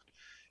aircraft.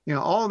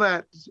 All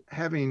that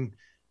having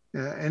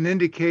an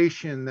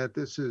indication that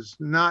this is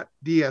not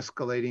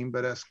de-escalating,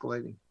 but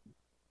escalating.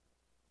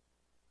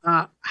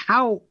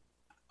 How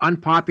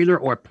unpopular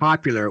or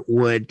popular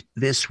would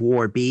this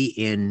war be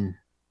in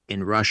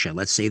Russia?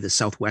 Let's say the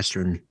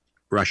southwestern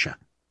Russia.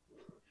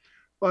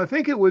 Well, I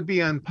think it would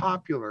be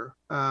unpopular.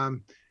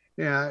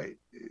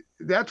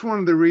 That's one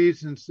of the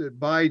reasons that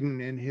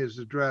Biden, in his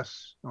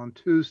address on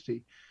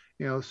Tuesday,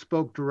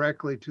 spoke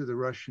directly to the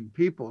Russian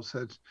people,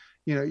 said,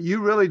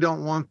 you really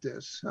don't want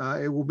this.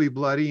 It will be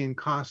bloody and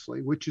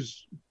costly, which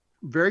is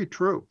very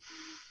true.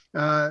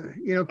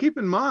 Keep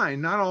in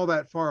mind, not all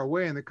that far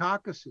away in the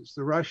Caucasus,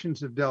 the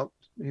Russians have dealt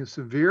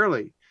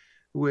severely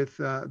with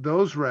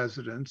those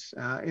residents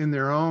in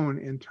their own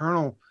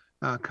internal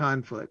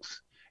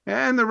conflicts.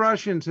 And the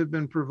Russians have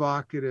been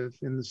provocative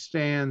in the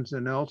stands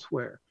and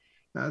elsewhere.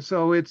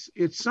 So it's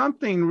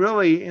something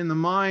really in the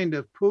mind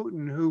of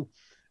Putin, who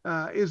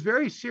is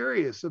very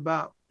serious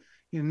about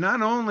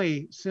not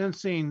only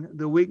sensing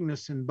the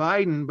weakness in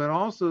Biden, but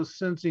also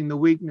sensing the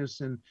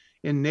weakness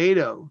in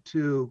NATO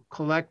to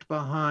collect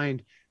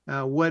behind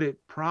what it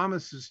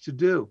promises to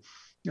do.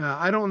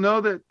 I don't know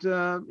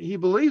that he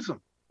believes them.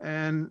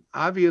 And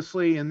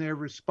obviously in their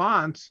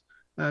response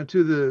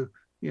to the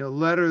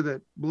letter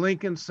that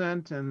Blinken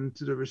sent and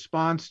to the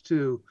response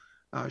to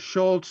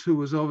Schultz, who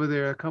was over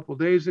there a couple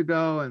days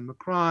ago, and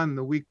Macron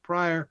the week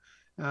prior,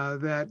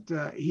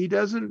 that he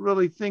doesn't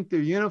really think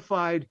they're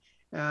unified,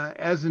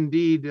 as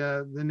indeed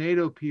the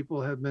NATO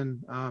people have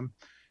been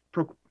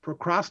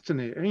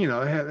procrastinating,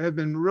 have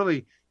been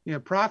really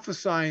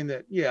prophesying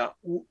that,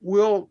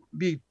 we'll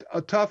be a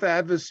tough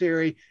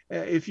adversary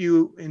if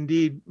you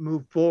indeed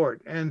move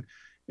forward. And,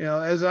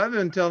 as I've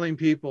been telling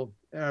people,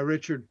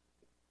 Richard,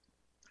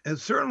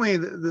 certainly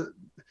the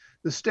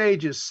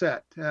stage is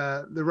set.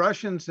 The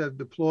Russians have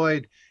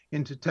deployed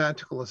into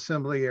tactical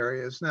assembly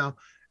areas. Now,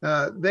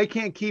 they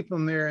can't keep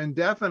them there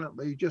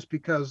indefinitely just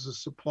because of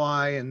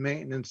supply and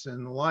maintenance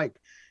and the like.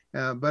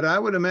 But I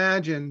would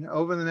imagine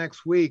over the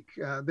next week,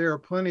 there are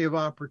plenty of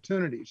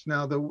opportunities.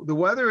 Now, the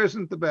weather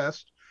isn't the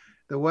best.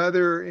 The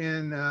weather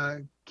in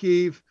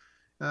Kyiv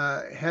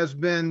has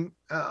been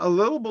a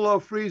little below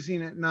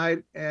freezing at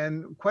night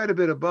and quite a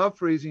bit above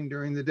freezing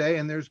during the day,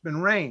 and there's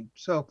been rain.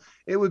 So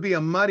it would be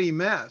a muddy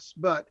mess.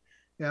 But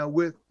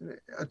with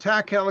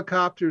attack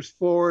helicopters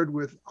forward,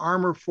 with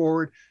armor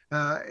forward,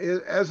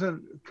 as a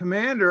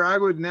commander, I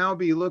would now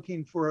be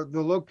looking for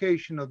the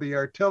location of the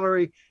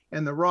artillery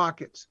and the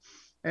rockets.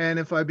 And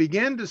if I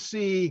begin to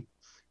see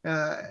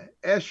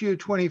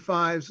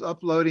Su-25s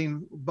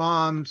uploading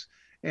bombs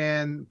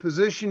and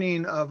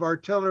positioning of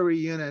artillery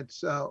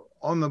units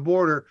on the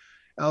border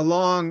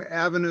along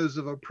avenues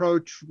of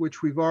approach,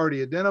 which we've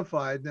already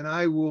identified, then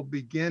I will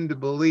begin to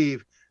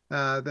believe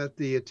that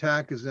the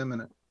attack is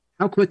imminent.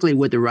 How quickly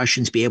would the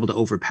Russians be able to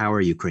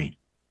overpower Ukraine?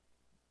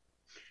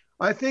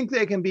 I think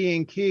they can be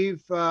in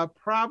Kyiv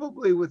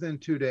probably within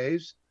 2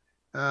 days.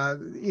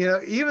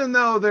 Even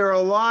though there are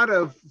a lot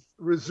of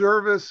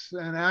reservists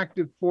and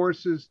active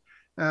forces,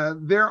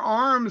 their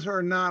arms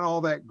are not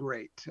all that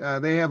great.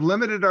 They have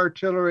limited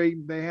artillery.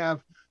 They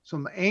have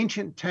some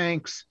ancient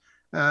tanks.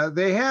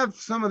 They have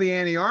some of the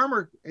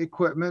anti-armor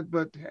equipment,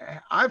 but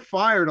I've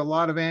fired a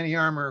lot of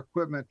anti-armor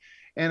equipment,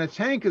 and a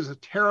tank is a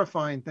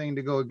terrifying thing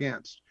to go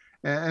against.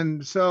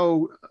 And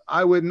so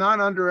I would not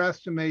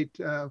underestimate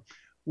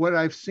what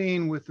I've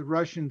seen with the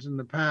Russians in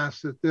the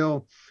past, that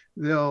they'll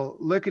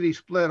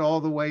lickety-split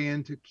all the way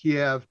into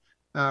Kiev,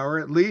 or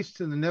at least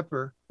to the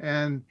Dnieper,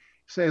 and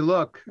say,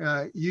 look,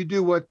 you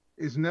do what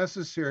is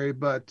necessary,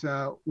 but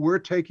we're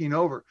taking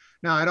over.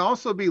 Now, I'd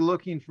also be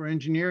looking for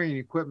engineering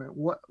equipment.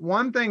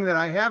 One thing that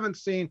I haven't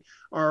seen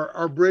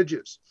are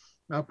bridges,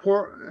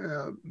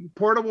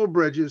 portable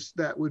bridges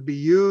that would be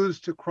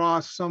used to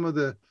cross some of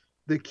the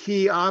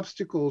key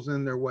obstacles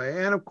in their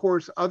way, and of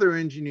course, other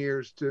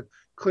engineers to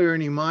clear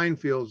any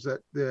minefields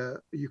that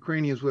the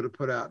Ukrainians would have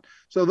put out.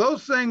 So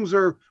those things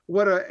are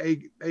what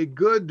a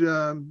good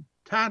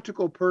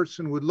tactical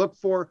person would look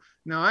for.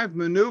 Now, I've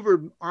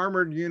maneuvered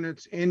armored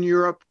units in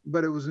Europe,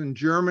 but it was in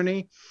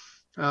Germany.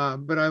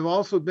 But I've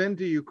also been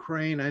to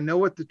Ukraine. I know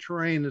what the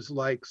terrain is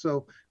like.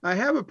 So I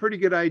have a pretty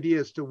good idea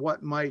as to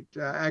what might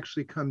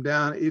actually come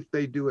down if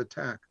they do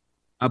attack.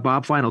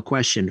 Bob, final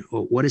question.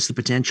 What is the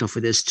potential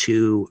for this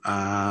to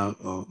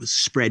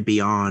spread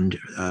beyond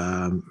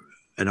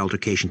an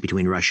altercation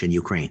between Russia and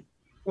Ukraine?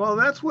 Well,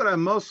 that's what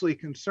I'm mostly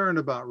concerned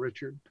about,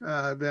 Richard,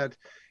 that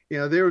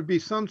there would be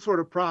some sort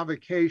of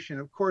provocation.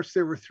 Of course,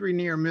 there were 3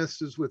 near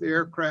misses with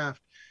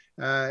aircraft,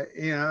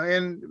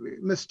 and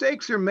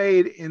mistakes are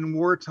made in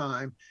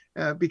wartime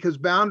because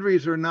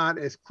boundaries are not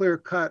as clear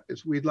cut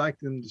as we'd like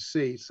them to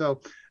see.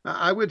 So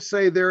I would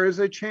say there is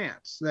a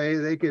chance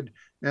they could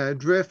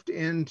drift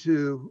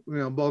into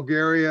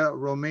Bulgaria,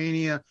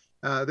 Romania.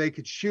 They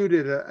could shoot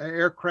at an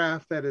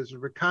aircraft that is a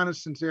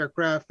reconnaissance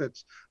aircraft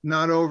that's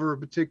not over a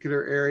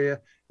particular area.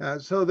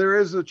 So there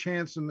is a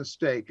chance of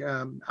mistake.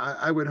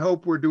 I would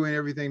hope we're doing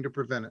everything to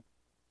prevent it.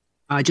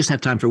 I just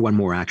have time for one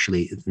more,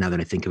 actually, now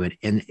that I think of it.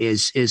 And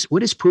is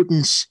what is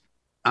Putin's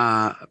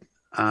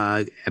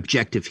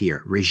objective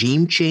here?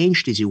 Regime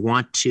change? Does he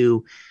want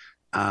to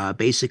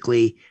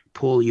basically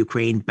pull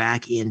Ukraine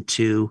back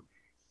into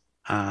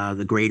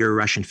the greater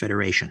Russian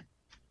Federation?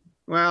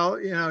 Well,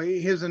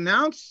 his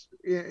announce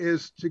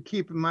is to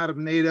keep him out of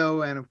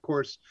NATO and, of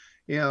course,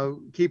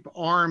 keep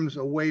arms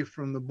away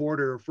from the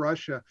border of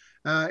Russia.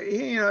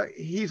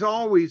 He's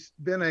always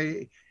been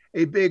a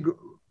big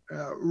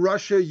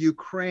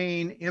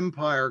Russia-Ukraine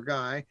empire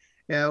guy,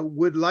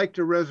 would like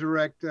to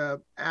resurrect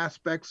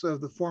aspects of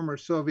the former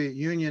Soviet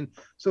Union.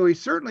 So he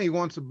certainly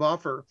wants a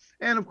buffer.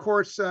 And of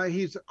course,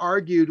 he's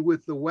argued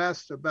with the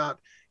West about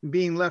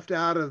being left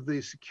out of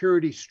the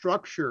security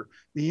structure,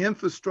 the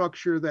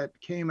infrastructure that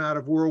came out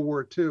of World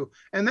War II.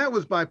 And that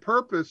was by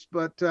purpose,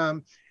 but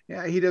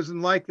he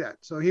doesn't like that.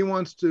 So he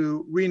wants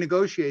to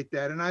renegotiate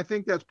that. And I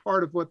think that's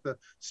part of what the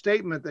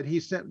statement that he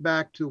sent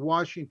back to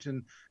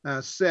Washington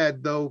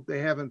said, though they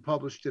haven't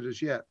published it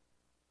as yet.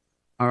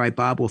 All right,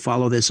 Bob, we'll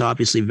follow this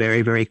obviously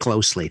very, very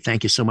closely.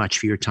 Thank you so much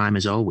for your time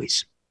as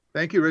always.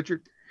 Thank you,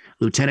 Richard.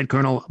 Lieutenant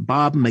Colonel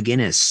Bob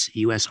McGinnis,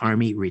 U.S.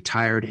 Army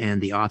retired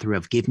and the author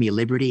of Give Me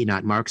Liberty,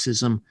 Not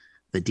Marxism,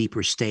 The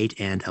Deeper State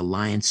and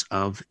Alliance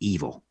of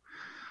Evil.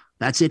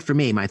 That's it for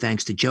me. My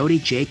thanks to Jody,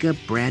 Jacob,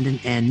 Brandon,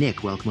 and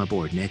Nick. Welcome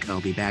aboard, Nick.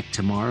 I'll be back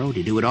tomorrow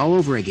to do it all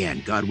over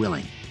again, God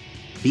willing.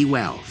 Be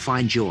well,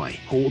 find joy,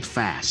 hold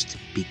fast,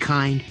 be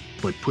kind,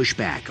 but push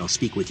back. I'll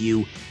speak with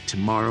you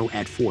tomorrow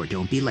at 4.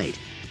 Don't be late.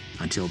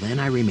 Until then,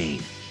 I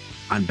remain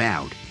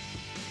unbowed,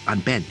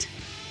 unbent,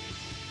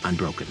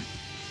 unbroken.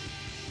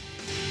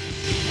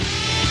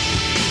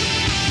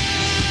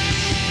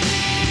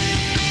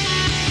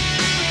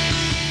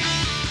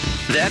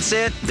 That's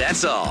it.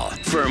 That's all.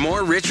 For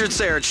more Richard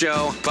Syrett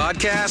Show,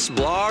 podcasts,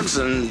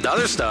 blogs, and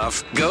other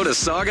stuff, go to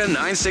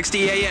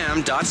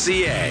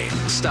saga960am.ca.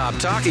 Stop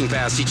talking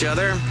past each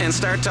other and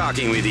start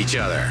talking with each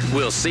other.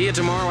 We'll see you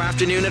tomorrow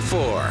afternoon at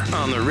 4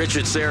 on The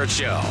Richard Syrett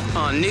Show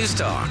on News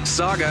Talk,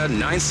 Saga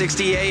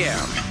 960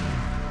 AM.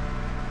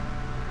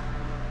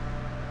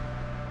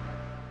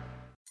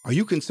 Are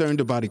you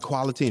concerned about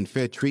equality and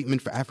fair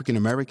treatment for African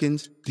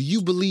Americans? Do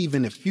you believe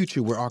in a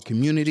future where our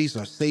communities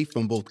are safe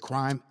from both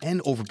crime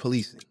and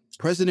over-policing?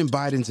 President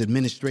Biden's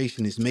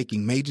administration is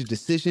making major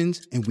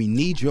decisions, and we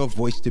need your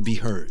voice to be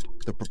heard.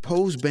 The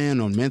proposed ban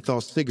on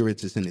menthol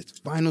cigarettes is in its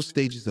final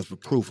stages of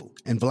approval,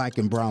 and Black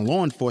and brown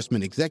law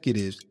enforcement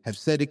executives have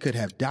said it could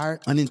have dire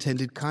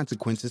unintended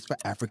consequences for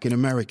African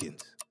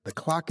Americans. The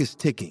clock is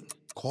ticking.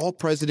 Call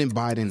President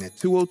Biden at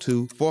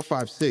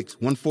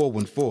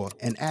 202-456-1414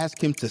 and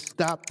ask him to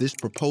stop this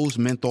proposed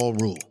menthol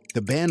rule.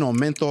 The ban on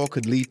menthol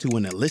could lead to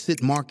an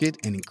illicit market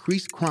and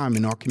increased crime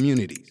in our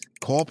communities.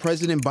 Call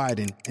President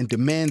Biden and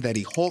demand that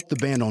he halt the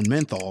ban on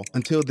menthol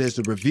until there's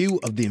a review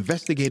of the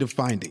investigative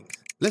findings.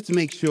 Let's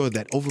make sure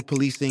that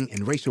over-policing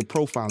and racial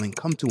profiling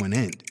come to an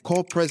end.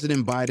 Call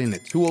President Biden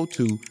at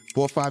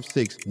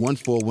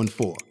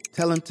 202-456-1414.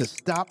 Tell him to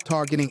stop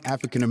targeting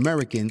African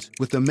Americans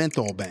with a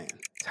menthol ban.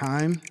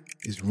 Time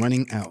is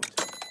running out.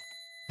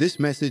 This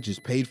message is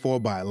paid for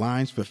by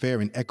Alliance for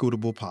Fair and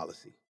Equitable Policy.